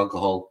and drink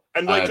alcohol.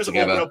 And just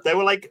open up. They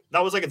were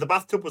that was the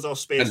bathtub was our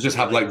space. And just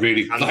have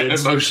really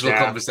emotional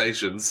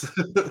conversations.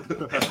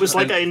 It was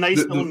a nice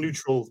little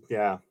neutral,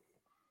 There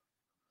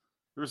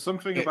was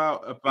something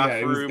about a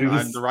bathroom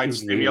and the right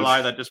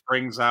stimuli that just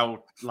brings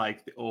out the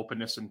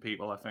openness in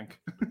people, I think.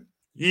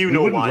 You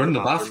know why the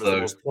bathroom is the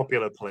most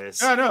popular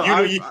place. Yeah, no,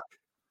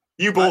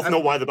 you both know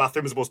why the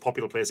bathroom is the most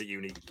popular place at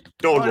uni.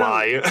 Don't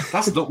lie.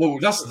 That's not what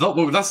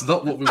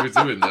we were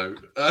doing though.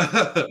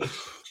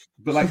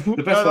 But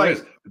the best part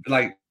is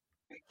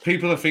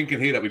people are thinking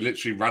here that we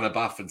literally ran a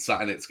bath and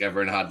sat in it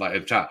together and had a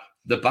chat.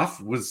 The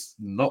bath was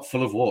not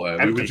full of water.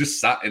 Empty. We were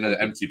just sat in an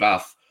empty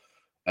bath,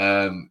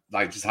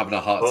 just having a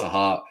heart to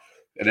heart.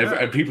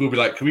 and people will be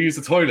like, "Can we use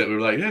the toilet?" We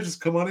were like, "Yeah,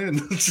 just come on in."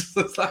 Just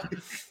like,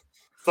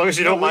 as long as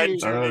you don't mind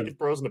I two know. naked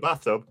bros in the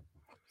bathtub.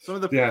 Some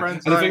of the yeah.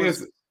 friends And the I thing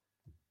was- is,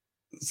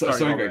 sorry,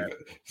 go Greg.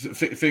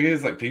 Thing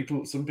is, like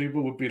some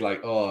people would be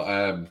like,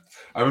 I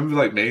remember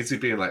like Maisie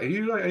being like, are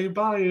you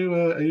bi?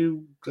 Are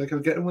you like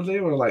getting with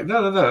Liam? Or like,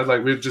 no.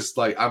 Like we're just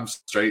like, I'm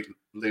straight,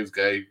 Liam's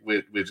gay.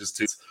 We're just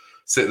two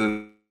sitting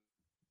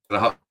in a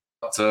hot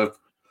tub,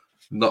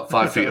 not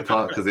 5 feet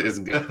apart because it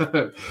isn't gay.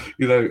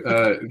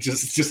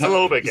 Just a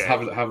little bit gay.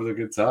 having a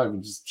good time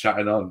and just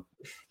chatting on.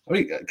 I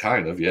mean,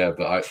 kind of, yeah,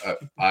 but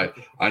I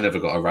never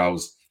got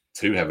aroused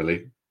too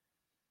heavily.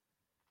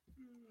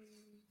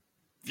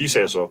 If you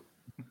say so.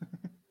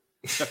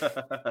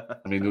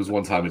 I mean, there was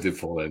one time I did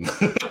fall in.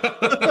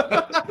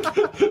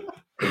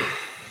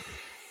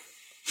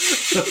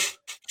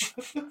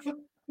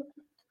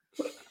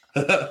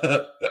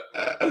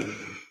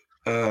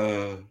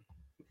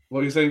 What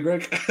are you saying,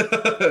 Greg?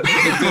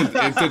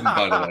 it didn't,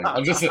 by the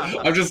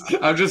way.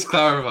 I'm just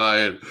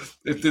clarifying.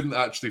 It didn't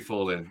actually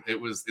fall in. It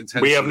was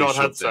intentionally. We have not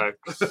had shoved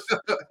sex.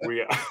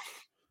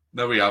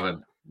 No, we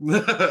haven't.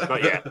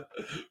 Not yet.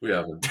 We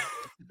haven't.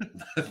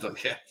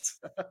 Not yet.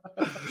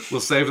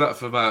 We'll save that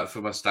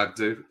for my stag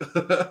do.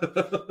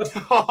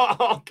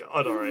 Oh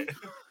God! All right.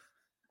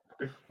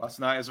 Last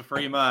night as a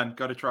free man,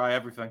 got to try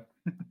everything.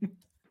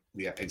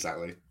 Yeah,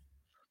 exactly.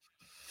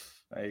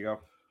 There you go.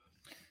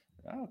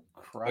 Oh,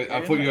 crap.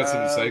 I thought you had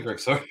something to say, Greg.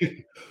 Sorry.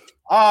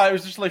 It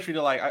was just literally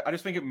like I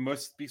just think it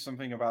must be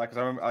something about it because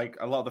I remember like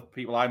a lot of the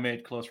people I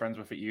made close friends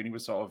with at uni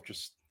was sort of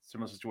just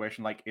similar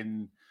situation, like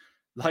in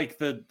like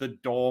the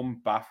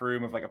dorm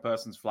bathroom of like a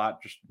person's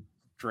flat, just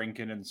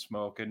drinking and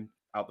smoking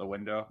out the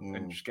window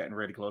and just getting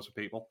really close with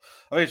people.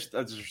 I mean,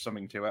 there's just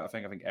something to it. I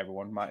think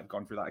everyone might have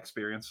gone through that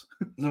experience.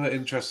 Another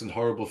interesting,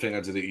 horrible thing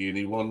I did at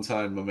uni. One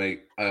time, our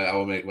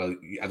mate, well,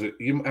 I think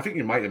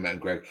you might have met him,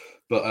 Greg,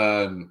 but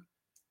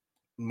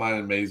mine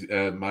and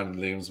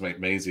Liam's mate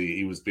Maisie,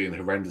 he was being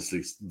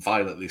horrendously,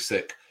 violently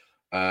sick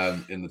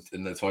in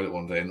the toilet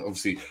one day. And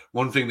obviously,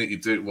 one thing that you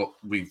do, what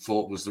we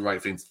thought was the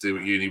right thing to do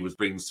at uni, was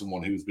bring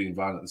someone who was being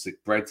violently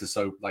sick bread to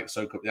soak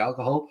up the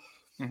alcohol.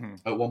 Mm-hmm.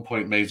 At one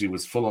point, Maisie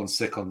was full on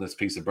sick on this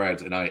piece of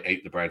bread, and I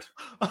ate the bread.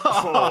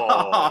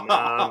 Oh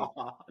man!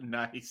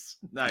 Nice.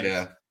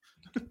 Yeah.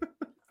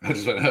 I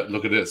just went,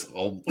 look at this.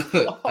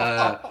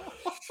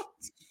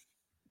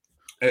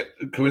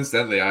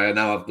 Coincidentally, I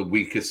now have the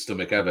weakest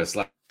stomach ever. It's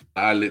like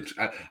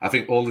I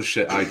think all the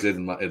shit I did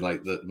in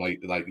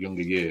my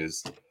younger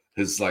years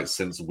has like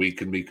since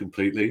weakened me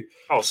completely.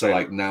 Oh, so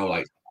like now,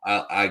 like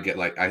I get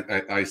like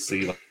I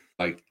see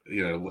like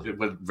you know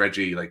when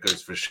Reggie like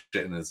goes for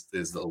shit in his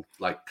little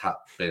like cat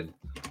bin,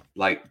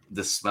 like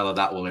the smell of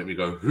that will make me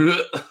go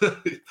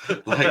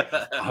like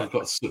I've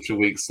got such a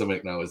weak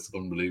stomach now. It's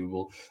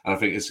unbelievable, and I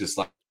think it's just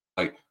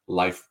like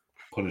life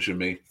punishing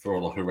me for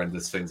all the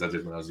horrendous things I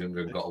did when I was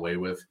younger and got away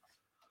with.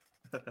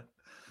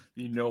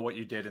 You know what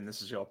you did, and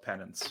this is your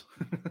penance.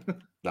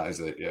 That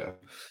is it, yeah.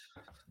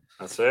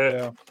 That's it.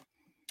 Yeah.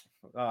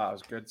 That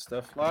was good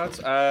stuff, lads.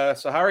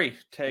 So Harry,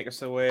 take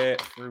us away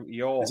through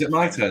your... Is it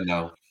my turn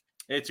now?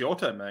 It's your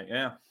turn, mate,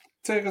 yeah.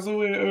 Take us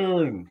away,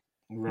 Aaron.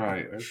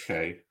 Right,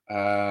 okay.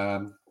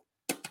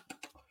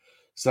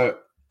 So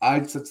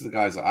I said to the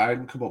guys that I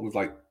hadn't come up with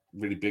like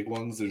really big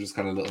ones. They're just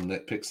kind of little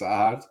nitpicks that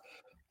I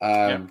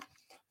had.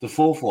 The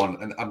fourth one,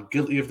 and I'm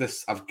guilty of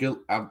this. I'm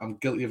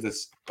guilty of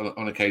this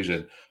on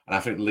occasion, and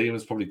I think Liam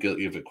is probably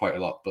guilty of it quite a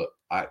lot. But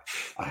I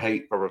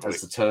hate, as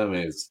the term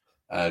is,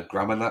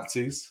 grammar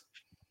Nazis.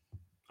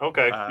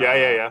 Okay.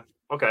 Yeah.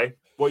 Okay.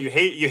 Well, you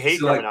hate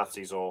so grammar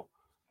Nazis, or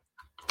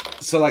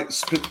so like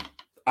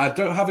I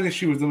don't have an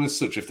issue with them as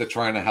such if they're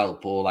trying to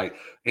help, or like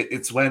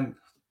it's when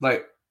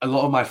like a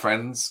lot of my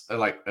friends are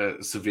like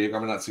severe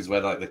grammar Nazis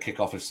where like they kick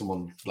off if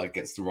someone like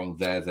gets the wrong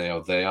there, they,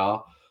 or they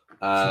are.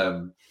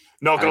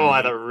 Not gonna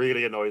lie, that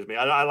really annoys me.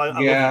 I love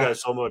you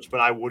guys so much, but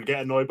I would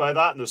get annoyed by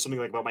that. And there's something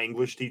like about my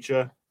English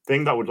teacher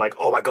thing that would like,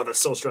 oh my god, that's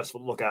so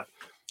stressful to look at.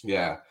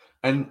 Yeah,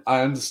 and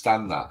I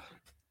understand that.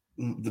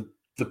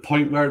 The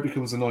point where it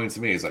becomes annoying to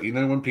me is like, you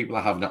know, when people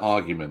are having an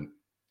argument,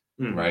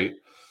 right,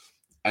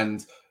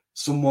 and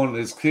someone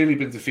has clearly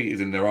been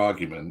defeated in their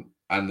argument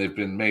and they've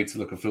been made to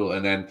look a fool,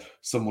 and then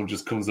someone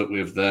just comes up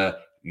with the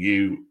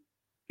YOU.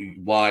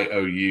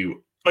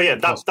 Oh yeah,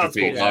 that's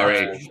bullshit.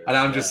 And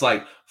I'm just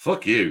like,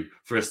 fuck you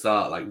for a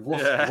start. Like,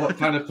 what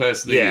kind of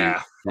person are you?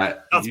 Like,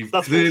 you've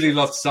clearly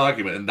lost this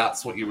argument, and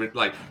that's what you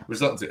like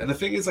result to. And the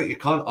thing is, like, you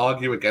can't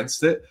argue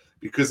against it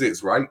because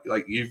it's right.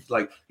 Like, you're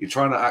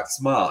trying to act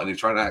smart and you're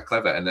trying to act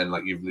clever, and then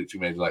like you've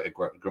literally made like a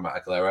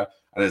grammatical error,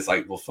 and it's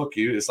like, well, fuck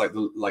you. It's like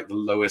the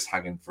lowest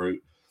hanging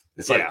fruit.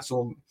 It's like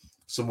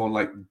someone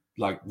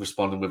like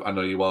responding with, I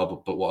know you are,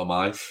 but what am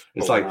I?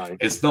 It's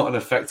it's not an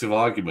effective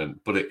argument,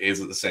 but it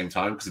is at the same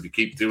time, because if you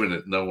keep doing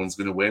it, no one's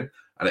going to win.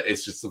 And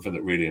it's just something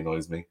that really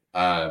annoys me.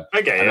 I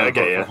get you.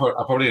 I'm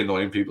probably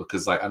annoying people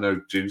because like I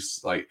know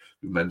Juice, like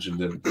we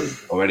mentioned him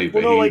already,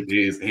 but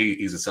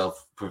he's a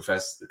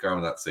self-professed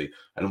grammar Nazi.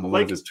 And in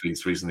one of his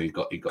tweets recently,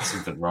 he got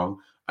something wrong.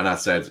 And I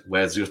said,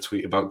 where's your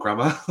tweet about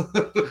grammar?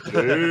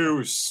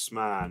 Juice,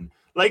 man.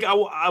 Like,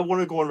 I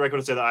want to go on record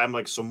and say that I'm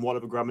like somewhat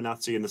of a grammar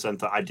Nazi in the sense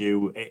that I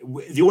do.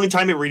 The only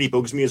time it really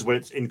bugs me is when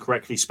it's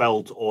incorrectly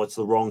spelled or it's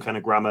the wrong kind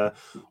of grammar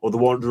or the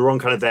wrong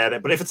kind of there.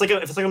 But if it's like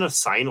on a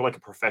sign or like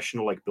a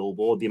professional like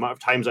billboard, the amount of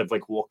times I've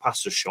like walked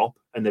past a shop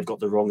and they've got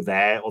the wrong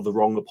there or the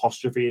wrong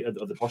apostrophe or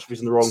the apostrophe's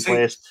in the wrong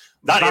place,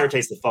 that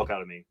irritates the fuck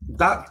out of me.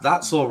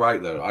 That's all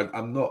right though.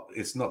 I'm not.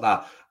 It's not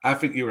that. I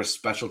think you're a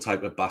special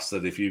type of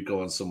bastard if you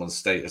go on someone's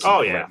status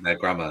and correct their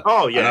grammar.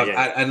 Oh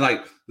yeah, and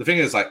like the thing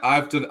is, like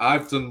I've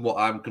done what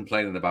I'm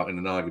complaining about in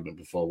an argument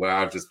before, where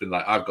I've just been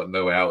like, I've got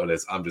no way out of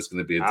this. I'm just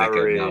going to be a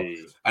dickhead now.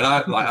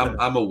 And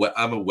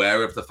I'm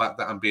aware of the fact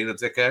that I'm being a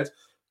dickhead,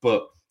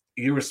 but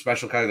you're a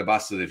special kind of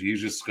bastard if you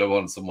just go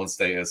on someone's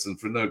status and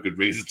for no good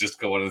reason just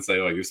go on and say,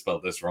 "Oh, you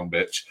spelled this wrong,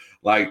 bitch."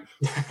 Like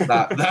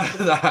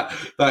that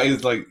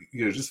is like,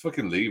 you know, just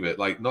fucking leave it.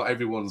 Like not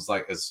everyone's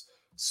like as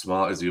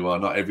smart as you are.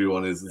 Not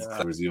everyone is as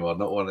clever as you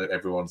are.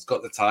 Everyone's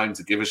got the time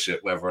to give a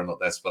shit whether or not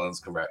their spelling's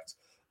correct.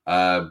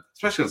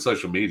 Especially on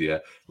social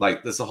media,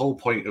 like there's a whole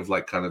point of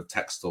like kind of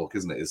text talk,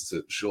 isn't it? Is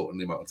to shorten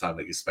the amount of time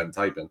that you spend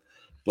typing.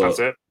 But, that's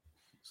it.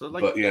 So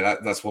like, but yeah,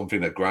 that's one thing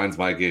that grinds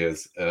my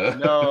gears.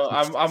 No,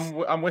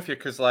 I'm with you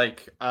because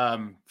like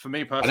for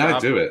me personally, and I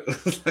do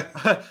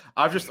it.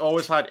 I've just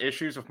always had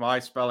issues with my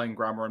spelling,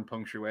 grammar, and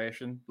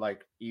punctuation.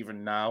 Like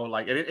even now,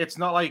 like it's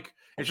not like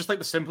it's just like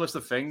the simplest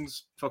of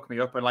things fuck me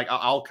up, and like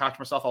I'll catch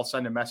myself. I'll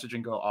send a message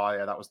and go, "Oh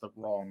yeah, that was the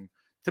wrong."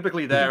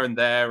 Typically there and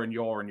there and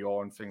your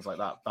and things like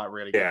that. That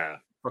really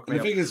fuck me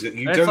the up. thing is,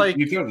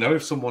 you don't know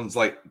if someone's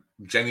like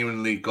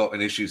genuinely got an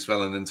issue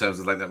spelling in terms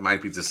of like that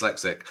might be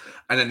dyslexic,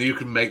 and then you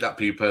can make that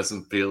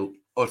person feel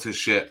utter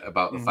shit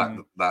about the fact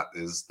that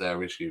is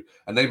their issue,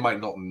 and they might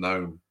not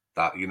know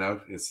that. You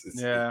know, it's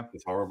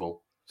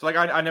horrible. So like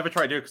I never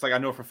try to do it because like I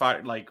know for a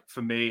fact, like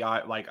for me,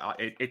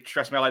 it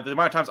stressed me out. Like the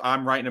amount of times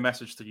I'm writing a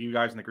message to you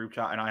guys in the group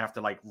chat and I have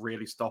to like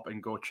really stop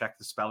and go check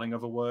the spelling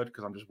of a word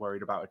because I'm just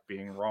worried about it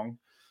being wrong.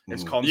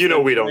 It's constant. You know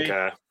we don't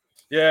care.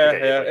 Yeah.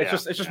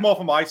 It's just more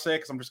for my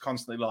sake because I'm just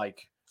constantly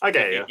like. I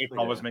get you. It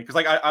bothers me because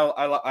like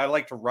I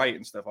like to write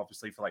and stuff,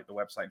 obviously for like the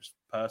website just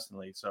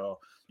personally. So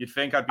you'd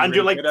think I'd be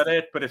really good at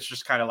it, but it's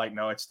just kind of like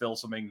no, it's still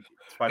something.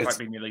 Despite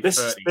being nearly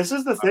 30. This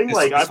is the thing.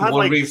 Like I've had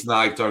one reason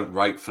I don't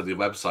write for the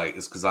website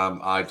is because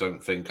I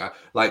don't think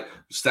like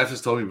Steph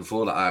has told me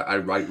before that I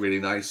write really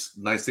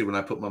nicely when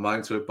I put my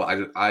mind to it,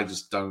 but I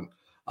just don't.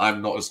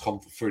 I'm not as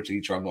confident for a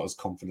teacher. I'm not as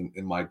confident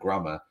in my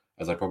grammar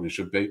as I probably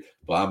should be.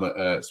 But I'm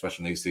a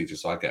special needs teacher,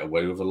 so I get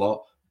away with a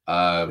lot.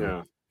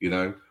 You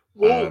know.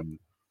 Well,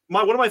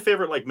 one of my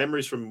favorite like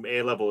memories from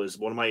A level is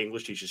one of my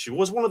English teachers. She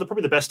was one of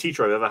probably the best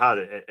teacher I've ever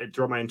had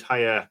throughout my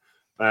entire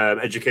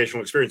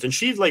educational experience. And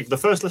she like the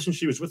first lesson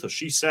she was with us,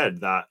 she said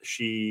that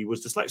she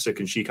was dyslexic,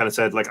 and she kind of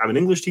said like, I'm an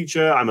English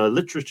teacher, I'm a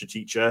literature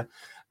teacher,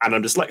 and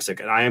I'm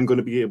dyslexic, and I'm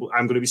going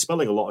to be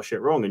spelling a lot of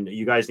shit wrong, and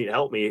you guys need to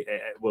help me.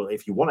 Well,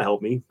 if you want to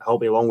help me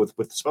along with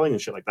the spelling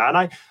and shit like that.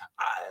 And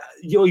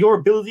your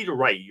ability to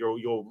write,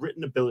 your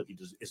written ability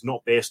is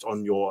not based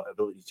on your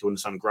ability to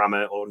understand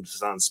grammar or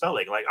understand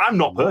spelling. Like I'm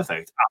not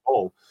perfect at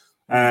all.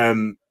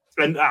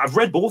 And I've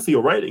read both of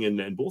your writing,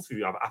 and both of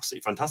you have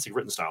absolutely fantastic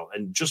written style.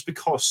 And just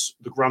because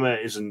the grammar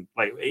isn't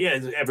like,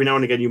 every now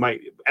and again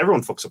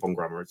everyone fucks up on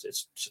grammar.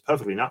 It's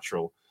perfectly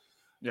natural.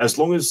 Yeah. As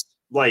long as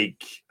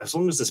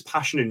there's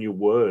passion in your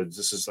words,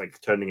 this is like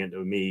turning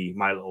into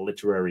my little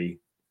literary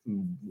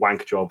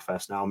wank job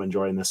fest. Now I'm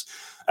enjoying this.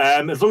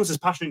 As long as there's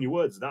passion in your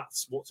words,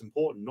 that's what's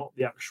important, not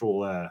the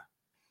actual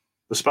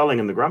the spelling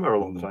and the grammar a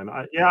lot of the time.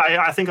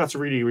 I think that's a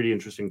really, really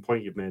interesting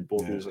point you've made,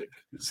 both music.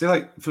 See,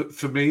 like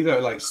for me though,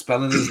 like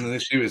spelling isn't an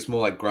issue, it's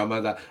more like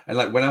grammar. And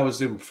like when I was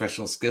doing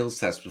professional skills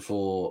tests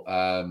before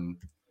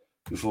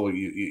you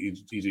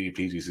do your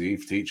PGCE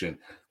for teaching,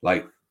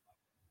 like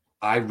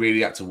I really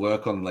had to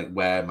work on like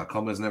where my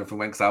commas and everything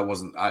went,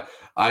 because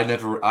I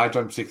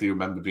don't particularly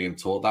remember being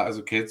taught that as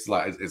a kid.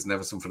 Like it's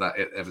never something that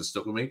it ever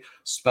stuck with me.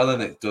 Spelling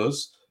it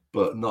does,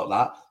 but not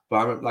that. But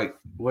I remember, like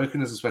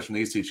working as a special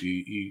needs teacher,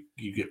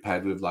 you get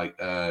paired with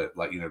learner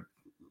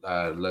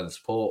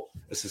support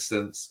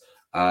assistants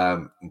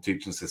and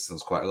teaching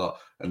assistants quite a lot,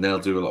 and they'll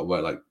do a lot of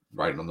work like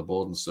writing on the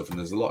board and stuff. And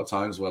there's a lot of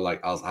times where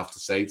like I'll have to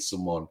say to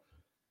someone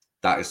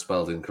that is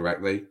spelled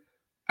incorrectly.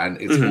 And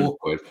it's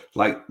awkward.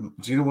 Like,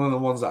 do you know one of the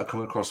ones that I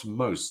come across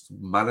most?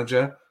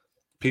 Manager.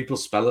 People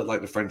spell it like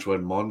the French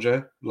word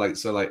manger. Like,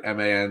 so like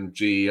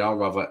M-A-N-G-E-R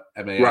rather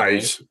M-A-N-A.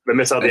 Right. They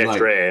miss out the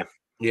extra A.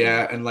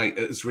 Yeah, and like,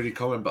 it's really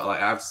common, but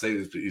like, I have to say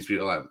to these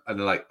people, like, and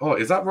they're like, oh,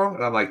 is that wrong?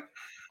 And I'm like,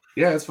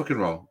 yeah, it's fucking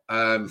wrong.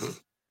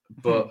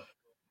 But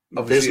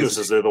business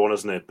is the other one,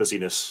 isn't it?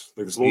 Busyness.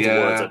 There's loads of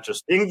words that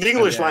just the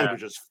English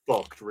language is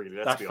fucked. Really,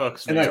 that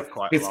fucks me up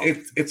quite a lot.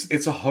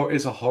 It's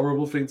a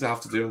horrible thing to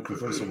have to do and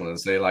confront someone and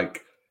say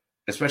like,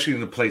 especially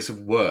in a place of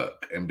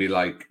work, and be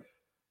like,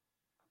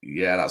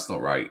 yeah, that's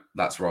not right.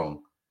 That's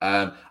wrong.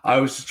 I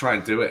always just try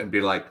and do it and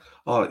be like,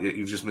 oh,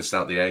 you've just missed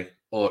out the A,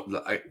 but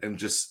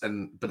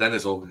then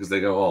it's all because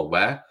they go, oh,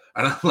 where?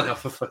 And I'm like, oh,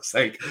 for fuck's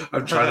sake,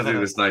 I'm trying to do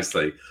this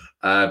nicely.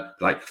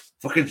 Like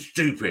fucking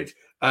stupid.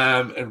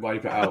 And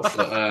wipe it out.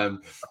 But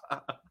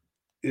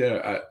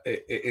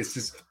it's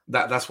just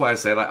that's why I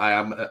say like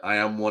I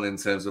am one in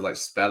terms of like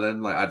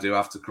spelling. Like I do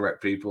have to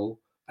correct people,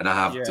 and I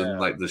have done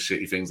like the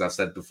shitty things I've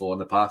said before in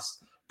the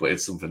past. But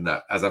it's something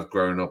that, as I've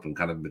grown up and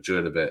kind of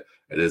matured a bit,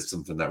 it is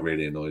something that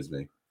really annoys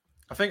me.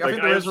 I think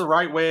there is a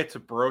right way to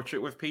broach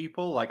it with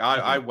people. Like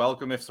I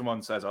welcome if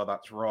someone says, "Oh,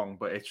 that's wrong,"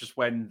 but it's just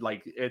when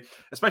like it,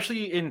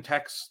 especially in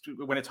text,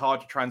 when it's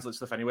hard to translate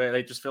stuff anyway,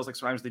 it just feels like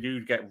sometimes they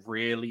do get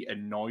really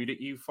annoyed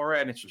at you for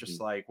it, and it's just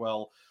like,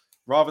 well,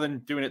 rather than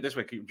doing it this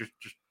way, can you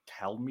just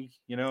tell me,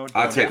 you know?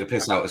 I take the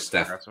piss out of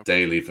Steph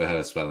daily for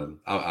her spelling.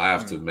 I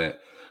have to admit,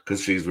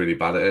 because she's really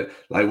bad at it.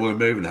 Like we were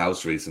moving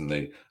house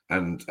recently,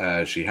 and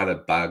she had a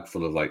bag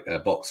full of like a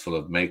box full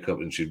of makeup,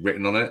 and she'd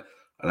written on it.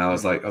 And I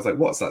was like,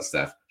 what's that,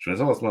 Steph? She went,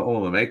 oh, it's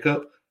all my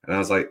makeup. And I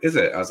was like, is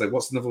it? I was like,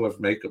 what's another word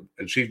for makeup?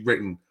 And she'd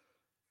written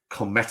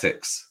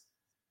cosmetics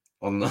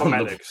on the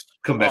cosmetics.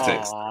 And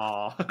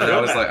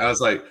I was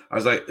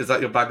like, is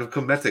that your bag of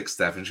cosmetics,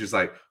 Steph? And she's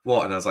like,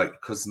 what? And I was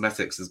like,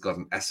 cosmetics has got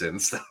an S in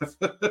stuff.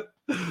 But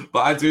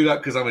I do that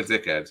because I'm a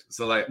dickhead.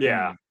 So like,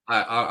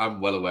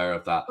 I'm well aware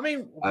of that. I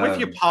mean, with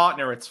your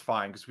partner, it's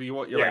fine because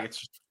like it's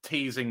just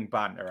teasing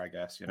banter, I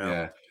guess. You know.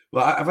 Yeah.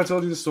 Well, have I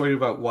told you the story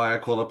about why I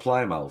call her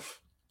Plymouth?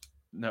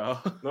 No,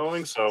 no, I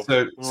think so.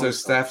 So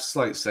Steph's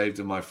like saved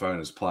in my phone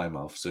as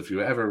Plymouth. So if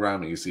you're ever around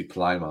me, you see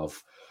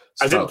Plymouth.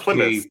 I did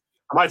Plymouth.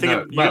 Am I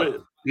thinking?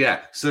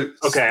 Yeah. So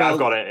okay, I've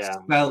got it. Yeah.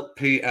 Spelled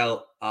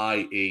Pliemouth,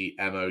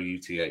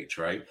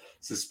 right?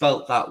 So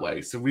spelt that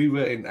way. So we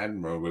were in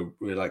Edinburgh. We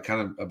were like kind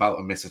of about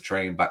to miss a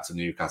train back to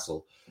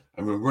Newcastle,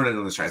 and we're running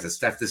on the train. I said,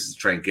 Steph, this is the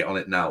train. Get on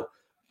it now.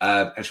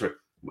 And she went,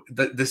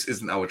 this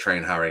isn't our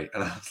train, Harry.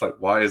 And I was like,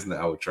 why isn't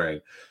it our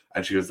train?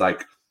 And she was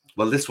like,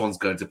 well, this one's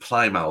going to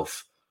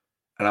Plymouth.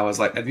 And I was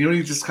like, and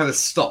you just kind of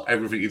stop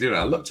everything you're doing.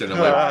 I looked at her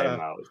and I'm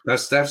like, now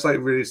Steph's like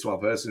a really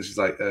smart person. She's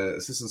like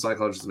assistant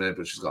psychologist at the minute,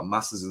 but she's got a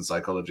master's in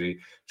psychology.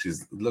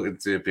 She's looking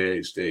to do a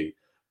PhD.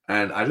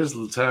 And I just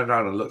turned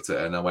around and looked at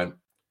her and I went,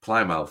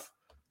 Plymouth,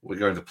 we're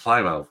going to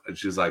Plymouth. And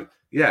she was like,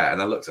 yeah.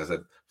 And I looked, I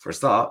said, for a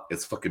start,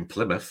 it's fucking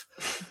Plymouth.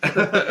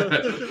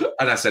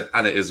 And I said,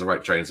 and it is the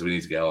right train, so we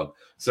need to get on.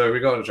 So we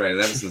got on the train,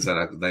 and Emerson said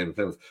I could name of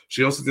Plymouth.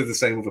 She also did the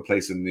same with a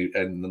place in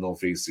the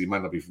northeast, so you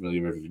might not be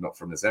familiar with if you're not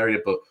from this area,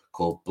 but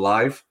called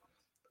Blythe.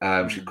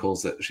 She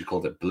called it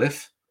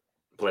Blyth.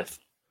 Blyth.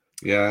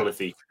 Yeah.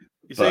 Blithy.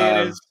 You see,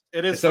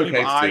 it is funny,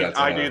 okay but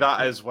I do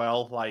that as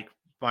well. Like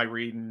my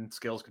reading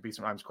skills could be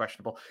sometimes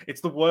questionable.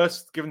 It's the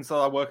worst, given that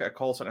I work at a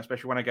call center,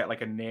 especially when I get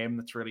like a name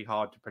that's really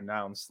hard to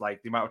pronounce.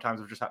 Like the amount of times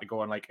I've just had to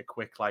go on like a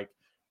quick website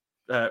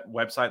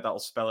that'll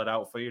spell it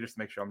out for you just to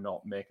make sure I'm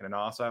not making an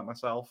arse out of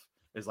myself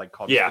is like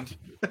constant.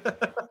 Yeah.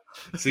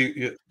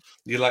 See,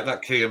 you like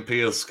that Key and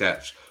Peele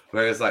sketch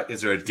where it's like,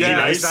 is there a D?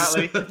 Yeah,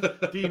 exactly.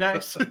 D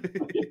nice. Well,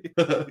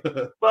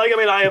 I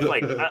mean, I have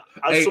like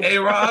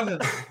Aaron.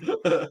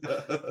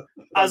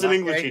 As an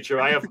English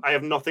teacher, I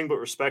have nothing but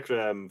respect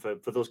for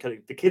those kind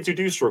of the kids who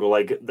do struggle.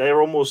 Like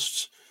they're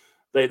almost.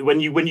 When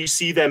you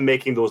see them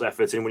making those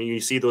efforts and when you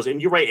see those,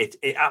 and you're right,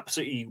 it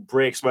absolutely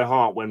breaks my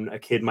heart when a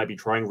kid might be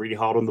trying really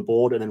hard on the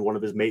board and then one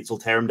of his mates will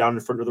tear him down in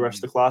front of the rest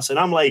of the class. And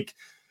I'm like,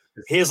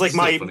 here's like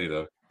my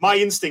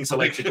instincts are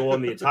like to go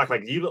on the attack.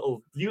 Like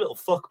you little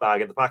fuck bag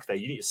at the back there,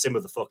 you need to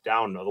simmer the fuck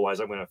down. Otherwise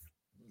I'm going to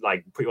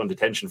like put you on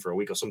detention for a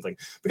week or something.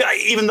 But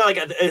even that, like,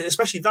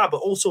 especially that, but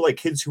also like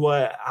kids who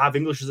have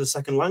English as a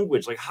second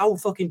language, like how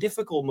fucking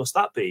difficult must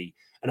that be?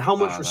 And how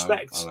much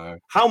respect I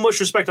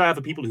have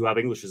for people who have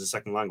English as a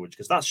second language,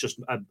 because that's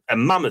just a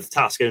mammoth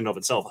task in and of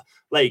itself.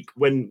 Like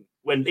when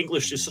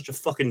English is such a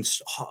fucking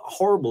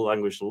horrible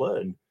language to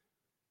learn,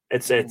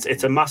 it's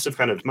a massive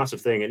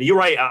thing. And you're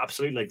right,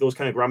 absolutely. Like those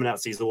kind of grammar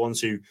Nazis, the ones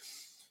who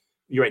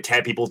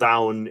tear people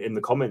down in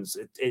the comments.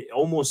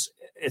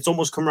 It's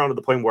almost come around to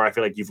the point where I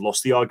feel like you've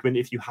lost the argument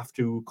if you have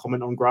to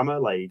comment on grammar.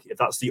 Like if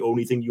that's the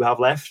only thing you have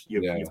left,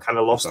 you've kind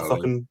of lost the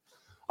fucking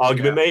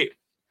argument, mate.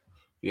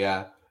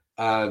 Yeah.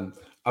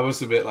 I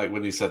must admit, like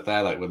when you said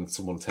there, like when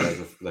someone tears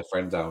their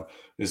friend down,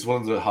 it's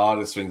one of the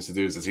hardest things to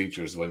do as a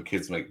teacher is when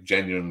kids make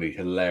genuinely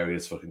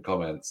hilarious fucking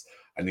comments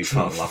and you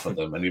can't laugh at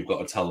them and you've got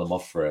to tell them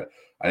off for it.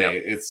 And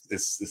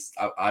it's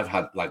I've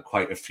had like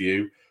quite a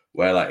few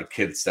where like a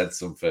kid said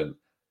something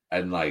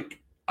and like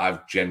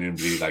I've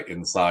genuinely like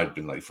inside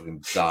been like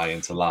fucking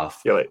dying to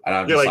laugh. And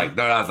I'm just like,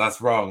 no, that's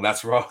wrong.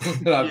 That's wrong.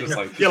 And I'm just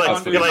like,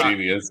 that's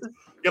genius.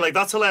 You're like,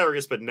 that's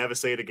hilarious, but never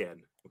say it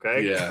again.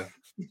 Okay. Yeah.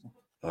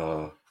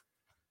 Oh.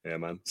 Yeah,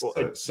 man.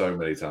 So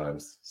many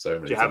times.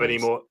 Do you have any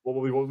more? What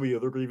were the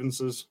other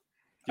grievances?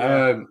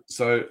 So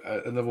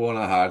another one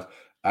I had.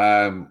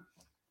 I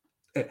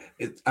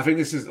think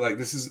this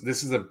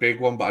is a big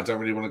one, but I don't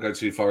really want to go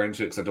too far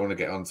into it because I don't want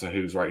to get onto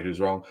who's right, who's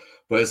wrong.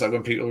 But it's like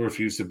when people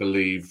refuse to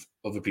believe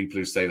other people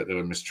who say that they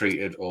were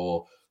mistreated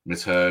or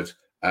misheard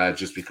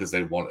just because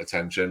they want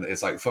attention.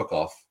 It's like fuck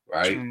off,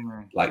 right?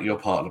 Like you're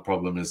part of the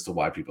problem as to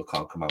why people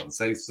can't come out and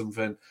say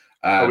something.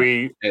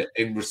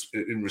 In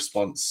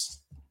response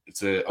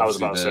to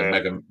obviously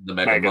the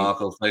Meghan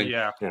Markle thing.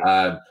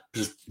 Yeah.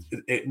 Just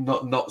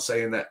not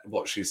saying that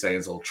what she's saying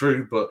is all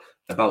true, but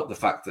about the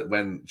fact that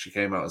when she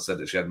came out and said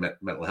that she had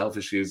mental health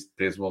issues,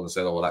 Piers Morgan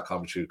said, "Oh, well, that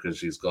can't be true because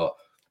she's got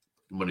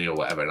money or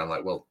whatever." And I'm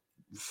like, well,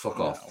 fuck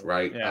off,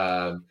 right?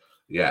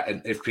 Yeah.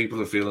 And if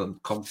people are feeling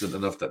confident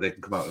enough that they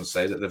can come out and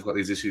say that they've got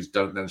these issues,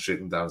 don't then shoot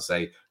them down and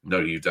say, no,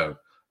 you don't.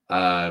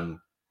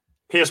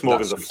 Piers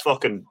Morgan's a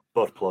fucking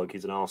butt plug.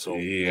 He's an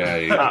arsehole.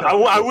 Yeah.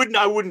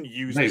 I wouldn't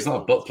use. No, he's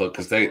not a butt plug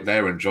because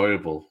they're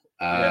enjoyable.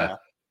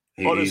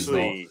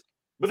 Honestly.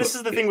 But this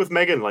is the thing with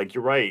Meghan. Like,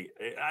 you're right.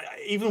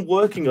 Even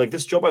working like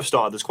this job I've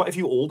started, there's quite a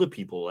few older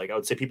people. Like, I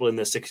would say people in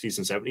their 60s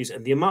and 70s,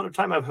 and the amount of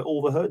time I've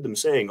overheard them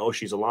saying, "Oh,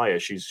 she's a liar.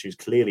 She's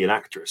clearly an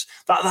actress."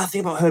 That thing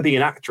about her being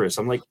an actress,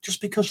 I'm like,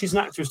 just because she's an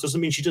actress doesn't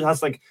mean she just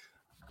has like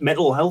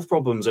mental health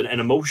problems and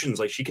emotions.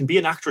 Like, she can be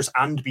an actress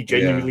and be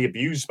genuinely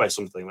abused by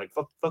something. Like,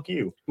 fuck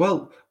you.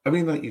 Well, I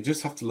mean, like, you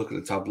just have to look at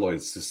the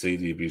tabloids to see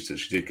the abuse that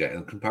she did get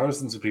in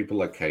comparison to people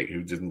like Kate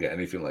who didn't get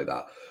anything like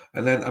that.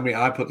 And then, I mean,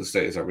 I put the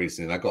status out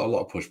recently and I got a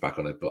lot of pushback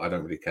on it, but I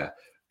don't really care.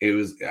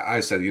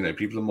 I said,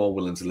 people are more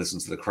willing to listen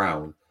to The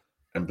Crown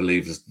and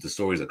believe the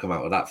stories that come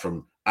out of that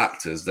from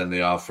actors than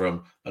they are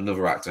from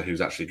another actor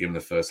who's actually given a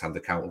first-hand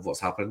account of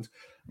what's happened.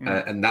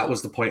 And that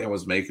was the point I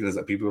was making, is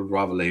that people would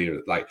rather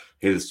hear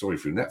the story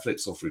through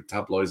Netflix or through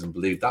tabloids and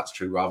believe that's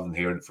true rather than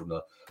hearing it from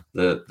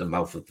the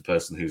mouth of the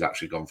person who's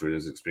actually gone through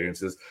those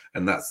experiences.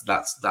 And that's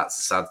a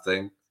sad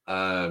thing.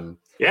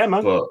 Yeah,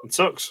 man, but it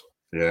sucks.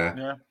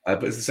 Yeah.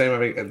 But it's the same. I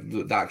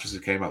think the actress who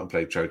came out and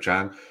played Cho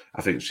Chang,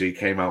 I think she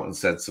came out and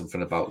said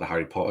something about the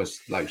Harry Potter,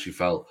 like she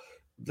felt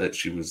that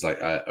she was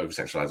like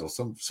over-sexualized or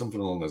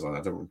something along those lines.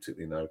 I don't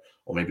particularly know.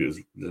 Or maybe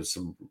there's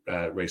some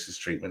racist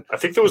treatment. I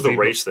think there was the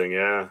race thing,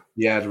 yeah.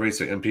 Yeah, the race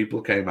thing. And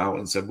people came out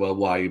and said, well,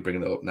 why are you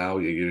bringing it up now?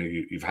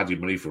 You've had your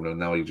money from them,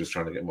 now you're just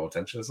trying to get more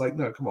attention. It's like,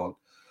 no, come on.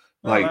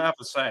 Like, I have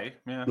to say,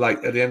 yeah.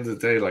 Like, at the end of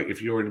the day, like,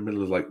 if you're in the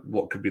middle of, like,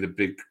 what could be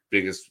the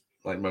biggest,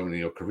 like, moment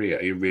in your career,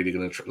 are you really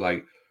going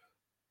to,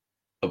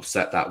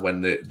 upset that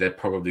when they're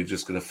probably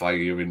just going to fire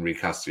you and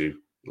recast you?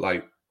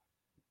 Like,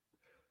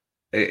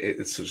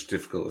 it's such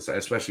difficult,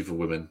 especially for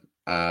women.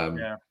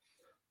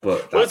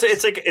 But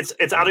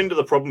it's adding to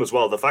the problem as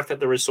well. The fact that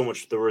there is so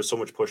much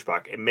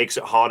pushback, it makes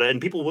it harder, and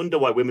people wonder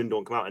why women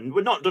don't come out. And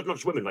we're not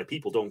just women, like,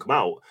 people don't come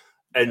out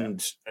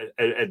and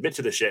admit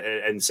to this shit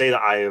and say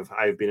that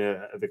I've been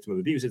a victim of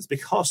abuse. It's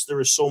because there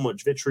is so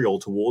much vitriol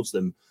towards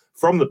them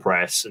from the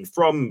press and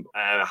from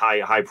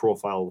high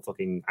profile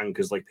fucking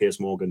anchors like Piers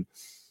Morgan,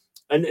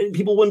 and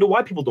people wonder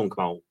why people don't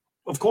come out.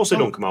 Of course they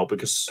don't come out,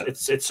 because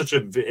it's such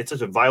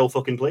a vile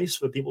fucking place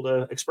for people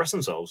to express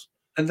themselves.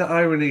 And the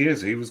irony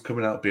is, he was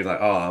coming out being like,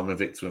 "Oh, I'm a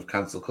victim of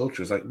cancel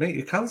culture." It's like, mate,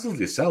 you cancelled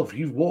yourself.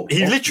 You walked.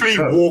 He literally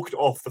walked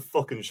off the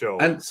fucking show.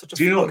 And such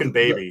a fucking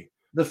baby.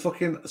 The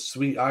fucking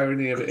sweet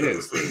irony of it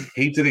is,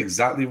 he did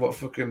exactly what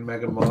fucking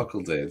Meghan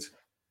Markle did.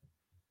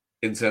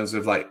 In terms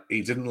of, like,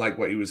 he didn't like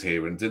what he was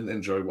hearing, didn't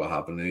enjoy what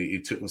happened, and he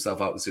took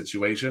himself out of the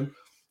situation,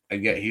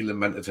 and yet he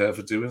lamented her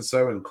for doing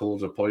so and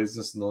called her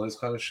poisonous and all this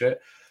kind of shit.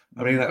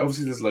 I mean,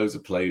 obviously, there's loads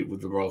of play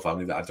with the royal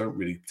family that I don't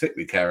really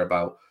particularly care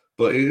about,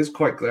 but it is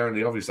quite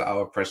glaringly obvious that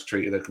our press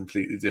treated her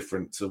completely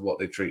different to what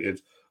they treated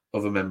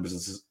other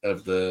members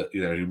of the,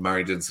 who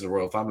married into the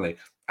royal family.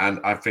 And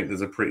I think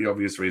there's a pretty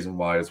obvious reason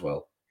why as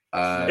well.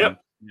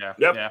 Yep.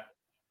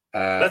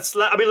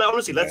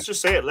 Honestly, let's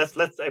just say it. Let's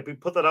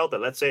put that out there.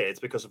 Let's say it's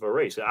because of her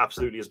race. It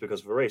absolutely is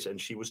because of her race, and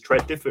she was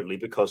treated differently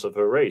because of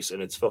her race,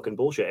 and it's fucking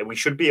bullshit. And we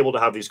should be able to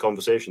have these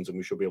conversations, and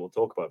we should be able to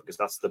talk about it, because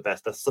that's the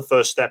best. That's the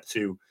first step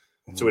to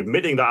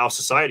admitting that our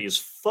society is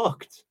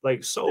fucked,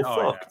 like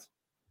fucked.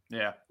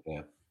 Yeah.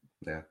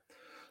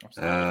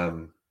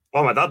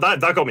 Oh my,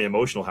 that got me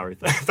emotional, Harry.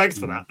 Thanks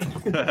for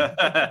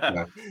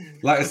that.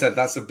 Like I said,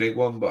 that's a big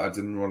one, but I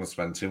didn't want to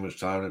spend too much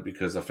time on it,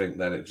 because I think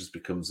then it just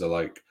becomes a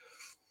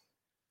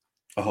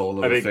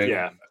whole other thing.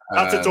 Yeah,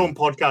 that's its own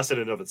podcast in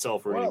and of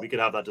itself. Really, we could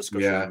have that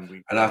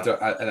discussion.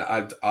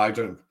 Yeah, I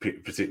don't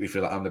particularly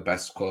feel like I'm the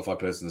best qualified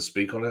person to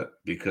speak on it,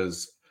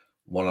 because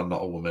one, I'm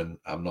not a woman.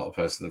 I'm not a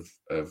person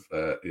of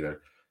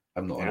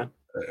I'm not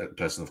a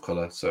person of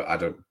color, so I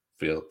don't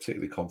feel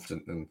particularly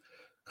confident in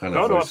kind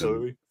of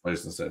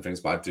voicing certain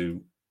things. But I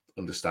do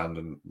understand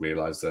and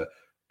realize that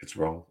it's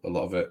wrong, a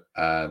lot of it.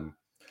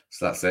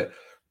 So that's it.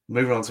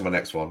 Moving on to my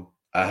next one.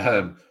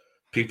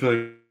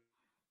 People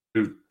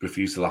who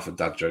refuse to laugh at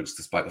dad jokes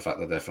despite the fact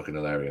that they're fucking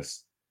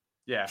hilarious.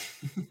 Yeah,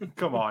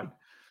 come on.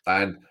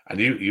 And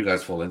you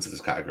guys fall into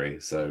this category,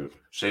 so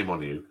shame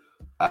on you.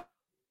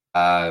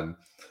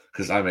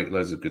 Because I make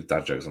loads of good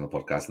dad jokes on the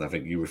podcast, and I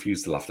think you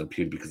refuse to laugh at them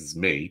purely because it's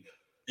me,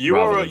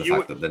 rather than the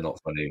fact that they're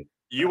not funny.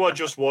 You are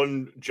just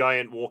one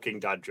giant walking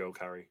dad joke,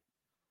 Harry.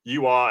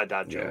 You are a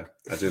dad joke.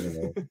 Yeah, I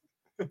do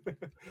know.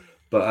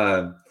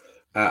 But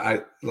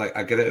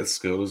I get it at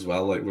school as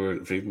well. Like, we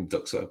were feeding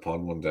ducks at a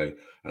pond one day,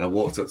 and I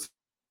walked up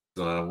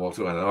and I went,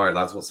 "All right,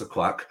 lads, what's the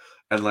quack?"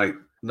 And like,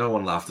 no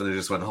one laughed, and they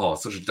just went, "Oh,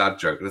 such a dad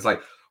joke." And it's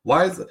like,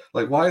 why is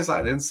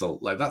that an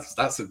insult? Like,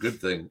 that's a good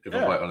thing. If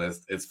I'm quite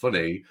honest, it's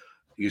funny.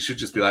 You should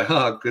just be like,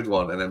 "Oh, good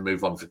one," and then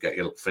move on. Forget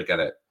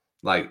it.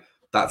 Like,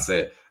 that's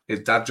it.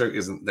 His dad joke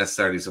isn't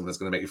necessarily something that's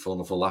going to make you fall on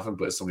the floor laughing,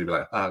 but it's somebody be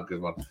like, "Ah,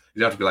 good one." You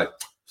don't have to be like,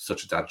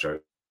 "Such a dad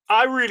joke."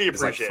 I really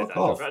It's like, appreciate fuck that.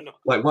 off. Joke.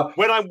 Like, what?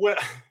 When I'm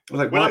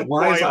Like, when I'm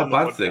why is quiet that a on the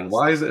bad thing? podcast-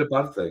 Why is it a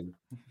bad thing?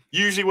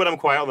 Usually, when I'm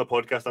quiet on the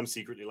podcast, I'm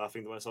secretly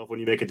laughing to myself when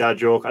you make a dad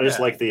joke. I just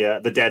like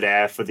the dead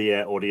air for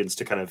the audience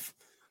to kind of.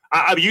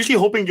 I'm usually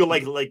hoping you're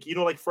like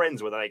like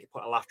Friends, where they like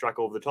put a laugh track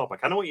over the top. I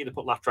kind of want you to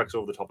put laugh tracks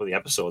over the top of the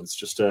episodes,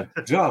 just to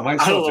Yeah, I might add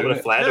a start little bit doing of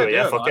it. flair to it.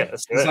 Yeah, fuck it.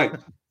 Let's do It's it. like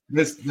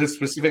there's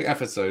specific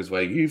episodes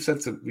where you've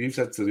said to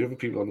the other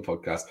people on the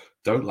podcast,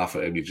 "Don't laugh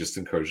at him. You're just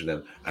encouraging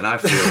him," and I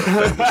feel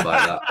offended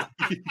by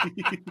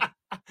that.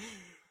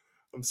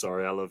 I'm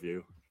sorry. I love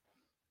you,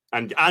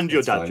 and your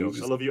It's dad fine, you jokes.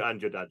 just- I love you and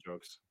your dad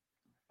jokes.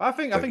 I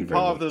think Thank you very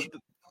part much.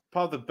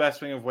 of the best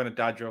thing of when a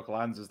dad joke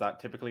lands is that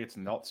typically it's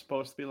not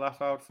supposed to be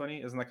laugh out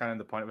funny. Isn't that kind of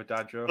the point of a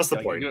dad joke? That's the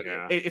Like, point, you-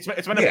 yeah. It's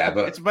meant Yeah, to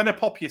but- it's meant to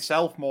pop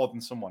yourself more than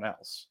someone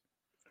else.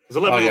 There's a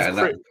level yeah, of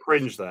and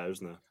cringe there,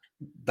 isn't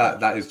there?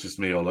 That is just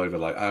me all over.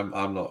 Like,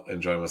 I'm not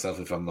enjoying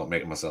myself if I'm not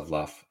making myself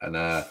laugh, and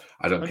I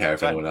don't care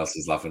if 100%. anyone else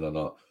is laughing or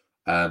not.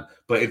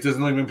 But it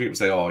doesn't like when people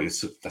say, "Oh,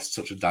 that's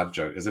such a dad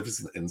joke," as if it's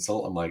an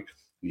insult. I'm like,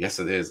 yes,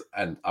 it is,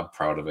 and I'm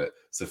proud of it.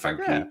 So thank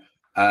you.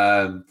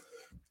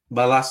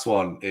 My last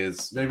one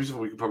is maybe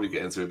we can probably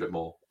get into it a bit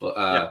more,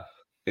 but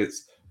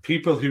it's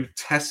people who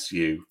test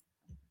you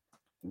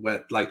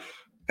when, like,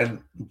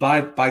 and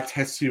by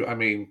test you, I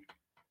mean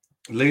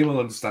Liam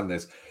will understand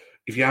this.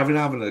 If you're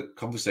having a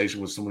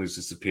conversation with someone who's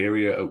a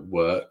superior at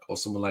work or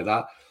someone like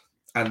that,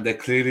 and they're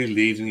clearly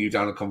leading you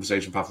down a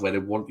conversation path where they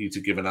want you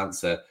to give an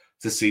answer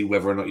to see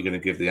whether or not you're going to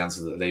give the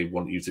answer that they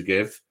want you to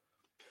give.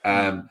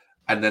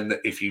 And then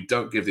if you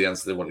don't give the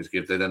answer they want you to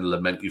give, they then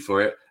lament you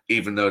for it,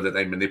 even though that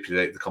they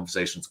manipulate the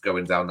conversation to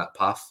going down that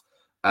path.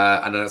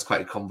 And then that's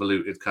quite a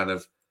convoluted kind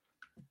of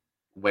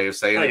way of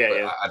saying it.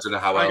 But I don't know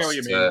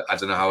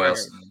how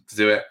else to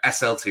do it.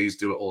 SLTs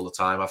do it all the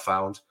time, I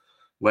found,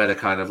 where they're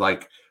kind of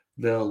like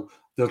they'll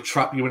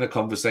trap you in a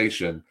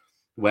conversation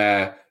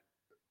where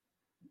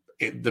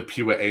the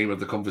pure aim of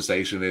the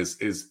conversation is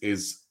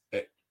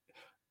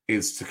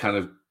to kind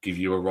of give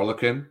you a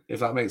rollicking,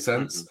 if that makes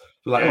sense.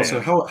 Like, also,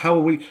 how are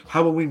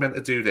we meant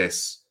to do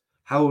this?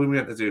 How are we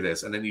meant to do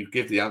this? And then you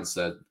give the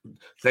answer.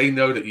 They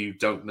know that you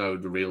don't know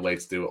the real way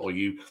to do it, or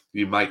you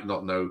might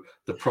not know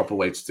the proper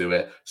way to do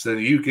it. So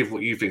then you give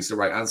what you think is the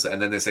right answer,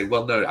 and then they say,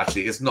 "Well, no,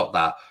 actually, it's not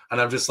that." And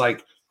I'm just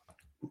like,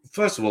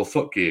 first of all,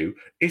 fuck you.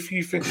 If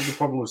you think there's a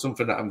problem with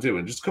something that I'm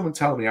doing, just come and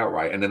tell me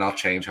outright, and then I'll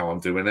change how I'm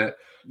doing it.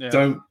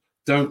 Yeah.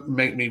 Don't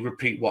make me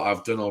repeat what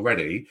I've done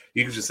already.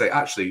 You can just say,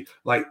 actually,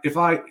 like, if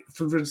I,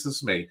 for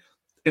instance, me,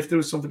 if there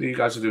was something that you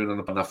guys are doing on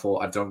the and I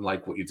thought, I don't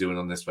like what you're doing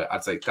on this way,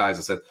 I'd say, guys,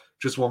 I said,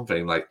 just one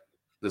thing, like,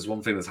 there's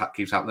one thing that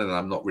keeps happening and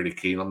I'm not really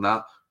keen on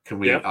that. Can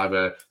we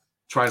either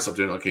try and stop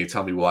doing it, or can you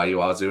tell me why you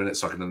are doing it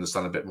so I can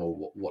understand a bit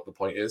more what the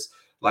point is?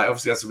 Like,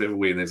 obviously, that's a bit of a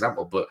weird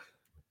example, but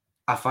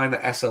I find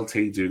that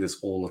SLT do this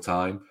all the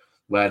time,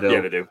 where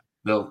they do.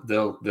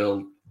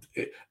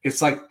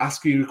 It's like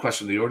asking you a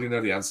question they already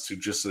know the answer to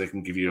just so they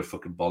can give you a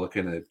fucking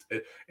bollocking.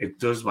 And it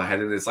does my head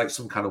in. It's like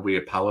some kind of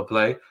weird power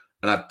play,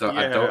 and I don't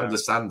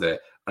understand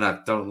it, and I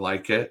don't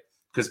like it,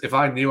 because if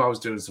I knew I was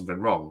doing something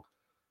wrong,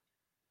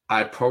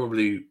 I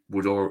probably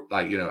would, or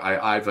like,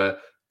 I either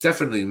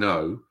definitely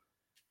know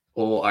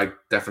or I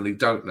definitely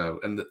don't know.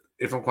 And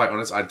if I'm quite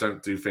honest, I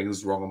don't do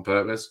things wrong on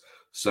purpose.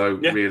 So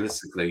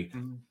realistically,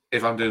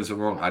 if I'm doing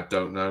something wrong, I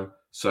don't know.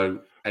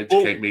 So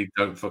educate me.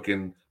 Don't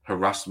fucking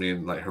harass me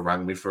and like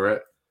harangue me for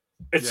it.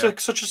 It's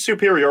such a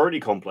superiority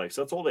complex.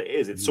 That's all it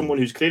is. It's someone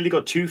who's clearly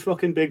got too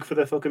fucking big for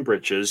their fucking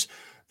britches.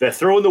 They're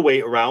throwing the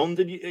weight around,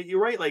 and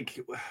you're right. Like,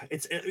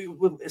 it's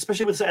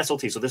especially with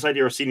SLT. So this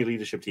idea of senior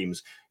leadership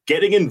teams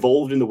getting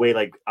involved in the way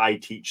like I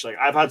teach. Like,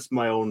 I've had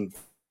my own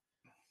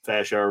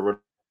fair share of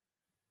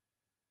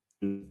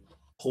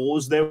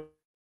pause their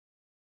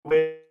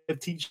way of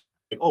teaching.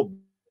 Like, oh,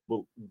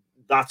 well,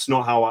 that's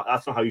not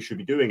how you should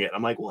be doing it.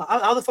 I'm like, well,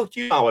 how the fuck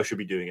do you know how I should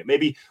be doing it?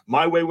 Maybe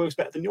my way works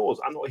better than yours.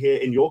 I'm not here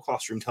in your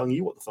classroom telling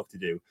you what the fuck to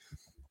do.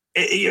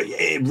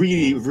 It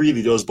really,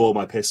 really does blow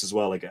my piss as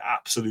well. Like, it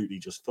absolutely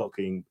just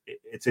fucking,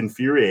 it's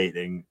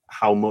infuriating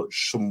how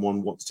much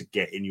someone wants to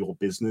get in your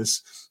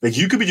business. Like,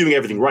 you could be doing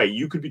everything right.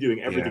 You could be doing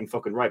everything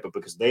fucking right, but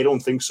because they don't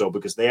think so,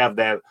 because they have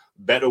their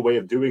better way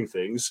of doing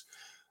things,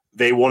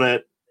 they want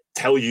to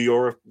tell you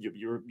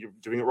you're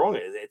doing it wrong.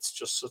 It's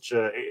just such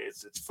a,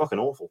 it's fucking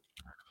awful.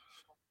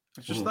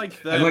 It's just like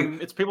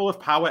it's people with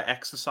power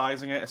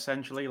exercising it,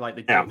 essentially. Like,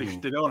 they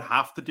don't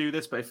have to do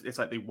this, but it's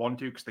like they want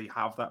to because they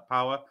have that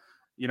power.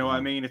 You know what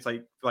I mean? It's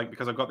like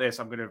because I've got this,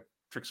 I'm going to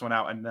trick someone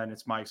out, and then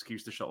it's my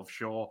excuse to sort of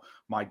show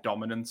my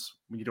dominance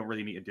when you don't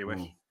really need to do it.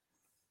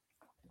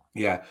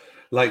 Yeah,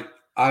 like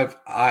I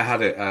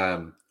had it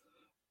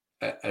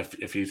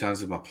a few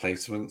times with my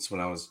placements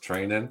when I was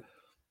training,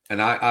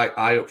 and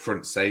I up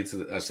front said to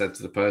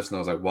the person, I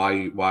was like,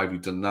 why have you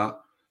done that?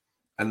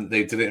 And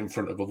they did it in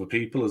front of other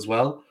people as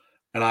well.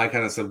 And I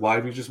kind of said, why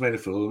have you just made a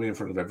fool of me in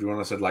front of everyone?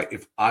 I said, like,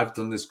 if I've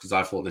done this because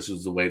I thought this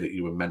was the way that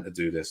you were meant to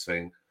do this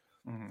thing,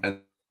 and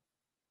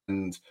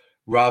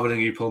rather than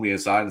you pull me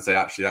aside and say,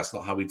 actually, that's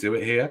not how we do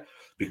it here,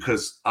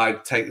 because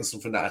I'd taken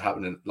something that had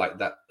happened in like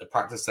that, a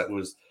practice that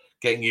was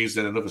getting used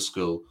in another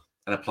school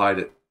and applied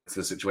it to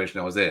the situation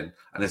I was in,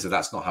 and they said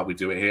that's not how we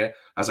do it here.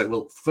 I was like,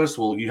 well, first of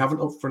all, you haven't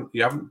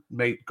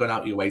gone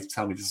out your way to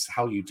tell me this is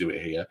how you do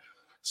it here.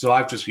 So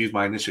I've just used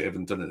my initiative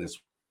and done it this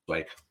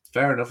way.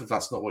 Fair enough if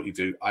that's not what you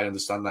do. I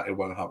understand that it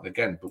won't happen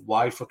again. But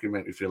why fucking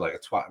make me feel like a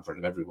twat in front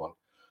of everyone?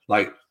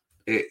 Like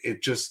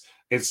it's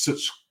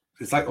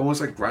like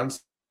almost like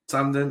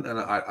grandstanding, and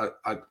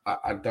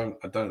I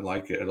don't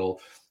like it at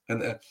all.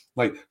 And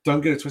like,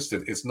 don't get it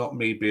twisted. It's not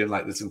me being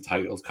like this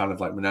entitled kind of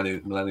like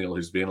millennial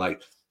who's being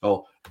like,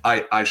 oh,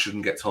 I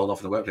shouldn't get told off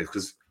in the workplace,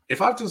 because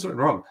if I've done something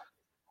wrong,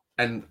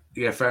 and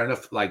yeah, fair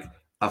enough, like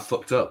I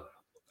fucked up,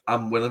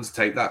 I'm willing to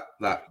take that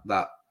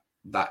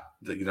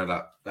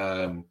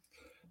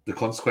the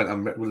consequence.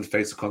 I'm willing to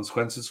face the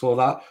consequences for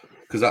that,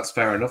 because that's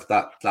fair enough.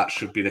 That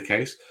should be the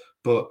case.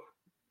 But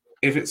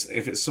if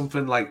it's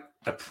something like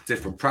a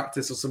different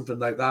practice or something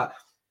like that,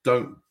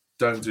 don't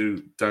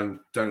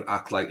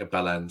act like a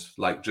bell end.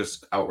 Like,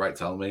 just outright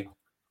tell me.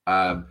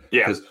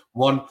 Because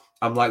one,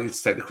 I'm likely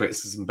to take the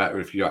criticism better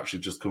if you actually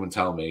just come and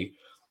tell me.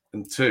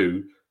 And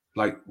two,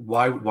 like,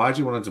 why do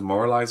you want to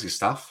demoralize your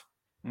staff?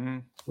 Mm-hmm.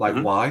 Like,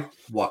 why?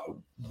 What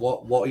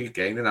are you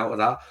gaining out of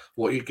that?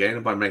 What are you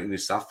gaining by making your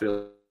staff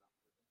feel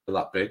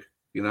that big?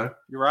 You know,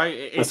 you're right.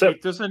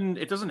 It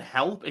doesn't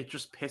help. It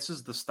just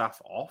pisses the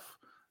staff off,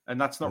 and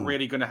that's not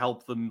really going to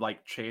help them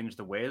like change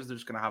the ways. They're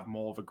just going to have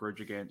more of a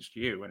grudge against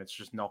you, and it's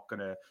just not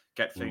going to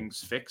get things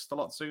fixed a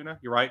lot sooner.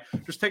 You're right.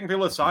 Just taking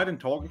people aside and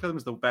talking to them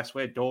is the best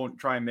way. Don't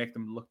try and make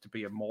them look to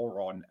be a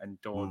moron,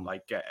 and don't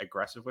like get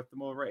aggressive with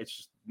them over it.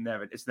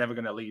 It's never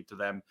going to lead to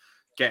them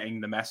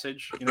getting the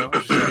message. You know,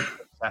 it's just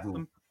upset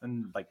them.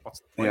 And like, what's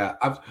the point? Yeah,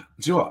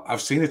 do you know what?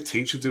 I've seen a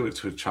teacher do it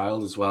to a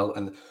child as well,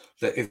 and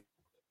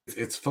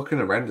it's fucking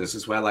horrendous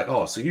as well. Like,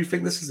 oh, so you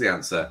think this is the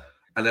answer?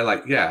 And they're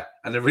like, yeah,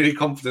 and they're really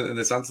confident in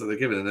this answer they're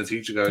giving, and the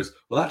teacher goes,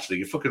 well, actually,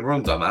 you're fucking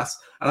wrong, dumbass.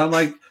 And I'm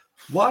like,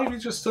 why have you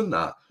just done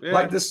that? Yeah.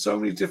 Like, there's so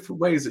many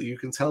different ways that you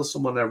can tell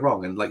someone they're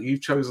wrong, and like,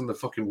 you've chosen the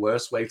fucking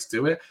worst way to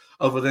do it,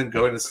 other than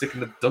going and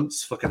sticking a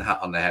dunce fucking hat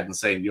on their head and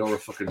saying you're a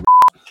fucking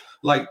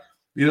like,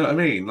 you know what I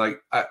mean?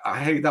 Like, I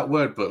hate that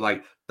word, but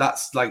like,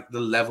 that's like the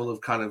level of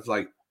kind of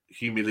like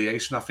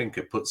humiliation I think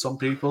it puts on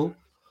people.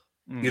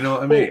 You know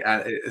what I mean?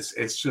 And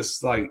it's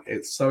just like,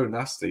 it's so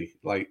nasty.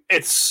 Like,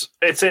 it's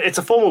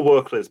a form of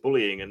workplace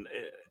bullying, and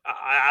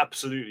I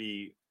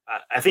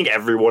think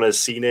everyone has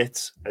seen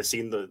it. Has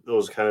seen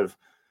those kind of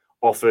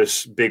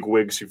office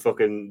bigwigs who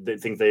fucking they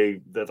think they're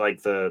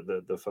like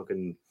the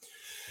fucking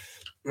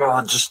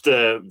just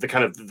the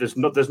kind of there's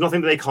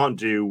nothing that they can't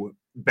do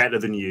better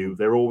than you.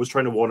 They're always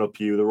trying to one up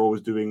you. They're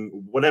always doing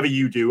whatever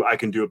you do, I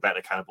can do it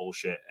better kind of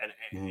bullshit. And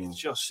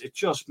it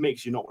just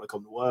makes you not want to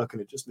come to work,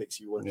 and it just makes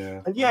you want.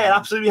 Yeah. And yeah, it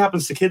absolutely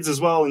happens to kids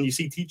as well. And you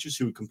see teachers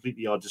who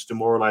completely are just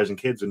demoralizing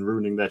kids and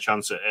ruining their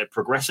chance at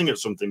progressing at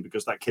something,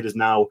 because that kid is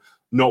now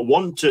not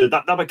want to.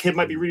 That kid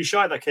might be really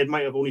shy. That kid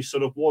might have only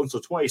stood up once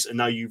or twice, and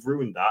now you've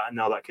ruined that. And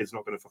now that kid's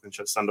not going to fucking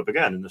stand up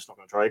again, and it's not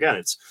going to try again.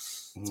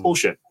 It's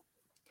bullshit.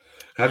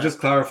 Can I just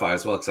clarify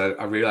as well? Because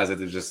I realized I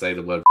did just say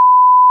the word.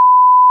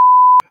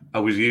 I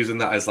was using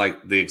that as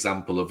like the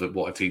example of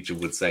what a teacher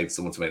would say to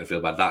someone to make them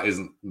feel bad. That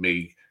isn't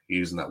me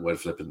using that word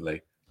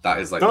flippantly. That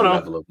is like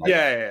level of like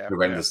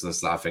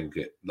horrendousness that I think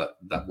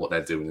that what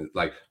they're doing is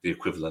like the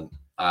equivalent.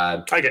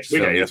 And I guess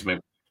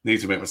need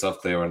to make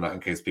myself clear on that in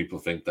case people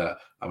think that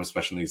I'm a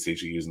special needs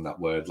teacher using that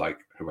word like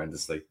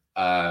horrendously.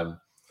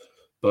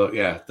 But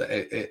yeah,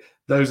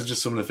 those are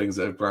just some of the things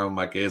that have ground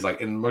my gears.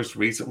 Like in most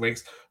recent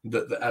weeks,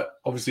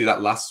 obviously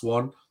that last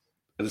one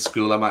at the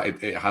school I'm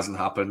at, it hasn't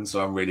happened,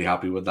 so I'm really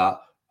happy with that.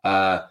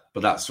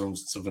 But that's from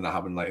something that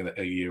happened like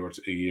a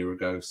year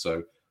ago,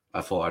 so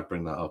I thought I'd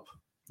bring that up.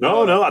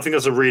 No, I think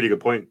that's a really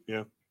good point.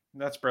 Yeah,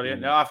 that's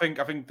brilliant. No, I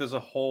think there's a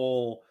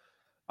whole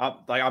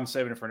like I'm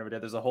saving it for another day.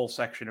 There's a whole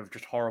section of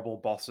just horrible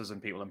bosses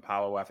and people in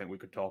power where I think we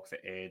could talk for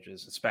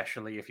ages,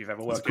 especially if you've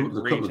ever worked in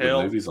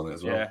retail. Movies on it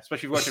as well. Yeah, especially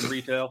if you've worked in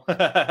retail.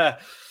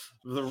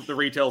 The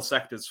retail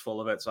sector's full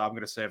of it, so I'm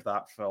going to save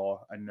that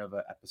for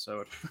another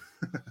episode.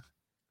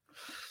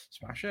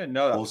 Smash it.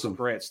 No, that's awesome.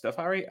 Great stuff,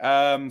 Harry.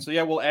 So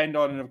yeah, we'll end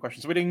on another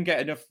question. So we didn't get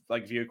enough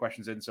like viewer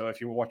questions in. So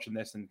if you were watching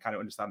this and kind of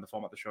understand the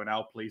format of the show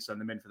now, please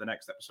send them in for the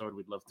next episode.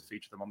 We'd love to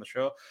feature them on the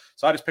show.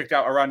 So I just picked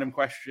out a random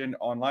question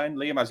online.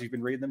 Liam, as you've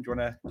been reading them, do you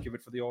want to give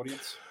it for the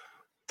audience?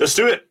 Let's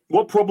do it.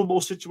 What probable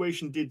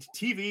situation did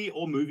TV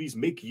or movies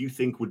make you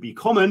think would be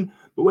common,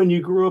 but when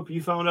you grew up,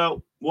 you found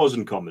out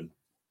wasn't common?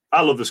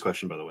 I love this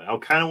question, by the way. I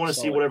kind of want to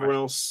see what everyone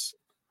else.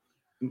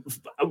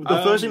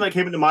 The first thing that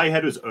came into my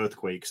head was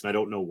earthquakes, and I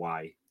don't know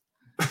why.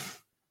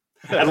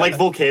 And like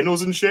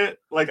volcanoes and shit,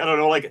 like I don't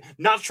know, like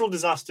natural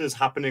disasters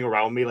happening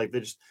around me, like they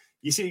just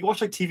you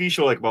watch like TV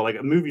show like about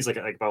like movies like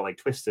about like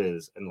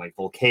twisters and like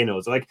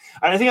volcanoes. Like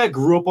I think I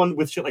grew up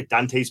with shit like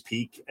Dante's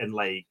Peak and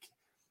like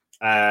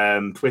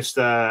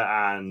Twister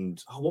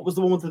and what was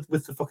the one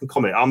with the fucking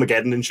comet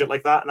Armageddon and shit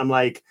like that. And I'm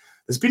like,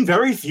 there's been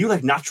very few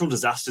like natural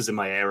disasters in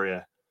my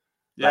area.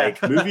 Yeah.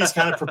 Like movies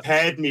kind of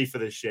prepared me for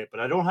this shit, but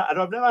I've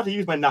never had to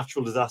use my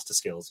natural disaster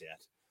skills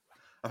yet.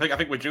 I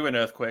think we're due an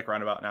earthquake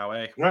round about now,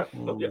 eh? Right?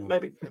 Yeah,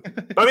 maybe.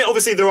 But I mean,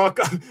 obviously there are.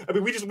 I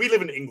mean, we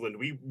live in England.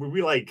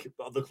 We like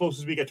the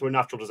closest we get to a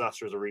natural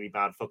disaster is a really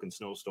bad fucking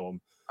snowstorm.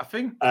 I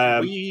think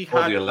we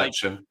Or had the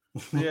election.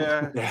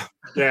 Yeah.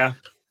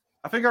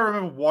 I think I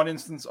remember one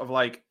instance of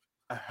like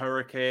a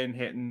hurricane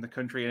hitting the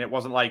country, and it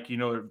wasn't like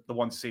the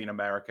one seen in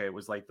America. It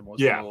was like the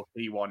most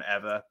low-key one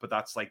ever. But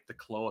that's like the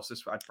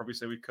closest I'd probably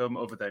say we'd come,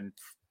 other than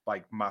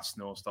like mass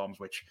snowstorms,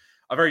 which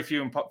are very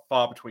few and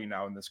far between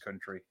now in this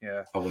country.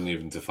 Yeah, I wouldn't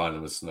even define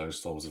them as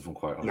snowstorms, if I'm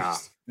quite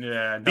honest. Nah.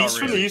 Yeah, Beast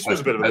from the East was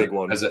a bit of a big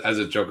one. As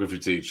a geography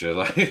teacher,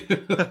 like. Do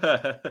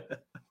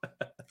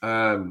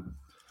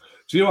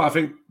you know what I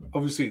think?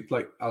 Obviously,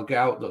 like I'll get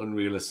out the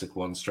unrealistic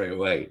one straight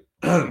away.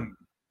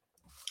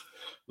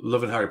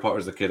 Loving Harry Potter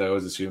as a kid, I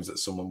always assumed that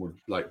someone would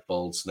like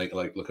bald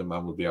snake-like looking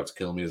man would be able to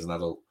kill me as an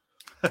adult.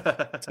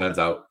 Turns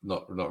out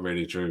not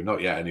really true.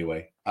 Not yet,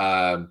 anyway.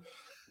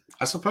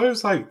 I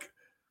suppose like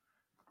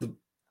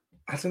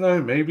I don't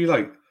know, maybe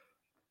like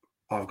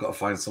I've got to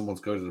find someone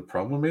to go to the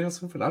prom with me or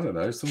something. I don't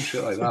know, some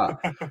shit like that.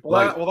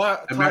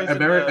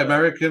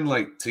 American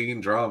like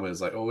teen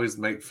dramas like always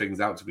make things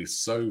out to be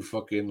so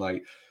fucking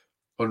like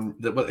but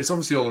it's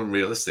obviously all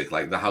unrealistic,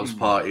 like the house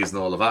parties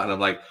and all of that. And I'm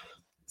like,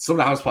 some of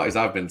the house parties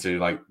I've been to,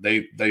 like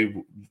they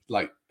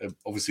like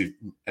obviously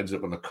ended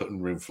up on the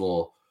cutting room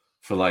floor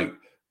for like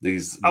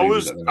these. I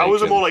was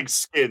more like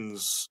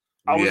Skins.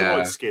 I was more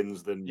like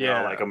Skins than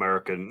like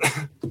American.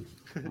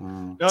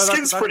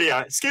 Skins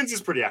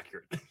is pretty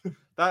accurate.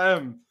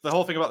 That the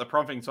whole thing about the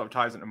prom thing sort of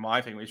ties into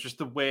my thing. It's just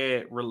the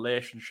way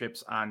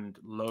relationships and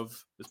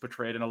love is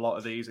portrayed in a lot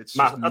of these. It's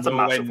just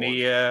nowhere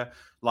near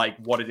like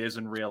what it is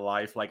in real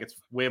life. Like it's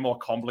way more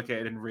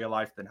complicated in real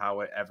life than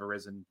how it ever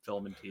is in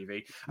film and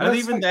TV. And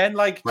even like, then,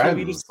 like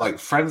Friends, like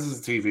Friends is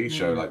a TV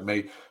show.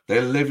 Like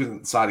they live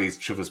inside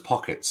each other's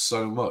pockets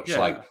so much. Yeah.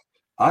 Like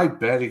I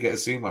barely get to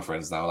see my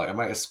friends now. Like I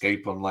might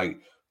escape on like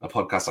a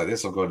podcast like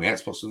this. I'll go on the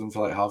Xbox with them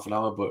for like half an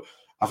hour, but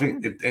I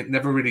think it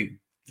never really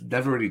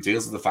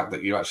deals with the fact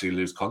that you actually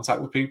lose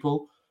contact with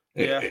people.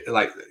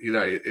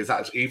 It's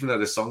actually, even though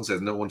this song says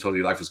no one told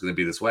you life was going to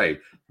be this way,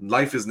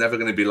 life is never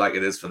going to be like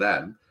it is for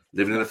them.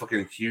 Living in a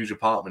fucking huge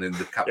apartment in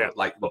the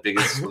like the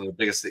biggest one of the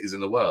biggest cities in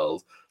the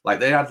world, like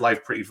they had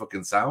life pretty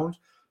fucking sound.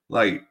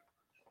 Like,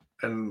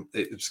 and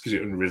it just gives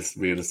you an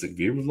unrealistic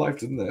view of life,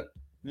 doesn't it?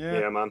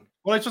 Yeah, man.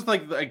 Well, it's just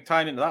like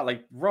tying into that,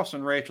 like Ross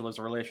and Rachel as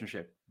a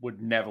relationship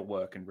would never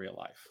work in real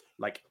life.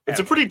 Like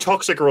it's a pretty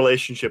toxic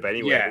relationship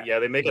anyway. Yeah,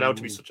 they make it out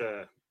to be such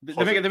a.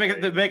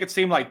 They make it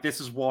seem like this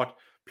is what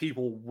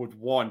people would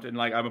want, and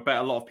like I bet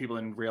a lot of people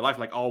in real life,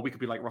 like, oh, we could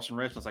be like Ross and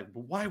Rachel. It's like,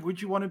 but why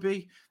would you want to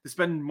be? They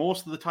spend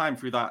most of the time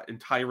through that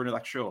entire run of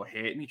that show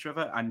hating each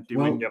other and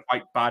doing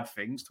quite bad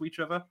things to each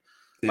other.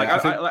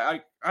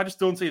 Like I just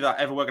don't see that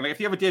ever working. Like if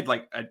you ever did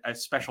like a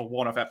special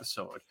one-off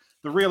episode,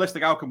 the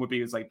realistic outcome would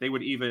be is like they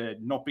would either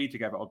not be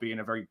together or be in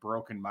a very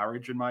broken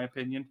marriage. In my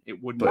opinion,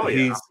 it wouldn't. But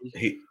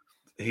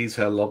he's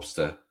her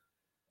lobster.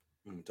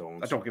 I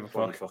don't give a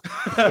fuck.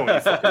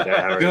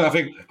 I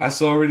think I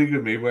saw a really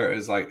good meme where it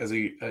was like, as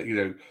he,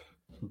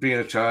 being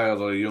a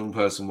child or a young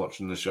person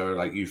watching the show,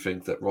 like you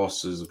think that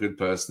Ross is a good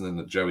person and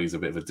that Joey's a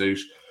bit of a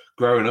douche.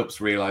 Growing up's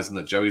realizing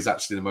that Joey's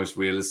actually the most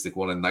realistic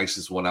one and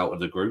nicest one out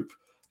of the group,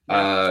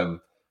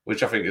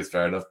 which I think is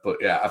fair enough. But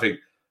yeah,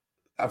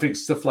 I think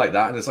stuff like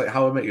that, and it's like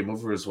How I Met Your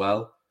Mother as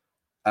well.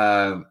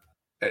 A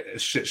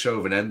shit show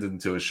of an ending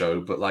to a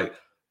show, but like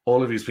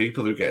all of these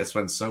people who get to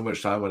spend so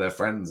much time with their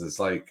friends, it's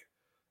like.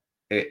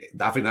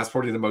 I think that's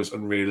probably the most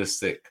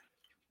unrealistic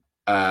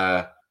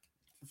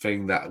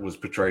thing that was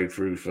portrayed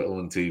through film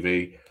and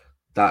TV.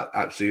 That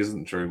actually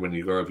isn't true when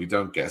you grow up. You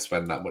don't get to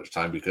spend that much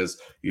time because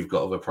you've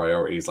got other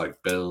priorities like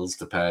bills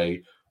to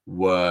pay,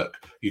 work.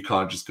 You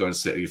can't just go and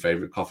sit at your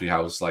favorite coffee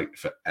house like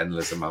for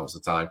endless amounts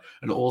of time.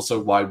 And also,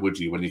 why would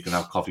you when you can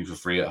have coffee for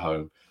free at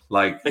home?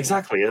 Like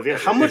exactly.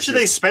 How much do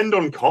they spend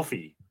on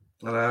coffee?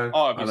 I know.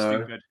 Oh, it'd be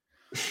stupid.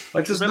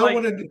 Like, does no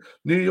one in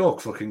New York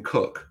fucking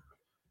cook?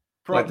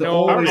 Like they're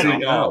always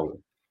eating out.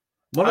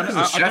 Monica's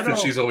a chef and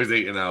she's always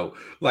eating out.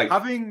 Like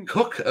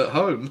cook at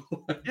home.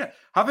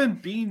 Having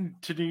been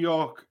to New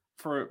York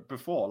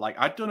before, like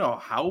I don't know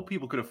how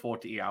people could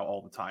afford to eat out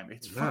all the time.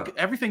 It's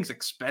everything's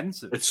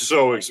expensive. It's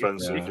so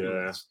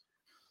expensive.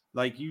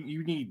 Like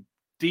you need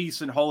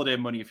decent holiday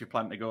money if you're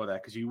planning to go there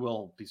because you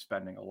will be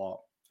spending a lot.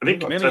 I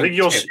think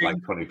you're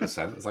like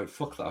 20%. It's like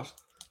fuck that.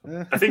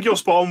 I think you're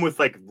spot on with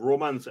like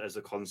romance as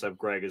a concept,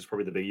 Greg, is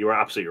probably the big. You are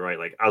absolutely right.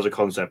 Like as a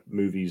concept,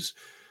 movies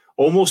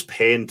almost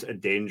paint a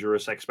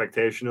dangerous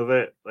expectation of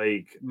it.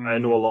 Like I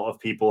know a lot of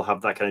people have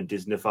that kind of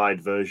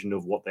Disney-fied version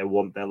of what they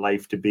want their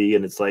life to be,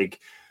 and it's like,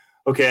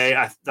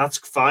 okay, that's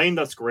fine,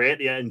 that's great,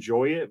 yeah,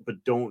 enjoy it,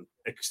 but don't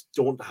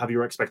have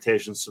your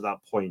expectations to that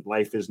point.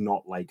 Life is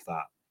not like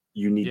that.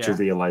 You need to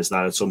realize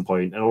that at some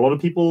point, and a lot of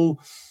people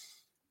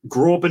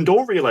grow up and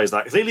don't realize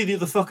that. Clearly,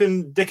 the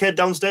fucking dickhead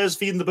downstairs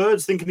feeding the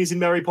birds, thinking he's in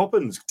Mary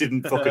Poppins,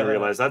 didn't fucking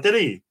realize that, did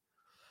he?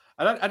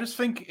 I just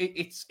think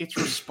it's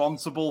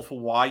responsible for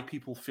why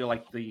people feel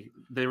like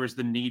there is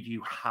the need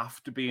you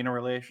have to be in a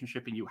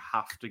relationship and you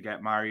have to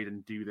get married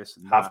and do this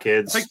and have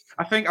kids.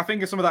 I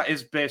think some of that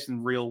is based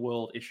in real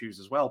world issues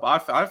as well.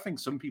 But I think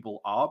some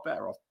people are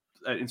better off.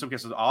 In some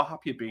cases, are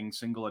happier being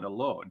single and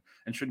alone,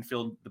 and shouldn't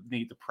feel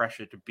the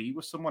pressure to be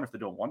with someone if they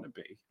don't want to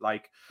be.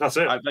 Like that's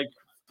it.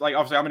 Like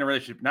obviously, I'm in a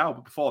relationship now,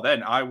 but before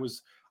then, I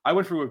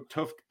went through a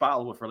tough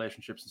battle with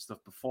relationships and stuff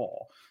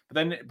before. But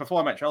then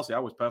before I met Chelsea, I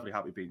was perfectly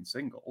happy being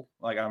single.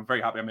 Like I'm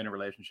very happy I'm in a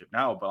relationship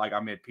now, but like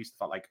I made peace with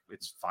that. Like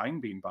it's fine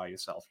being by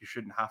yourself. You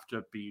shouldn't have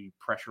to be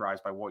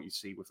pressurized by what you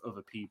see with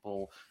other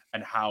people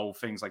and how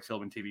things like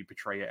film and TV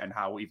portray it and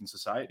how even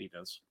society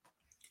does.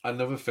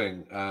 Another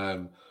thing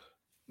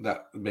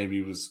that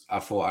maybe was I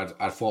thought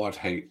I'd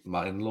hate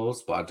my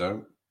in-laws, but I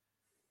don't.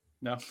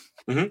 No.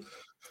 Mm-hmm.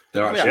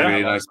 They're actually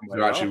really nice.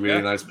 They're actually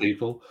really nice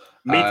people.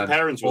 Meet the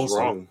parents was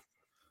wrong.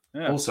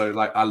 Yeah. Also,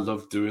 like I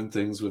love doing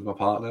things with my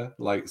partner.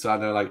 Like, so I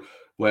know, like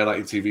where like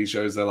in TV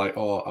shows, they're like,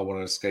 "Oh, I want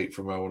to escape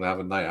from. I want to have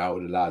a night out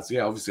with the lads."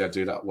 Yeah, obviously I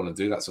do that. Want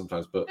to do that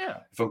sometimes, but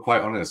if I'm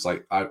quite honest,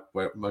 like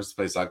most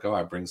places I go,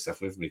 I bring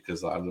Steph with me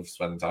because I love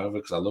spending time with her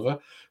because I love her.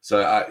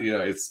 So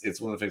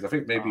it's one of the things I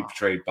think maybe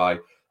portrayed by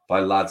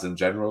lads in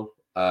general,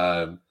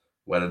 where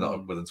they're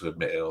not willing to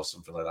admit it or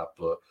something like that.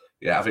 But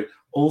yeah, I think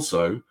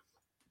also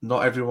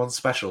not everyone's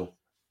special.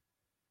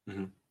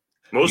 Mm-hmm.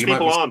 Most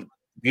people aren't.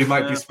 You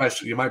might be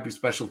special. You might be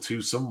special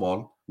to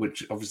someone,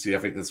 which obviously I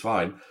think that's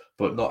fine.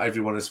 But not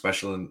everyone is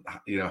special, and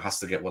has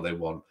to get what they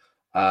want.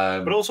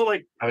 But also,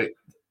 like, I mean,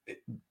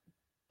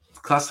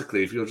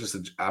 classically, if you're just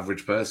an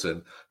average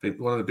person, I think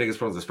one of the biggest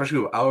problems, especially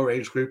with our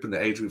age group and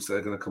the age groups that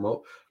are going to come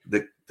up,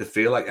 they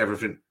feel like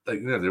everything.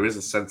 Like there is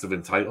a sense of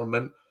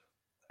entitlement.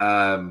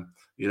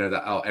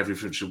 That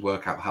everything should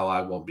work out how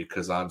I want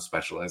because I'm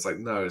special. And it's like,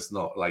 no, it's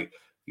not. Like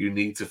you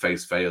need to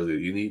face failure.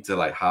 You need to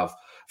like have.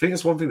 I think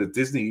it's one thing that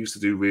Disney used to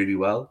do really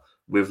well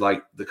with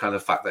like the kind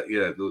of fact that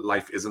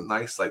life isn't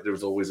nice. Like there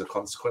was always a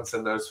consequence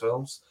in those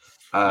films.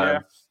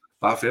 But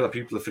I feel like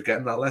people are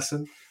forgetting that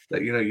lesson.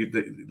 That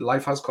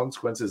life has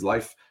consequences.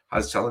 Life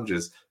has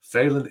challenges.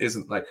 Failing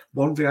isn't like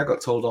one thing I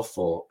got told off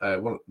for.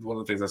 One of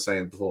the things I was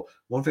saying before.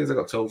 One thing I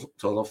got told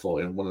off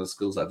for in one of the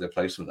schools that I did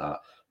placement at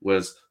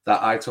was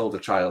that I told a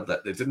child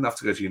that they didn't have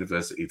to go to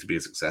university to be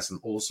a success, and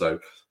also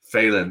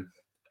failing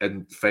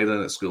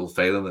at school,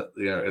 failing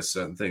at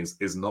certain things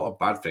is not a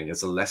bad thing.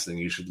 It's a lesson.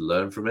 You should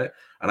learn from it.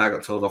 And I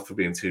got told off for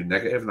being too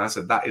negative. And I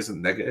said, that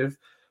isn't negative.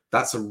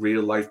 That's a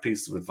real life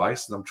piece of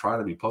advice. And I'm trying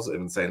to be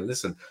positive and saying,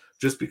 listen,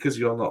 just because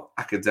you're not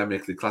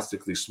academically,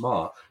 classically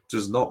smart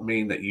does not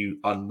mean that you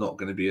are not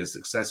going to be a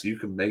success. You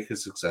can make a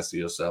success of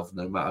yourself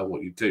no matter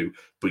what you do,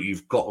 but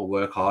you've got to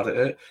work hard at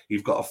it.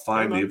 You've got to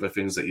find the other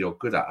things that you're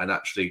good at and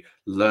actually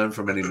learn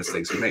from any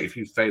mistakes you make. If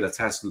you fail a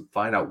test,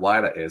 find out why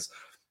that is.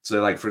 So,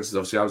 like, for instance,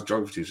 obviously, I was a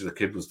geography teacher. The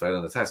kid was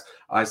failing the test.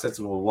 I said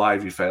to them, well, why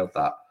have you failed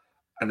that?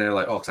 And they're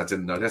like, oh, because I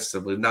didn't know this. So,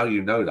 well, now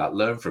you know that.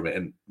 Learn from it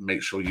and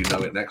make sure you know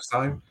it next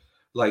time.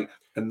 Like,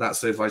 and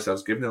that's the advice I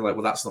was giving them. Like,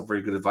 well, that's not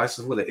very good advice.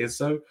 Well, it is,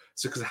 though.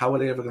 So, because how are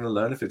they ever going to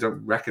learn if they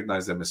don't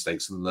recognize their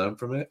mistakes and learn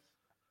from it?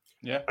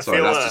 Yeah.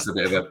 Sorry, that's just a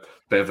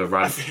bit of a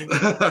rant.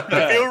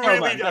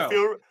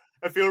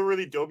 I feel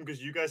really dumb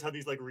because you guys had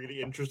these, like, really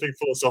interesting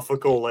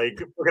philosophical,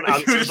 like, fucking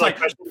answers. like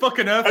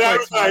fucking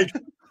earthquakes.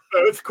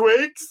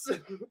 Earthquakes.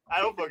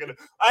 I don't fucking know.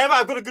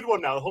 I've got a good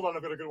one now. Hold on,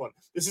 I've got a good one.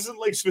 This isn't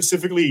like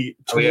specifically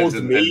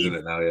towards me.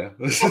 It now, yeah.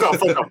 Fuck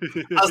off.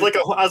 As like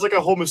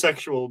a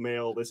homosexual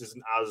male, this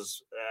isn't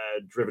as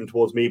driven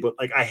towards me. But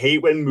like, I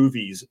hate when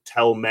movies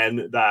tell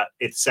men that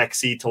it's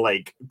sexy to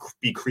like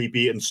be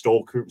creepy and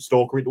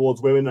stalkery towards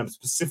women. I'm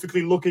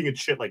specifically looking at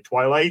shit like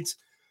Twilight,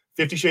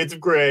 50 Shades of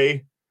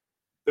Grey,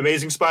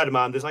 Amazing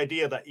Spider-Man. This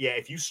idea that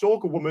if you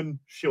stalk a woman,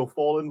 she'll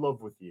fall in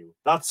love with you.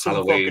 That's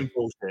some fucking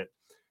bullshit.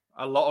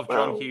 A lot of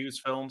John Hughes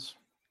films.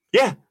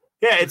 Yeah,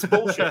 it's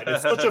bullshit.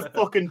 It's such a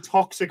fucking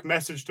toxic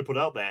message to put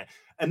out there.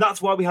 And that's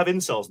why we have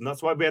incels, and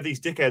that's why we have these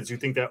dickheads who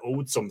think they're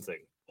owed something.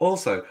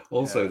 Also,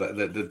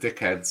 the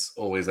dickheads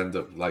always end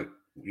up like,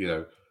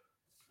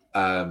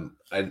 and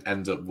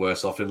end up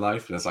worse off in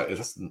life. And it's like,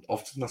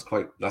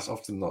 that's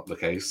often not the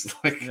case.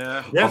 Like,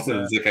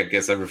 often the dickhead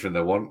gets everything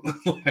they want.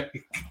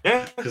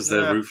 Because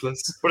they're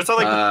ruthless. But it's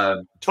not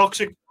like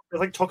toxic.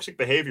 Like toxic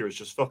behavior is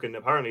just fucking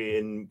apparently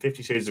in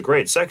 50 Shades of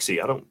Grey. It's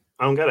sexy. I don't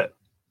get it.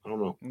 I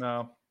don't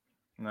know.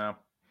 No.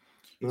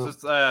 It's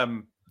just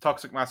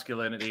toxic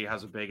masculinity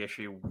has a big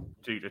issue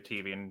due to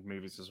TV and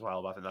movies as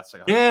well. But I think that's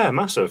like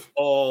massive.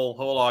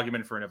 Whole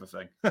argument for another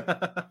thing.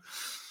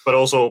 but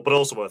also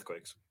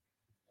earthquakes.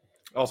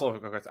 Also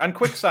earthquakes and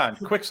quicksand.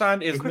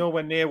 Quicksand is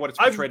nowhere near what it's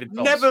portrayed in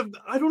films.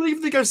 I don't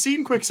even think I've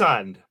seen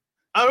quicksand.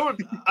 I don't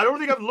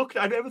think I've looked.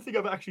 I never think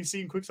I've actually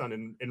seen quicksand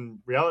in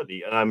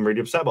reality, and I'm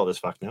really upset about this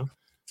fact now.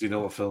 Do you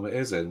know what film it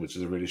is in? Which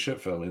is a really shit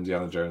film,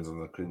 Indiana Jones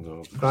and the Kingdom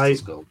of the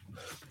Crystal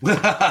Skull.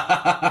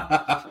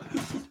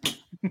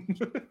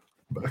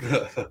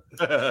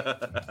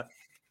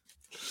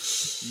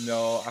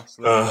 No,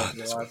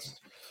 absolutely not.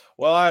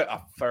 Well, I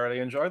thoroughly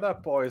enjoyed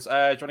that, boys. Do you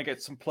want to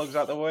get some plugs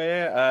out the way?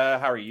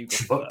 Harry, you go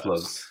what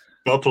plugs?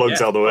 Butt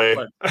plugs out the way.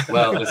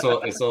 Well,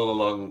 it's all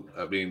along.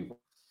 I mean,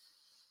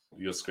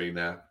 your screen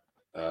there.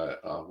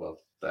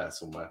 There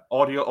somewhere.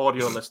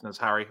 Audio listeners,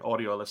 Harry.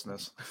 Audio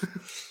listeners.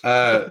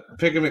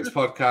 Pick a Mix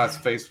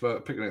Podcast,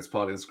 Facebook, Pick a Mix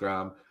Pod,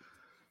 Instagram,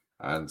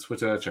 and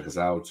Twitter. Check us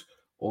out,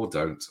 or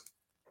don't.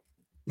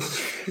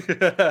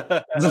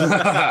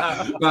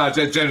 No,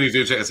 generally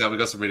do check us out. We've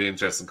got some really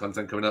interesting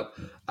content coming up.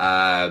 We've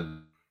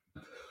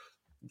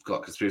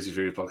got a Conspiracy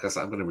Theory podcast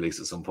that I'm going to release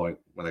at some point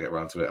when I get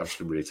around to it. I've just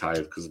been really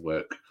tired because of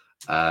work.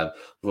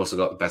 We've also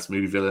got the best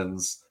movie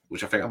villains,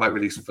 which I think I might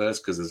release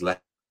first because there's less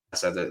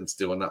editing to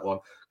do on that one,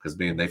 because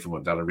me and Nathan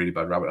went down a really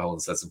bad rabbit hole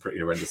and said some pretty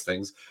horrendous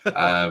things.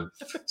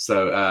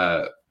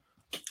 So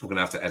we're going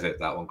to have to edit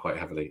that one quite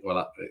heavily.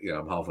 Well,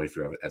 I'm halfway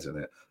through editing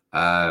it.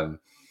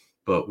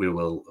 But we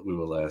will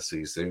see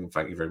you soon.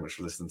 Thank you very much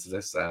for listening to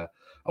this. I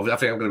think I'm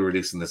going to be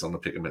releasing this on the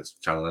Pick a Mix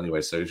channel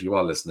anyway. So if you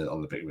are listening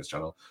on the Pick a Mix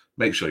channel,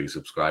 make sure you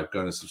subscribe.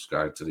 Go and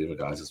subscribe to the other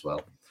guys as well.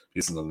 If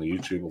you're listening on the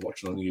YouTube or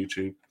watching on the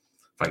YouTube,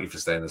 thank you for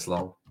staying this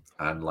long,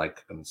 and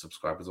like and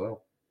subscribe as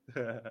well.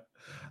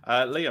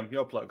 Liam,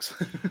 your plugs.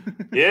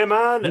 Yeah,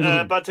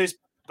 man. Bad taste.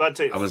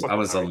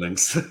 Amazon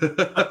links.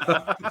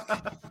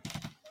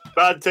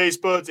 Bad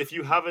Taste Buds. If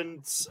you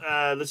haven't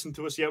listened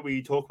to us yet,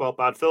 we talk about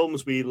bad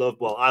films. I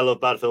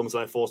love bad films,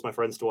 and I force my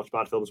friends to watch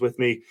bad films with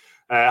me.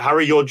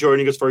 Harry, you're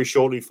joining us very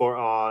shortly for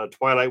our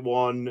Twilight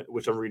one,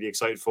 which I'm really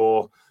excited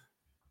for.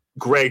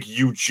 Greg,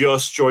 you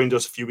just joined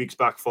us a few weeks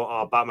back for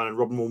our Batman and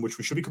Robin one, which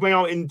we should be coming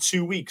out in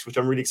 2 weeks, which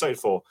I'm really excited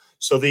for.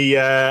 So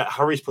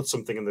Harry's put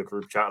something in the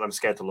group chat, and I'm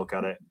scared to look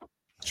at it.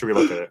 Should we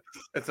look at it?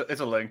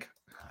 It's a link.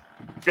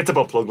 It's a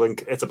butt plug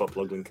link. I'm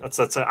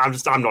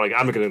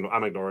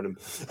ignoring him.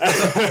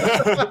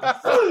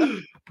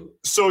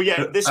 So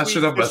yeah, I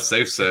should have my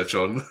safe search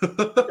on.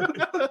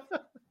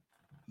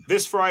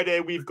 This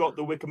Friday, we've got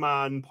the Wicker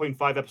Man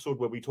 0.5 episode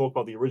where we talk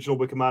about the original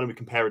Wicker Man and we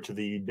compare it to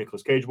the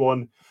Nicolas Cage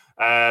one.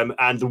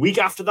 And the week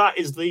after that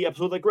is the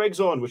episode that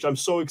Greg's on, which I'm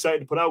so excited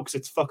to put out because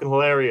it's fucking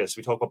hilarious.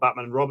 We talk about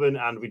Batman and Robin,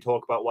 and we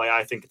talk about why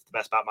I think it's the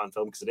best Batman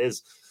film, because it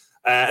is.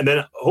 And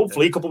then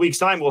hopefully a couple of weeks'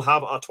 time, we'll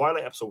have our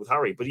Twilight episode with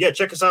Harry. But yeah,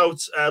 check us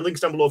out. Links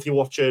down below if you're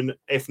watching.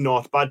 If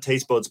not, Bad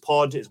Taste Buds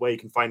Pod is where you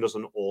can find us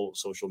on all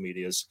social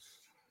medias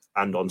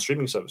and on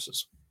streaming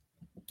services.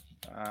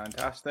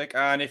 Fantastic.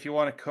 And if you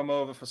want to come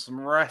over for some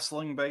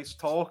wrestling-based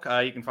talk,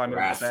 you can find me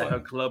on the Bear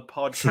Hug Club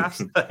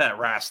podcast.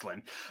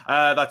 Wrestling.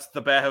 That's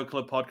the Bear Hug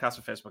Club podcast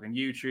for Facebook and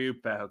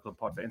YouTube, Bear Hug Club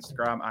Pod for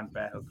Instagram, and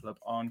Bear Hug Club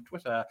on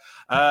Twitter.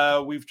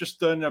 We've just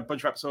done a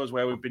bunch of episodes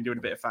where we've been doing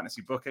a bit of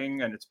fantasy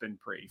booking, and it's been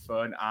pretty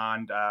fun.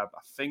 And I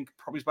think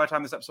probably by the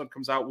time this episode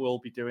comes out, we'll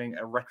be doing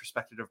a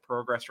retrospective of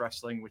Progress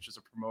Wrestling, which is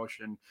a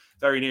promotion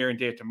very near and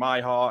dear to my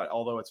heart.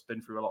 Although it's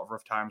been through a lot of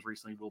rough times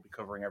recently, we'll be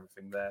covering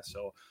everything there.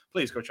 So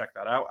please go check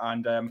that out.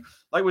 And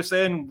like we're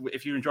saying,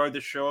 if you enjoyed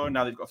this show,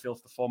 now that you've got a feel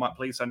for the format,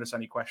 please send us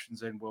any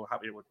questions in. We're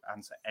happy to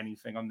answer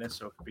anything on this.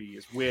 So it could be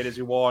as weird as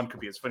you want, could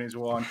be as funny as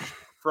you want. Just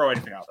throw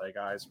anything out there,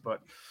 guys.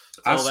 But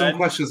ask some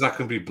questions I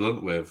can be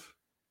blunt with.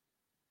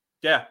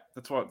 Yeah,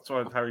 that's what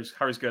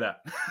Harry's good at.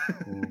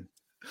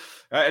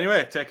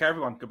 Anyway, take care,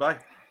 everyone. Goodbye.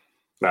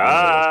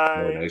 Bye.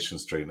 Coronation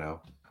Street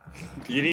now.